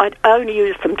 I only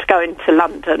use them to go into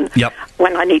London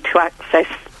when I need to access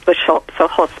the shops or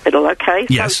hospital, okay?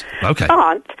 Yes, okay.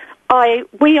 But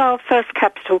we are First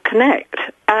Capital Connect,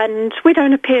 and we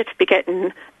don't appear to be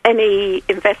getting any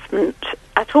investment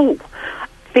at all.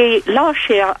 Last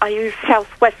year I used South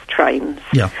West trains,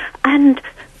 and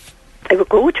they were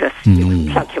gorgeous. You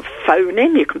can plug your phone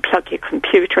in, you can plug your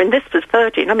computer in. This was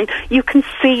Virgin. I mean, you can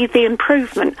see the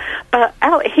improvement. But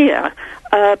out here,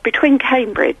 between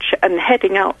Cambridge and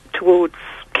heading out towards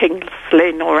King's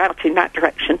Lynn or out in that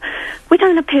direction, we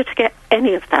don't appear to get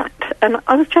any of that. And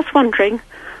I was just wondering,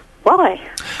 why?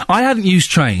 I hadn't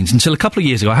used trains until a couple of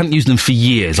years ago. I hadn't used them for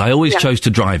years. I always chose to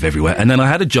drive everywhere. And then I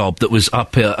had a job that was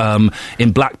up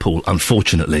in Blackpool,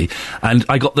 unfortunately, and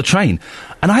I got the train.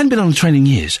 And I hadn't been on the train in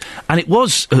years. And it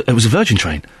was a Virgin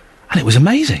train. And it was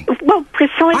amazing. Well,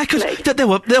 precisely. There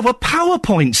were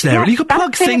PowerPoints there, and you could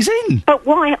plug things in. But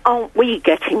why aren't we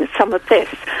getting some of this?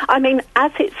 I mean,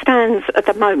 as it stands at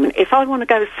the moment, if I want to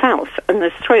go south, and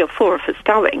there's 3 or 4 of us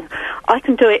going, I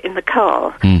can do it in the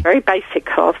car, very basic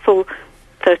car, for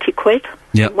 30 quid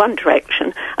in one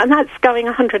direction. And that's going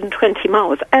 120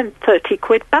 miles and 30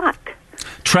 quid back.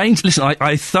 Trains, listen,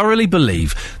 I thoroughly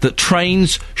believe that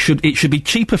trains should be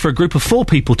cheaper for a group of 4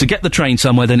 people to get the train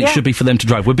somewhere than it should be for them to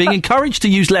drive. We're being encouraged to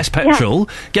use less petrol,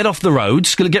 get off the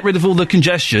roads, get rid of all the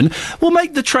congestion. We'll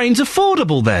make the trains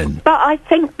affordable then. But I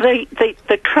think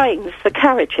the trains, the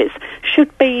carriages,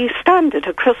 should be standard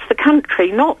across the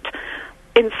country, not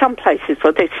in some places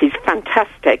where this is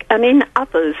fantastic, and in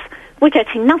others we're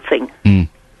getting nothing.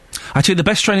 I tell you, the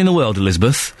best train in the world,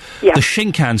 Elizabeth. Yeah. The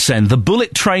Shinkansen, the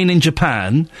bullet train in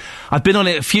Japan. I've been on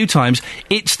it a few times.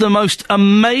 It's the most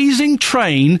amazing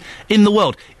train in the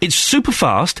world. It's super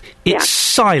fast. It's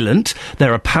silent.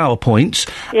 There are PowerPoints.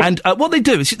 Yeah. And what they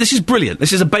do, this is brilliant.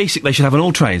 This is a basic they should have on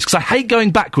all trains, because I hate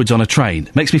going backwards on a train.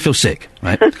 It makes me feel sick,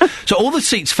 right? So all the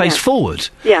seats face forward.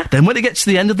 Yeah. Then when it gets to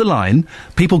the end of the line,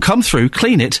 people come through,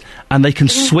 clean it, and they can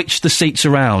switch the seats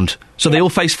around. So they all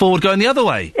face forward going the other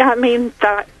way. Yeah, I mean,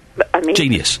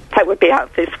 Genius. That would be out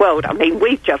of this world. I mean,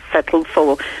 we've just settled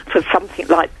for something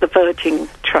like the Virgin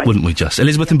train. Wouldn't we just?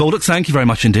 Elizabeth in Baldock, thank you very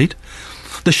much indeed.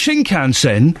 The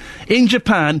Shinkansen in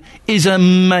Japan is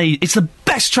amazing. It's the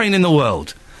best train in the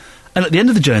world. And at the end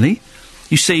of the journey,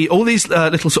 you see all these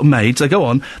little sort of maids, they go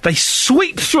on, they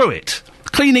sweep through it,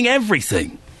 cleaning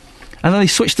everything. And then they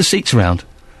switch the seats around.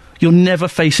 You're never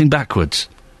facing backwards.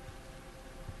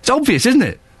 It's obvious, isn't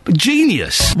it? But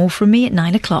genius. More from me at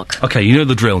 9 o'clock. Okay, you know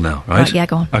the drill now, right? Right, yeah,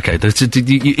 go on. Okay,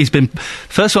 it's been...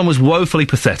 First one was woefully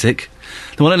pathetic.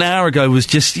 The one an hour ago was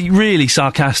just really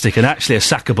sarcastic and actually a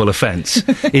sackable offence.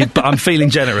 But I'm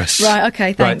feeling generous. Right,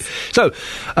 okay, thanks. Right.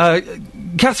 So,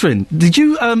 Catherine, did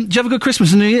you have a good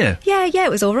Christmas and New Year? Yeah,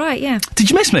 it was all right, yeah. Did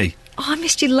you miss me? Oh, I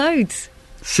missed you loads.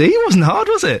 See, it wasn't hard,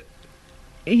 was it?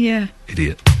 Yeah.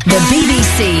 Idiot. The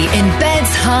BBC in beds,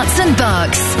 hearts and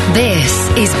bucks. This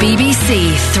is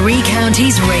BBC Three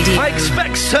Counties Radio. I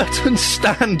expect certain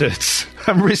standards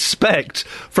and respect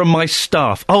from my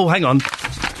staff. Oh, hang on.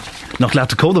 Not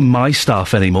allowed to call them my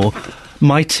staff anymore.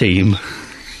 My team.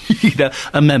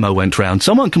 A memo went round.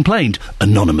 Someone complained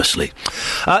anonymously.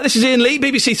 This is Ian Lee,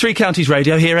 BBC Three Counties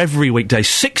Radio, here every weekday,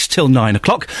 6 till 9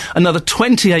 o'clock. Another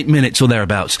 28 minutes or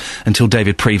thereabouts until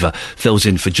David Prever fills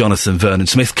in for Jonathan Vernon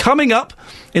Smith. Coming up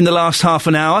in the last half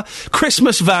an hour,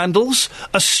 Christmas vandals,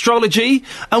 astrology,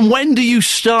 and when do you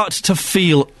start to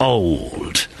feel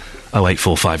old?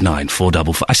 08459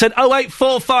 455. I said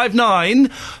 08459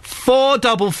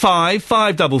 455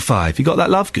 555. You got that,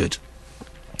 love? Good.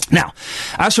 Now,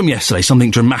 as from yesterday,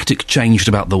 something dramatic changed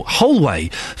about the whole way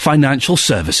financial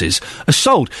services are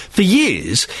sold. For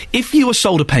years, if you were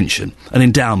sold a pension, an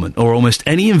endowment, or almost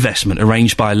any investment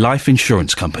arranged by a life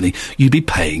insurance company, you'd be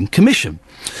paying commission.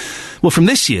 Well, from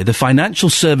this year, the Financial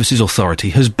Services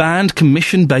Authority has banned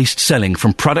commission-based selling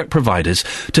from product providers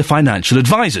to financial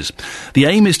advisors. The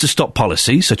aim is to stop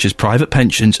policies, such as private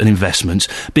pensions and investments,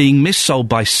 being missold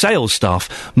by sales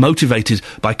staff motivated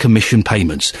by commission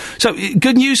payments. So,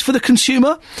 good news for the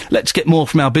consumer? Let's get more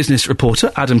from our business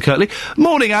reporter, Adam Kirtley.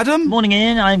 Morning, Adam. Morning,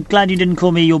 Ian. I'm glad you didn't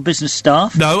call me your business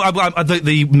staff. No,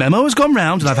 the memo has gone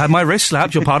round and I've had my wrist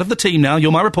slapped. You're part of the team now.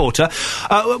 You're my reporter.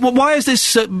 Why has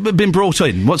this been brought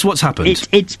in? What's happened?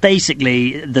 It's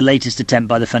basically the latest attempt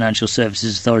by the Financial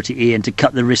Services Authority, Ian, to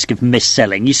cut the risk of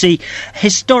mis-selling. You see,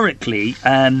 historically,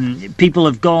 people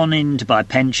have gone in to buy a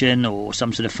pension or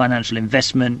some sort of financial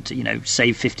investment,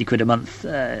 save 50 quid a month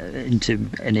into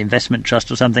an investment trust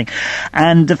or something,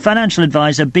 and the financial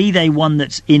advisor, be they one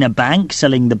that's in a bank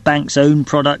selling the bank's own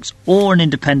products or an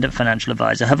independent financial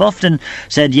advisor, have often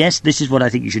said, yes, this is what I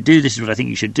think you should do, this is what I think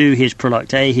you should do, here's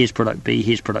product A, here's product B,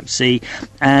 here's product C,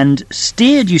 and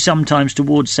steered you sometimes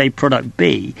towards, say, product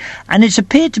B, and it's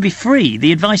appeared to be free.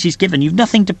 The advice is given. You've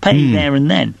nothing to pay there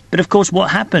and then. But, of course, what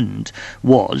happened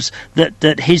was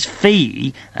that his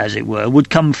fee, as it were, would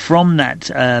come from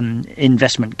that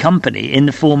investment company in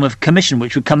the form of commission,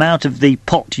 which would come out of the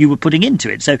pot you were putting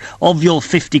into it. So of your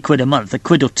 50 quid a month, a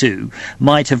quid or two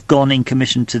might have gone in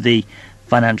commission to the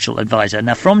financial advisor.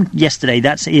 Now, from yesterday,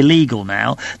 that's illegal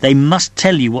now. They must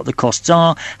tell you what the costs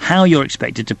are, how you're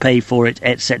expected to pay for it,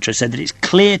 etc., so that it's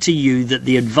clear to you that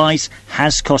the advice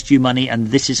has cost you money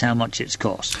and this is how much it's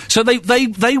cost. So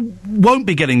they won't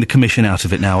be getting the commission out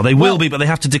of it now. They will be, but they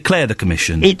have to declare the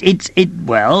commission. It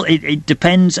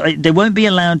depends. They won't be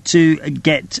allowed to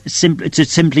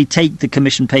simply take the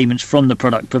commission payments from the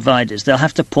product providers. They'll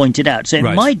have to point it out. So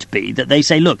it might be that they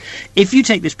say, look, if you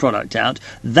take this product out,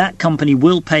 that company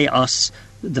will pay us,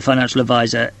 the financial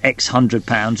advisor, X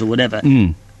 £100 or whatever.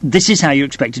 This is how you're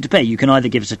expected to pay. You can either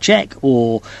give us a cheque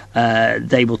or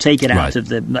they will take it out of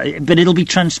the... But it'll be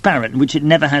transparent, which it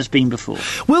never has been before.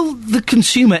 Will the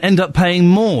consumer end up paying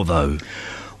more, though?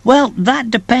 Well, that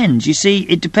depends. You see,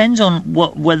 it depends on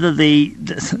whether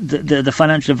the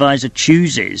financial advisor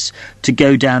chooses to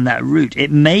go down that route.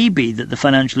 It may be that the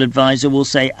financial advisor will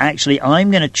say, actually, I'm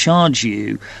going to charge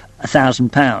you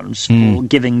 £1,000 for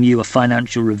giving you a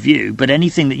financial review, but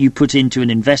anything that you put into an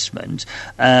investment,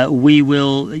 we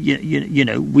will,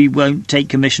 we won't take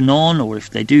commission on, or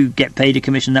if they do get paid a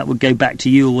commission, that would go back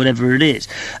to you or whatever it is.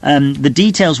 The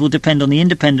details will depend on the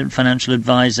independent financial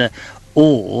advisor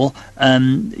or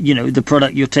the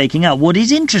product you're taking out. What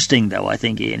is interesting, though, I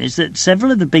think, Ian, is that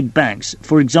several of the big banks,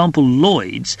 for example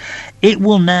Lloyds, it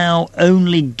will now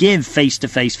only give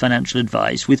face-to-face financial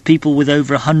advice with people with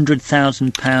over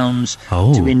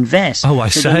 £100,000 to invest. Oh, I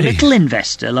so say. The little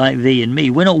investor like thee and me,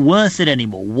 we're not worth it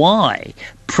anymore. Why?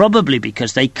 Probably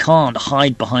because they can't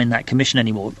hide behind that commission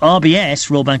anymore. RBS,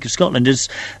 Royal Bank of Scotland, has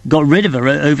got rid of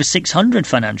over 600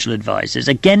 financial advisors.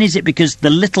 Again, is it because the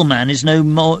little man is no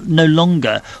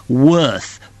longer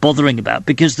worth bothering about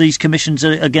because these commissions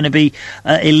are going to be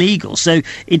illegal? So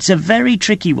it's a very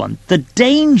tricky one. The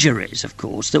danger is, of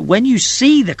course, that when you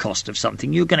see the cost of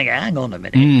something, you're going to go, hang on a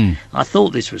minute, I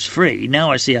thought this was free.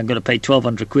 Now I see I'm going to pay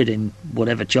 1,200 quid in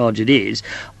whatever charge it is.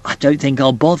 I don't think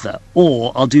I'll bother,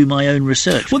 or I'll do my own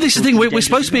research. Well, this is the thing. We're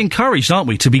supposed to be encouraged, aren't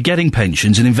we, to be getting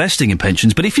pensions and investing in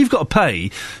pensions. But if you've got to pay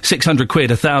 600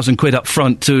 quid, 1,000 quid up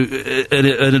front to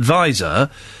an advisor,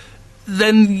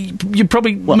 then you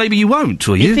probably, maybe you won't,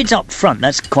 will you? If it's up front,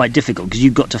 that's quite difficult because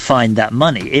you've got to find that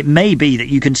money. It may be that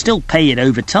you can still pay it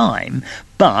over time,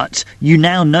 but you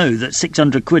now know that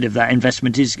 600 quid of that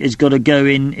investment is got to go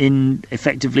in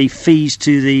effectively fees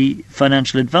to the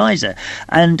financial advisor.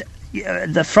 And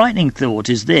the frightening thought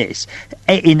is this.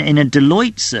 In a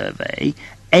Deloitte survey,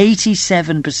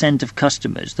 87% of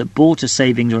customers that bought a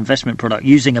savings or investment product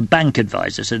using a bank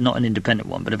advisor, so not an independent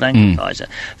one, but a bank advisor,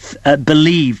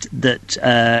 believed that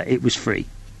it was free.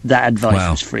 That advice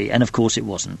was free, and of course it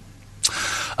wasn't.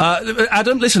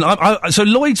 Adam, listen, so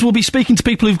Lloyds will be speaking to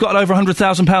people who've got over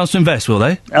 £100,000 to invest, will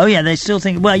they? Oh, yeah, they still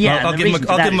think... Well, yeah. I'll give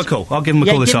them a call. I'll give them a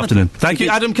call this afternoon. Thank you,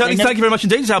 Adam Curley. Thank you very much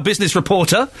indeed. He's our business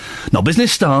reporter. Not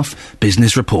business staff,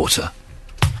 business reporter.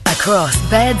 Across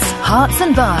beds, hearts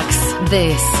and bucks,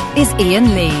 this is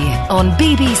Ian Lee on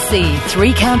BBC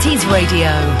Three Counties Radio.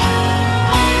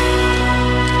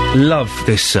 Love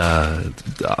this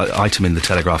item in the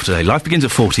Telegraph today. Life begins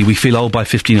at 40, we feel old by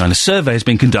 59. A survey has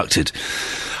been conducted,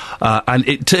 and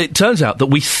it turns out that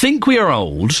we think we are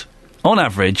old, on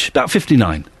average, about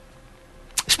 59.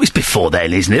 It's before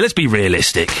then, isn't it? Let's be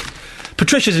realistic.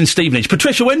 Patricia's in Stevenage.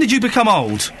 Patricia, when did you become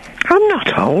old? I'm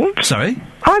not old. Sorry?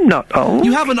 I'm not old.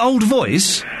 You have an old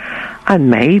voice? I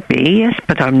may be, yes,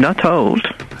 but I'm not old.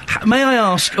 May I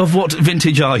ask, of what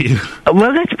vintage are you?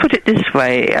 Well, let's put it this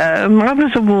way. I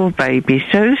was a war baby,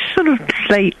 so sort of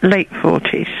late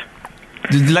 40s.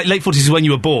 Late 40s is when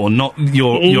you were born, not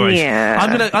your age. Yeah.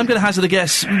 I'm gonna hazard a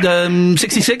guess,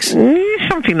 66?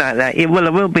 Something like that. Yeah, well,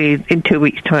 it will be in 2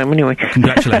 weeks' time anyway.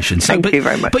 Congratulations. Thank you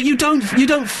very much. But you don't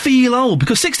feel old,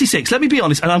 because 66, let me be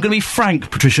honest, and I'm going to be frank,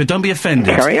 Patricia, don't be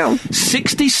offended. Carry on.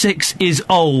 66 is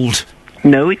old.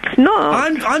 No, it's not.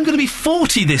 I'm going to be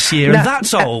 40 this year, and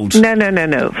that's old.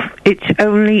 No. It's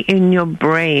only in your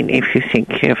brain if you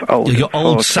think you're old. Your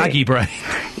old, saggy brain.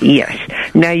 Yes.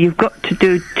 Now, you've got to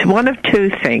do one of two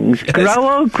things. Yes.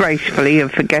 Grow old gracefully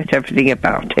and forget everything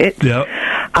about it. Yeah.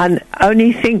 And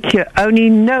you only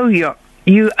know you're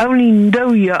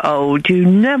old. You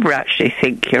never actually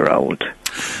think you're old.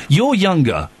 You're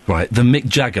younger, right, than Mick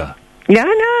Jagger. Yeah,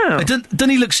 I know. Doesn't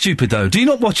he look stupid, though? Do you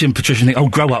not watch him, Patricia, and think, oh,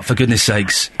 grow up, for goodness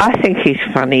sakes? I think he's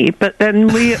funny, but then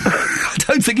we... I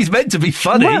don't think he's meant to be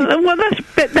funny. Well,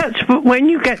 that's when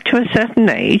you get to a certain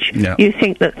age, you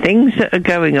think that things that are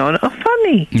going on are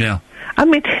funny. Yeah. I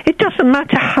mean, it doesn't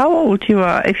matter how old you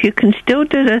are. If you can still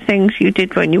do the things you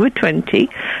did when you were 20,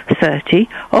 30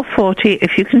 or 40,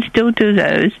 if you can still do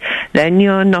those, then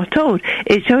you're not old.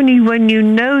 It's only when you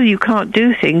know you can't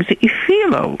do things that you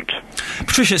feel old.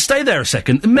 Patricia, stay there a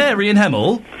second. Mary in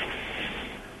Hemel?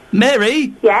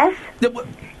 Mary? Yes?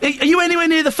 Are you anywhere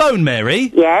near the phone,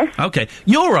 Mary? Yes. OK.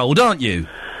 You're old, aren't you?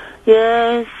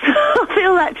 Yes. I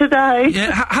feel that today.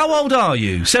 Yeah. How old are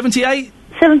you? 78?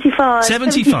 75.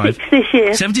 75. 76 this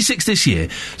year. 76 this year.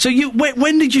 So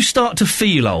when did you start to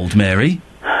feel old, Mary?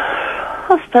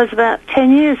 I suppose about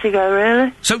 10 years ago,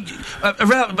 really. So,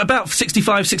 around about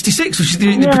 65, 66, which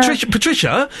is,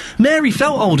 Patricia, Mary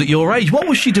felt old at your age. What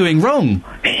was she doing wrong?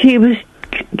 She was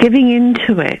giving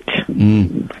into it.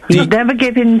 You never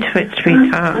give into it,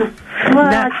 sweetheart.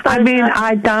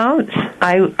 I dance.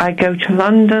 I go to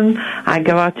London. I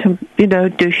go out to,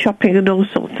 do shopping and all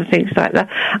sorts of things like that.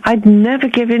 I'd never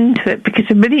give into it, because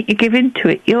the minute you give into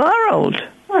it, you are old.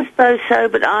 I suppose so,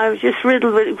 but I was just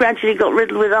gradually got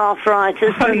riddled with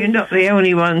arthritis. Oh, you're not the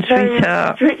only one,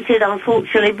 sweetheart. Restricted,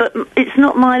 unfortunately, but it's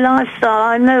not my lifestyle.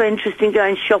 I'm no interest in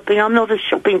going shopping. I'm not a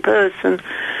shopping person.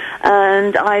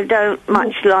 and I don't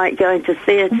much like going to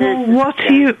theatres. Well,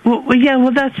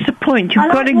 that's the point.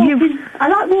 You've got to give... I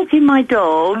like walking my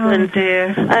dog.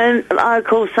 Dear. And, of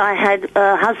course, I had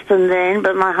a husband then,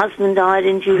 but my husband died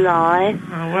in July.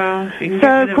 Oh, well...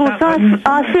 So, of course,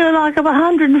 I feel like I'm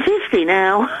 150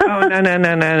 now. Oh,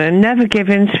 no. Never give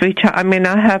in, sweetheart. I mean,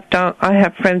 I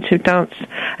have friends who dance,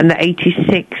 and they're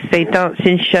 86. They dance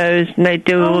in shows, and they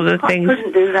do all the things. I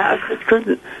couldn't do that. I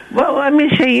couldn't. Well, let me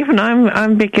see, even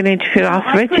I'm beginning to feel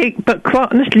arthritic, but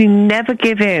quite honestly, never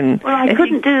give in. Well, I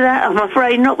couldn't do that, I'm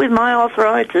afraid, not with my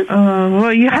arthritis. Oh,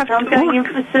 well, you have I'm going in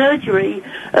for surgery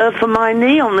for my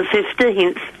knee on the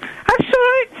 15th. That's all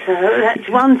right. So that's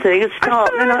one thing, a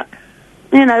start.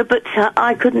 But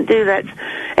I couldn't do that.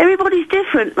 Everybody's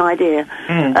different, my dear.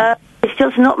 It's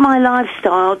just not my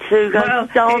lifestyle to go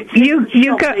dancing.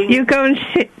 You go and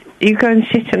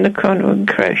sit in the corner and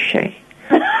crochet.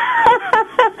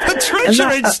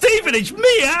 Patricia in Stevenage,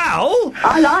 meow!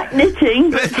 I like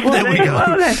knitting. There we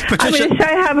go. Patricia.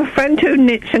 I have a friend who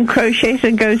knits and crochets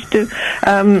and goes to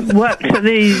works at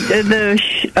the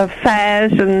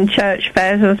fairs and church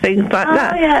fairs and things like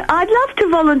that. Yeah, I'd love to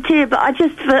volunteer, but I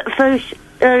just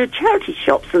for charity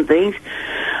shops and things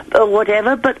or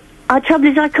whatever. But the trouble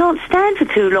is, I can't stand for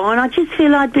too long, and I just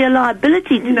feel I'd be a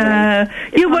liability to them.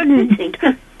 You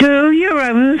wouldn't. Do your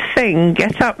own thing.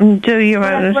 Get up and do your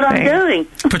own thing. That's what I'm doing.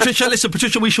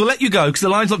 Patricia, we shall let you go because the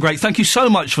lines look great. Thank you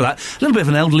so much for that. A little bit of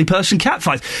an elderly person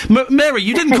catfight. Mary,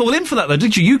 you didn't call in for that, though,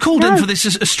 did you? You called in for this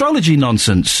astrology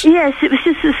nonsense. Yes, it was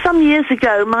just some years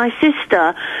ago. My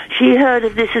sister, she heard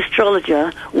of this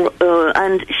astrologer,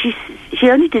 and she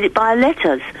only did it by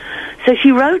letters. So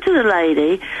she wrote to the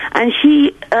lady, and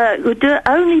she would do it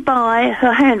only by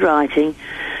her handwriting.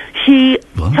 She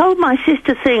told my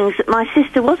sister things that my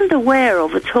sister wasn't aware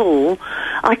of at all.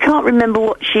 I can't remember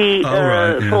what she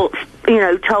thought,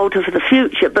 told her for the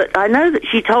future, but I know that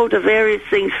she told her various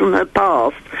things from her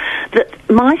past that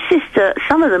my sister,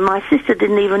 some of them my sister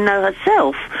didn't even know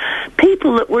herself.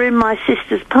 People that were in my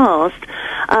sister's past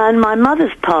and my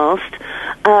mother's past,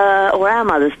 or our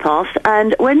mother's past,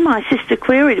 and when my sister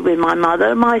queried with my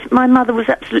mother, my mother was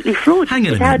absolutely floored. Hang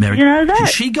on a minute, How Mary. did you know that?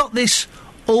 She got this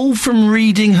all from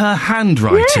reading her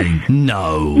handwriting? Yes.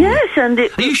 No. Yes, and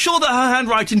it... Are you sure that her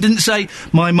handwriting didn't say,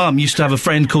 my mum used to have a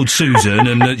friend called Susan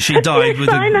and that she died with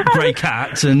a grey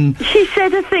cat and... She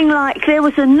said a thing like, there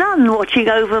was a nun watching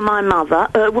over my mother,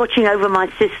 watching over my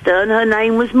sister, and her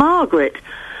name was Margaret.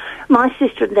 My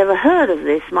sister had never heard of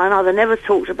this. My mother never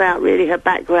talked about really her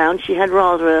background. She had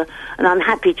rather an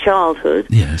unhappy childhood.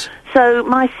 Yes. So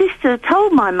my sister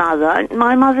told my mother, and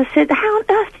my mother said, how on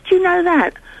earth did you know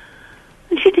that?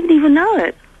 And she didn't even know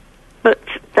it. But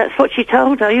that's what she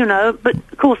told her, But,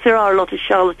 of course, there are a lot of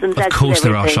charlatans. Of course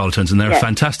there are charlatans, and they're a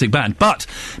fantastic band. But,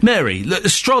 Mary,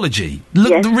 astrology,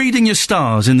 reading your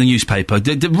stars in the newspaper,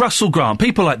 Russell Grant,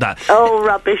 people like that. Oh,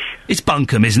 rubbish. It's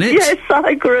bunkum, isn't it? Yes,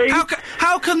 I agree.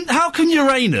 How can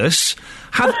Uranus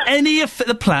have any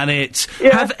the planet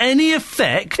have any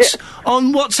effect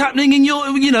on what's happening in your,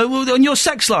 on your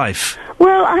sex life?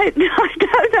 Well, I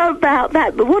don't know about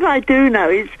that, but what I do know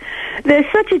is there's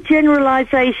such a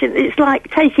generalisation. It's like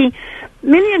taking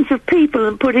millions of people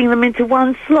and putting them into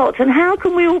one slot, and how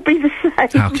can we all be the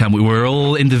same? How can we? We're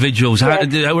all individuals.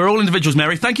 We're all individuals,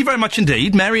 Mary. Thank you very much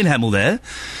indeed. Mary in Hemel there.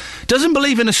 Doesn't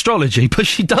believe in astrology, but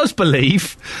she does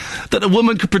believe that a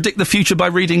woman could predict the future by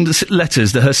reading the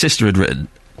letters that her sister had written.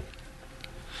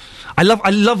 I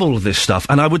love all of this stuff,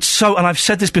 and and I've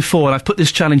said this before, and I've put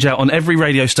this challenge out on every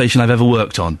radio station I've ever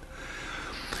worked on.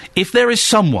 If there is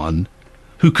someone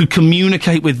who could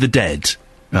communicate with the dead,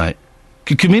 right,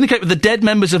 could communicate with the dead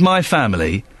members of my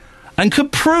family, and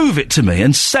could prove it to me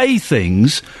and say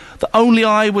things that only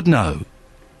I would know,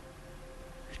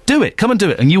 do it. Come and do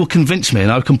it, and you will convince me,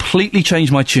 and I'll completely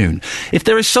change my tune. If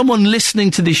there is someone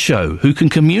listening to this show who can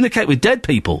communicate with dead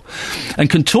people and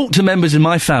can talk to members of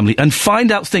my family and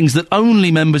find out things that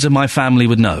only members of my family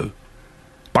would know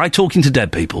by talking to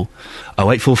dead people,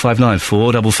 08459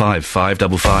 455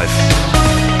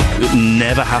 555. It will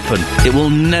never happen. It will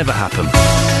never happen.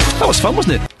 That was fun,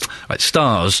 wasn't it? Right,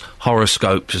 stars,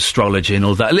 horoscopes, astrology and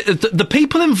all that. The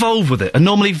people involved with it are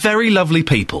normally very lovely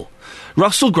people.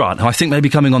 Russell Grant, who I think may be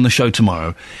coming on the show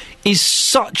tomorrow, is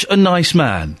such a nice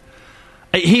man.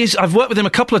 I've worked with him a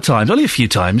couple of times, only a few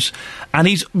times, and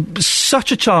he's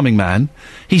such a charming man.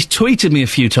 He's tweeted me a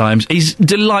few times. He's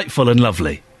delightful and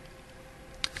lovely.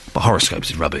 But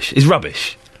horoscopes is rubbish. It's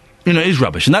rubbish. It is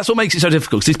rubbish. And that's what makes it so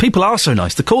difficult, because these people are so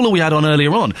nice. The caller we had on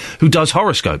earlier on, who does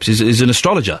horoscopes, is an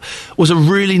astrologer, was a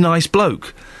really nice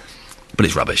bloke. But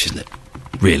it's rubbish, isn't it?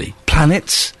 Really.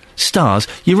 Planets, stars,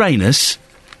 Uranus...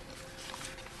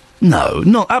 No,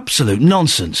 not absolute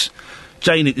nonsense.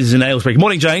 Jane is in Aylesbury.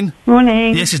 Morning, Jane.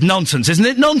 Morning. Yes, it's nonsense, isn't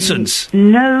it? Nonsense.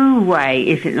 No way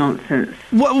is it nonsense.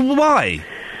 Why?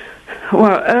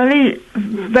 Well,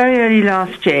 very early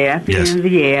last year, beginning of the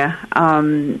year,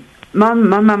 my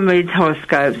mum reads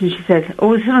horoscopes and she said,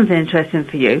 oh, this one's interesting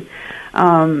for you.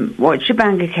 Watch your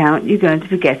bank account, you're going to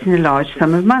be getting a large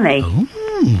sum of money.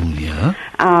 Oh, yeah.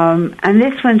 And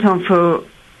this went on for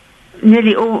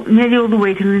nearly all the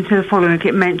week and into the following week.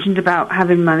 It mentioned about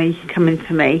having money coming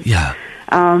to me. Yeah.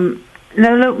 No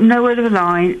word of a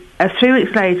lie. 3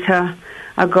 weeks later,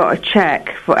 I got a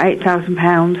cheque for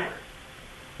 £8,000.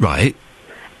 Right.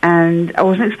 And I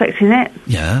wasn't expecting it.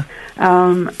 Yeah.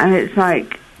 And it's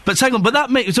like... But hang on, but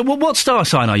that makes... So what star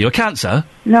sign are you? A Cancer?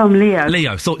 No, I'm Leo.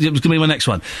 Leo. Thought it was going to be my next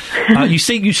one. You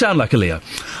sound like a Leo.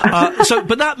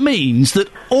 But that means that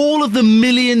all of the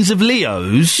millions of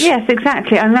Leos... Yes,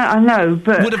 exactly. I know,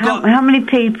 but how many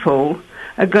people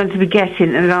are going to be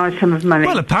getting a large sum of money?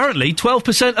 Well, apparently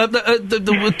 12% of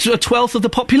a twelfth of the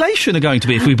population are going to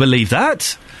be, if we believe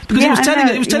that. Because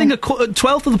it was telling a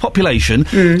twelfth of the population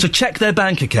to check their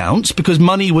bank accounts because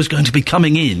money was going to be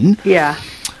coming in. Yeah.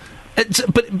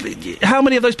 But how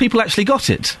many of those people actually got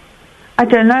it? I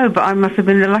don't know, but I must have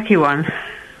been the lucky one.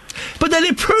 But then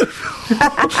it proves...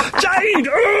 Jane!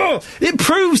 It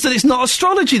proves that it's not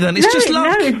astrology then. It's just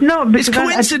luck. No, it's not. It's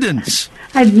coincidence.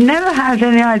 I'd never had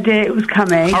any idea it was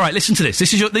coming. All right, listen to this.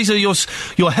 These are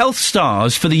your health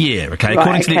stars for the year, okay?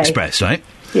 According to the Express, right?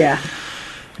 Yeah.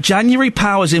 January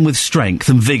powers in with strength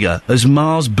and vigour as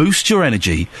Mars boosts your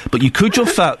energy, but you could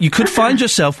find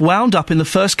yourself wound up in the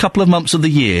first couple of months of the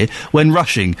year when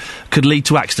rushing could lead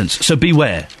to accidents. So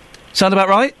beware. Sound about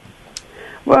right?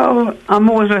 Well, I'm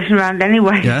always rushing around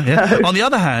anyway. Yeah. So. On the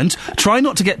other hand, try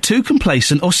not to get too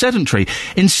complacent or sedentary.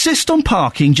 Insist on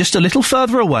parking just a little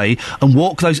further away and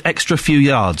walk those extra few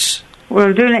yards. Well,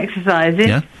 I'm doing exercises.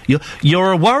 Yeah.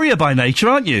 You're a worrier by nature,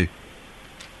 aren't you?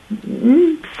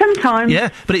 Sometimes. Yeah,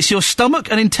 but it's your stomach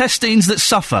and intestines that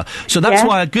suffer. So that's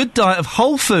why a good diet of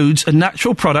whole foods and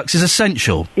natural products is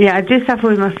essential. Yeah, I do suffer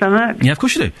with my stomach. Yeah, of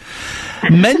course you do.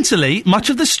 Mentally, much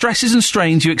of the stresses and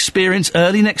strains you experience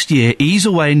early next year ease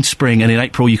away in spring, and in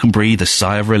April you can breathe a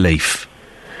sigh of relief.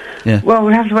 Yeah. Well,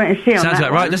 we'll have to wait and see on that. Sounds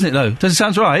about right, doesn't it, though? Doesn't it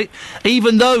sound right?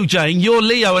 Even though, Jane, you're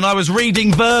Leo and I was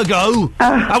reading Virgo.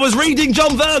 I was reading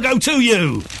John Virgo to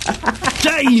you.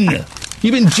 Jane!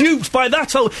 You've been duped by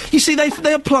that whole... You see,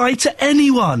 they apply to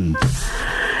anyone.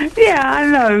 Yeah, I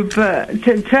know, but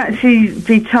to actually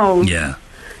be told that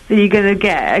you're going to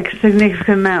get a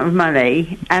significant amount of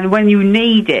money, and when you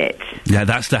need it... Yeah,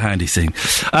 that's the handy thing.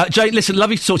 Jane, listen,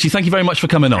 lovely to talk to you. Thank you very much for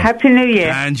coming on. Happy New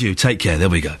Year. And you. Take care. There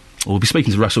we go. We'll be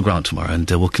speaking to Russell Grant tomorrow, and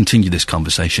we'll continue this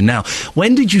conversation. Now,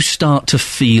 when did you start to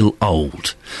feel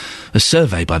old? A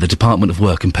survey by the Department of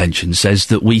Work and Pensions says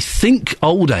that we think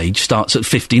old age starts at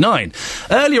 59.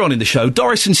 Earlier on in the show,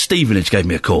 Doris in Stevenage gave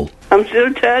me a call. I'm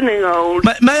still turning old.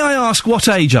 May I ask, what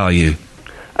age are you?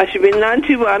 I should be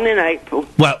 91 in April.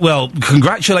 Well,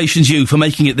 congratulations you for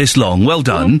making it this long. Well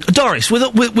done. Doris,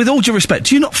 with all due respect,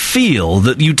 do you not feel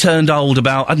that you turned old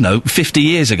about, 50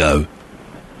 years ago?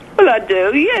 Well, I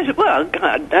do, yes. Well,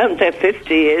 I don't say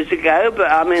 50 years ago,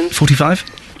 but I mean...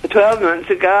 45? 12 months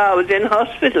ago, I was in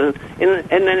hospital in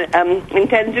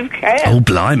intensive care. Oh,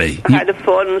 blimey. I had a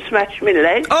fall and smashed my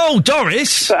leg. Oh,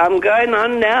 Doris! But I'm going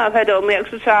on now. I've had all my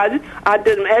exercises. I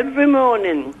do them every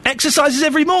morning. Exercises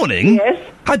every morning? Yes.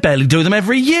 I barely do them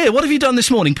every year. What have you done this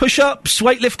morning? Push-ups,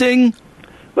 weightlifting?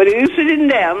 Well, are you sitting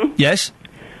down? Yes.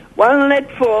 One leg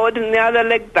forward and the other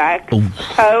leg back.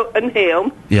 Toe and heel.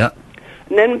 Yeah.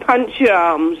 And then punch your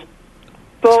arms.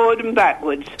 Forward and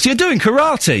backwards. So you're doing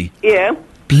karate? Yeah.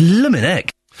 Bloomin'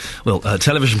 heck. Well,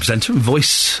 television presenter and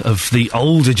voice of the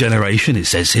older generation, it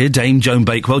says here, Dame Joan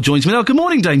Bakewell joins me now. Good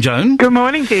morning, Dame Joan. Good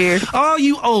morning to you. Are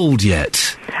you old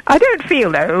yet? I don't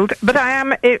feel old, but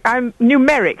I'm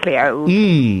numerically old.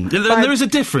 There is a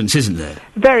difference, isn't there?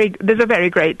 There's a very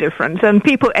great difference, and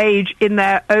people age in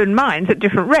their own minds at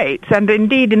different rates, and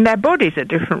indeed in their bodies at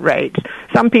different rates.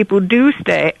 Some people do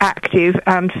stay active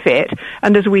and fit,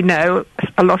 and as we know,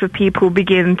 a lot of people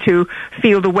begin to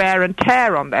feel the wear and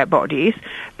tear on their bodies.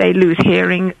 They lose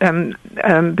hearing,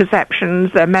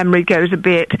 perceptions, their memory goes a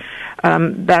bit,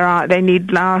 they need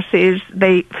glasses,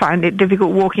 they find it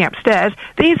difficult walking upstairs.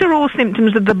 These are all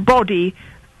symptoms of the body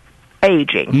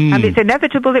aging, and it's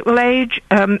inevitable it will age.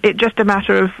 It's just a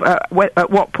matter of at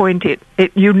what point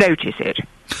you notice it.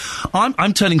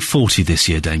 I'm turning 40 this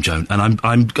year, Dame Joan, and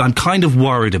I'm kind of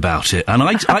worried about it, and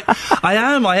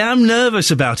I am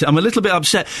nervous about it. I'm a little bit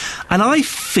upset, and I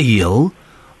feel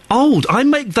old. I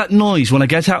make that noise when I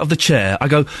get out of the chair. I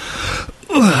go,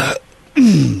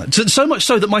 So much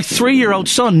so that my 3-year-old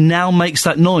son now makes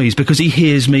that noise because he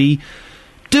hears me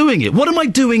doing it. What am I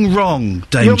doing wrong,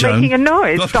 Dame Joan? You're making a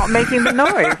noise. Stop making the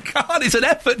noise. God, it's an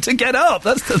effort to get up.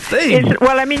 That's the thing.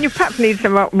 Well, I mean, you perhaps need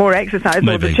some more exercise,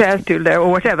 Maybe. or the chair's too low, or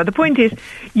whatever. The point is,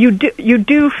 you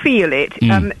do feel it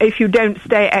if you don't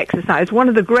stay exercise. One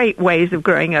of the great ways of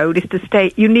growing old is to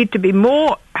stay. You need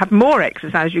to have more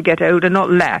exercise as you get older, not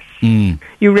less. You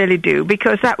really do,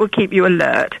 because that will keep you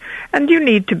alert. And you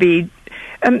need to be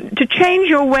to change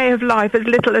your way of life as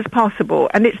little as possible,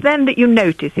 and it's then that you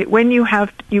notice it when you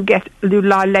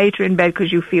lie later in bed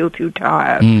because you feel too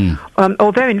tired.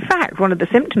 Although, in fact, one of the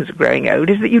symptoms of growing old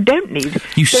is that you don't need.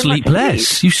 You sleep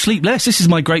less. You sleep less. This is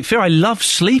my great fear. I love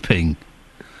sleeping.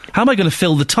 How am I going to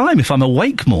fill the time if I'm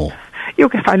awake more? You'll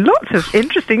find lots of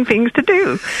interesting things to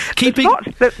do.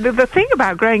 The thing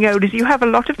about growing old is you have a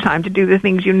lot of time to do the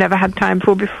things you never had time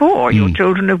for before. Your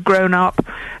children have grown up.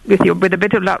 With a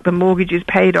bit of luck, the mortgage is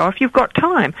paid off. You've got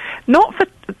time. Not for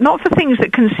things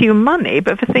that consume money,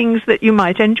 but for things that you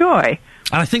might enjoy.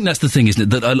 And I think that's the thing, isn't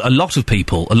it? That a lot of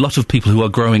people who are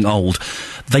growing old,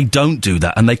 they don't do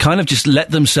that, and they kind of just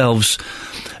let themselves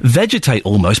vegetate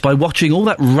almost by watching all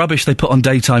that rubbish they put on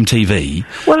daytime TV.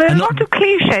 Well, there are a lot of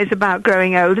cliches about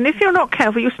growing old, and if you're not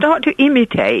careful, you start to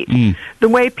imitate the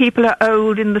way people are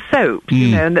old in the soaps, you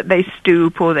know, and that they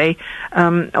stoop or they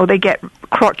get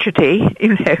crotchety,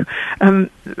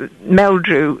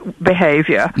 Meldrew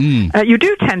behaviour. You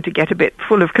do tend to get a bit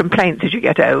full of complaints as you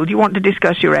get old. You want to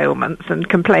discuss your ailments and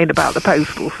complain about the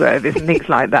postal service and things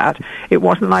like that. It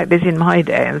wasn't like this in my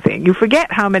day and thing. You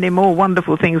forget how many more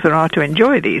wonderful things there are to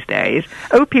enjoy these days.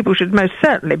 Old people should most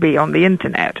certainly be on the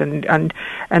internet and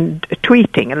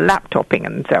tweeting and laptopping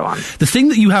and so on. The thing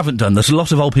that you haven't done, that a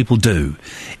lot of old people do,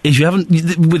 is you haven't,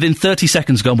 within 30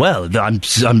 seconds, gone, well, I'm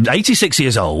 86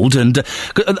 years old, and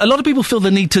a lot of people feel the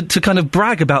need to kind of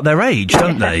brag about their age,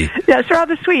 don't they? Yeah, it's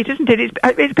rather sweet, isn't it?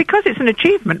 It's because it's an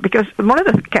achievement, because one of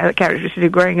the characteristics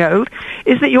of growing old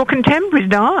is that your contemporaries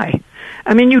die.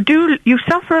 I mean, you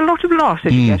suffer a lot of loss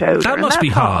as you get older. That must be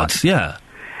hard, yeah.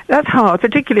 That's hard,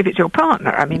 particularly if it's your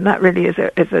partner. I mean, that really is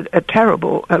a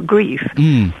terrible grief.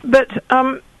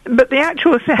 But the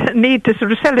actual need to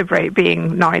sort of celebrate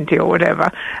being 90 or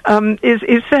whatever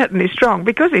is certainly strong,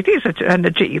 because it is an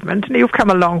achievement, and you've come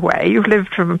a long way. You've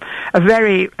lived from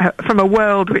a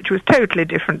world which was totally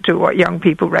different to what young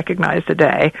people recognise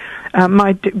today.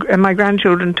 My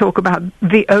grandchildren talk about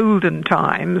the olden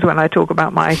times when I talk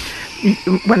about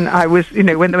when I was, when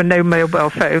there were no mobile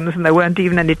phones and there weren't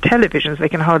even any televisions. They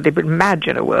can hardly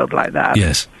imagine a world like that.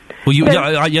 Yes. Well,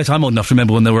 yes, I'm old enough to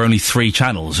remember when there were only 3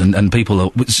 channels, and people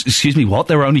are, excuse me, what?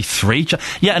 There were only 3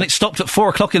 Yeah, and it stopped at 4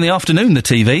 o'clock in the afternoon, the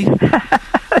TV.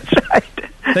 That's right.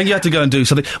 Then you had to go and do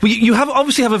something. Well, you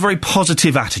obviously have a very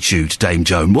positive attitude, Dame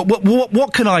Joan.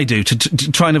 What can I do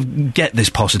to try and get this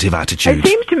positive attitude? It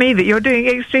seems to me that you're doing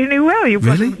extremely well. You've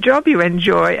got a job you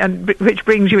enjoy, and which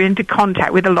brings you into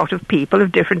contact with a lot of people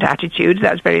of different attitudes.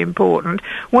 That's very important.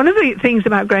 One of the things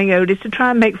about growing old is to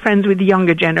try and make friends with the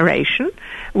younger generation,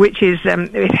 which is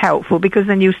helpful, because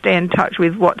then you stay in touch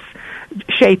with what's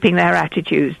shaping their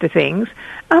attitudes to things.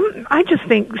 I just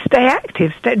think stay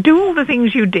active. Do all the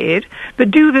things you did,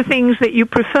 but do the things that you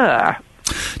prefer.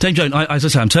 Dame Joan, as I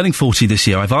say, I'm turning 40 this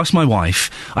year. I've asked my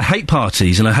wife, I hate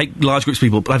parties and I hate large groups of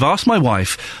people, but I've asked my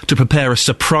wife to prepare a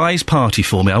surprise party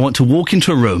for me. I want to walk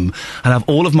into a room and have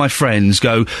all of my friends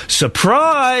go,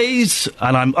 surprise!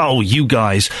 And you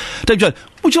guys. Dame Joan,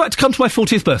 would you like to come to my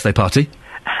 40th birthday party?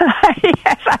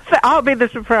 Yes, I'll be the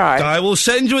surprise. I will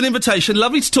send you an invitation.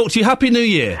 Lovely to talk to you. Happy New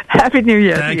Year. Happy New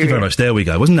Year. Thank you very much. There we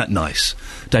go. Wasn't that nice?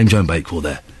 Dame Joan Bakewell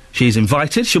there. She's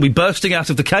invited. She'll be bursting out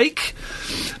of the cake,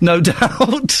 no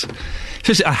doubt.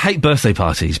 Seriously, I hate birthday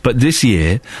parties, but this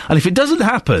year, and if it doesn't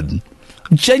happen,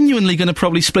 I'm genuinely going to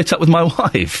probably split up with my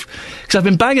wife, because I've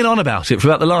been banging on about it for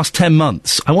about the last 10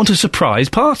 months. I want a surprise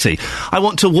party. I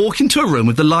want to walk into a room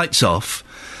with the lights off,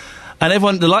 and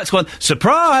the lights go on,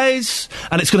 surprise!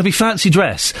 And it's going to be fancy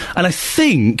dress. And I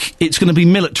think it's going to be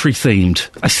military themed.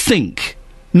 I think.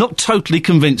 Not totally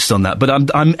convinced on that, but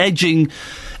I'm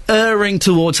erring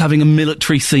towards having a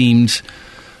military themed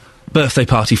birthday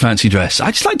party fancy dress. I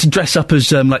just like to dress up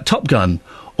as, like Top Gun,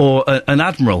 or an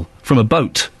admiral from a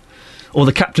boat, or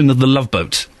the captain of the Love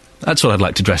Boat. That's what I'd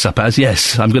like to dress up as,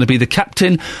 yes. I'm going to be the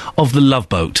captain of the Love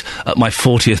Boat at my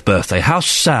 40th birthday. How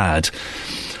sad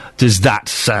does that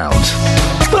sound?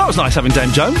 Well, that was nice having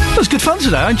Dame Joan. That was good fun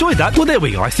today. I enjoyed that. Well, there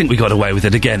we go. I think we got away with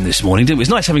it again this morning, didn't we?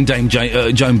 It's nice having Dame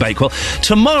Joan Bakewell.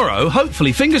 Tomorrow,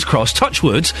 hopefully, fingers crossed, touch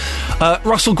wood,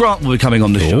 Russell Grant will be coming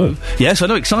on the show. Yes, I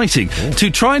know, exciting. To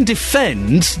try and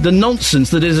defend the nonsense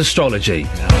that is astrology.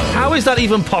 How is that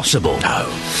even possible? No.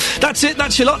 That's it.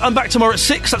 That's your lot. I'm back tomorrow at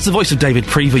 6. That's the voice of David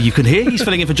Prever you can hear. He's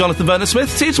filling in for Jonathan Verner-Smith.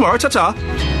 See you tomorrow. Ta-ta.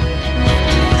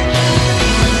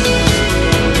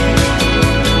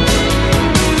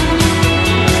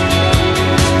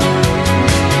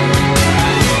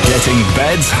 Getting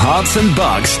beds, hearts and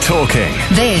bugs talking.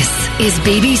 This is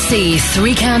BBC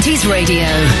Three Counties Radio.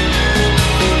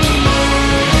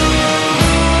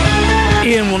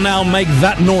 Ian will now make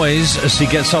that noise as he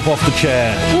gets up off the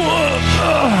chair.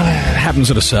 It happens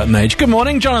at a certain age. Good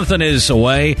morning. Jonathan is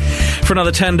away for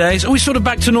another 10 days. Are we sort of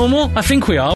back to normal? I think we are.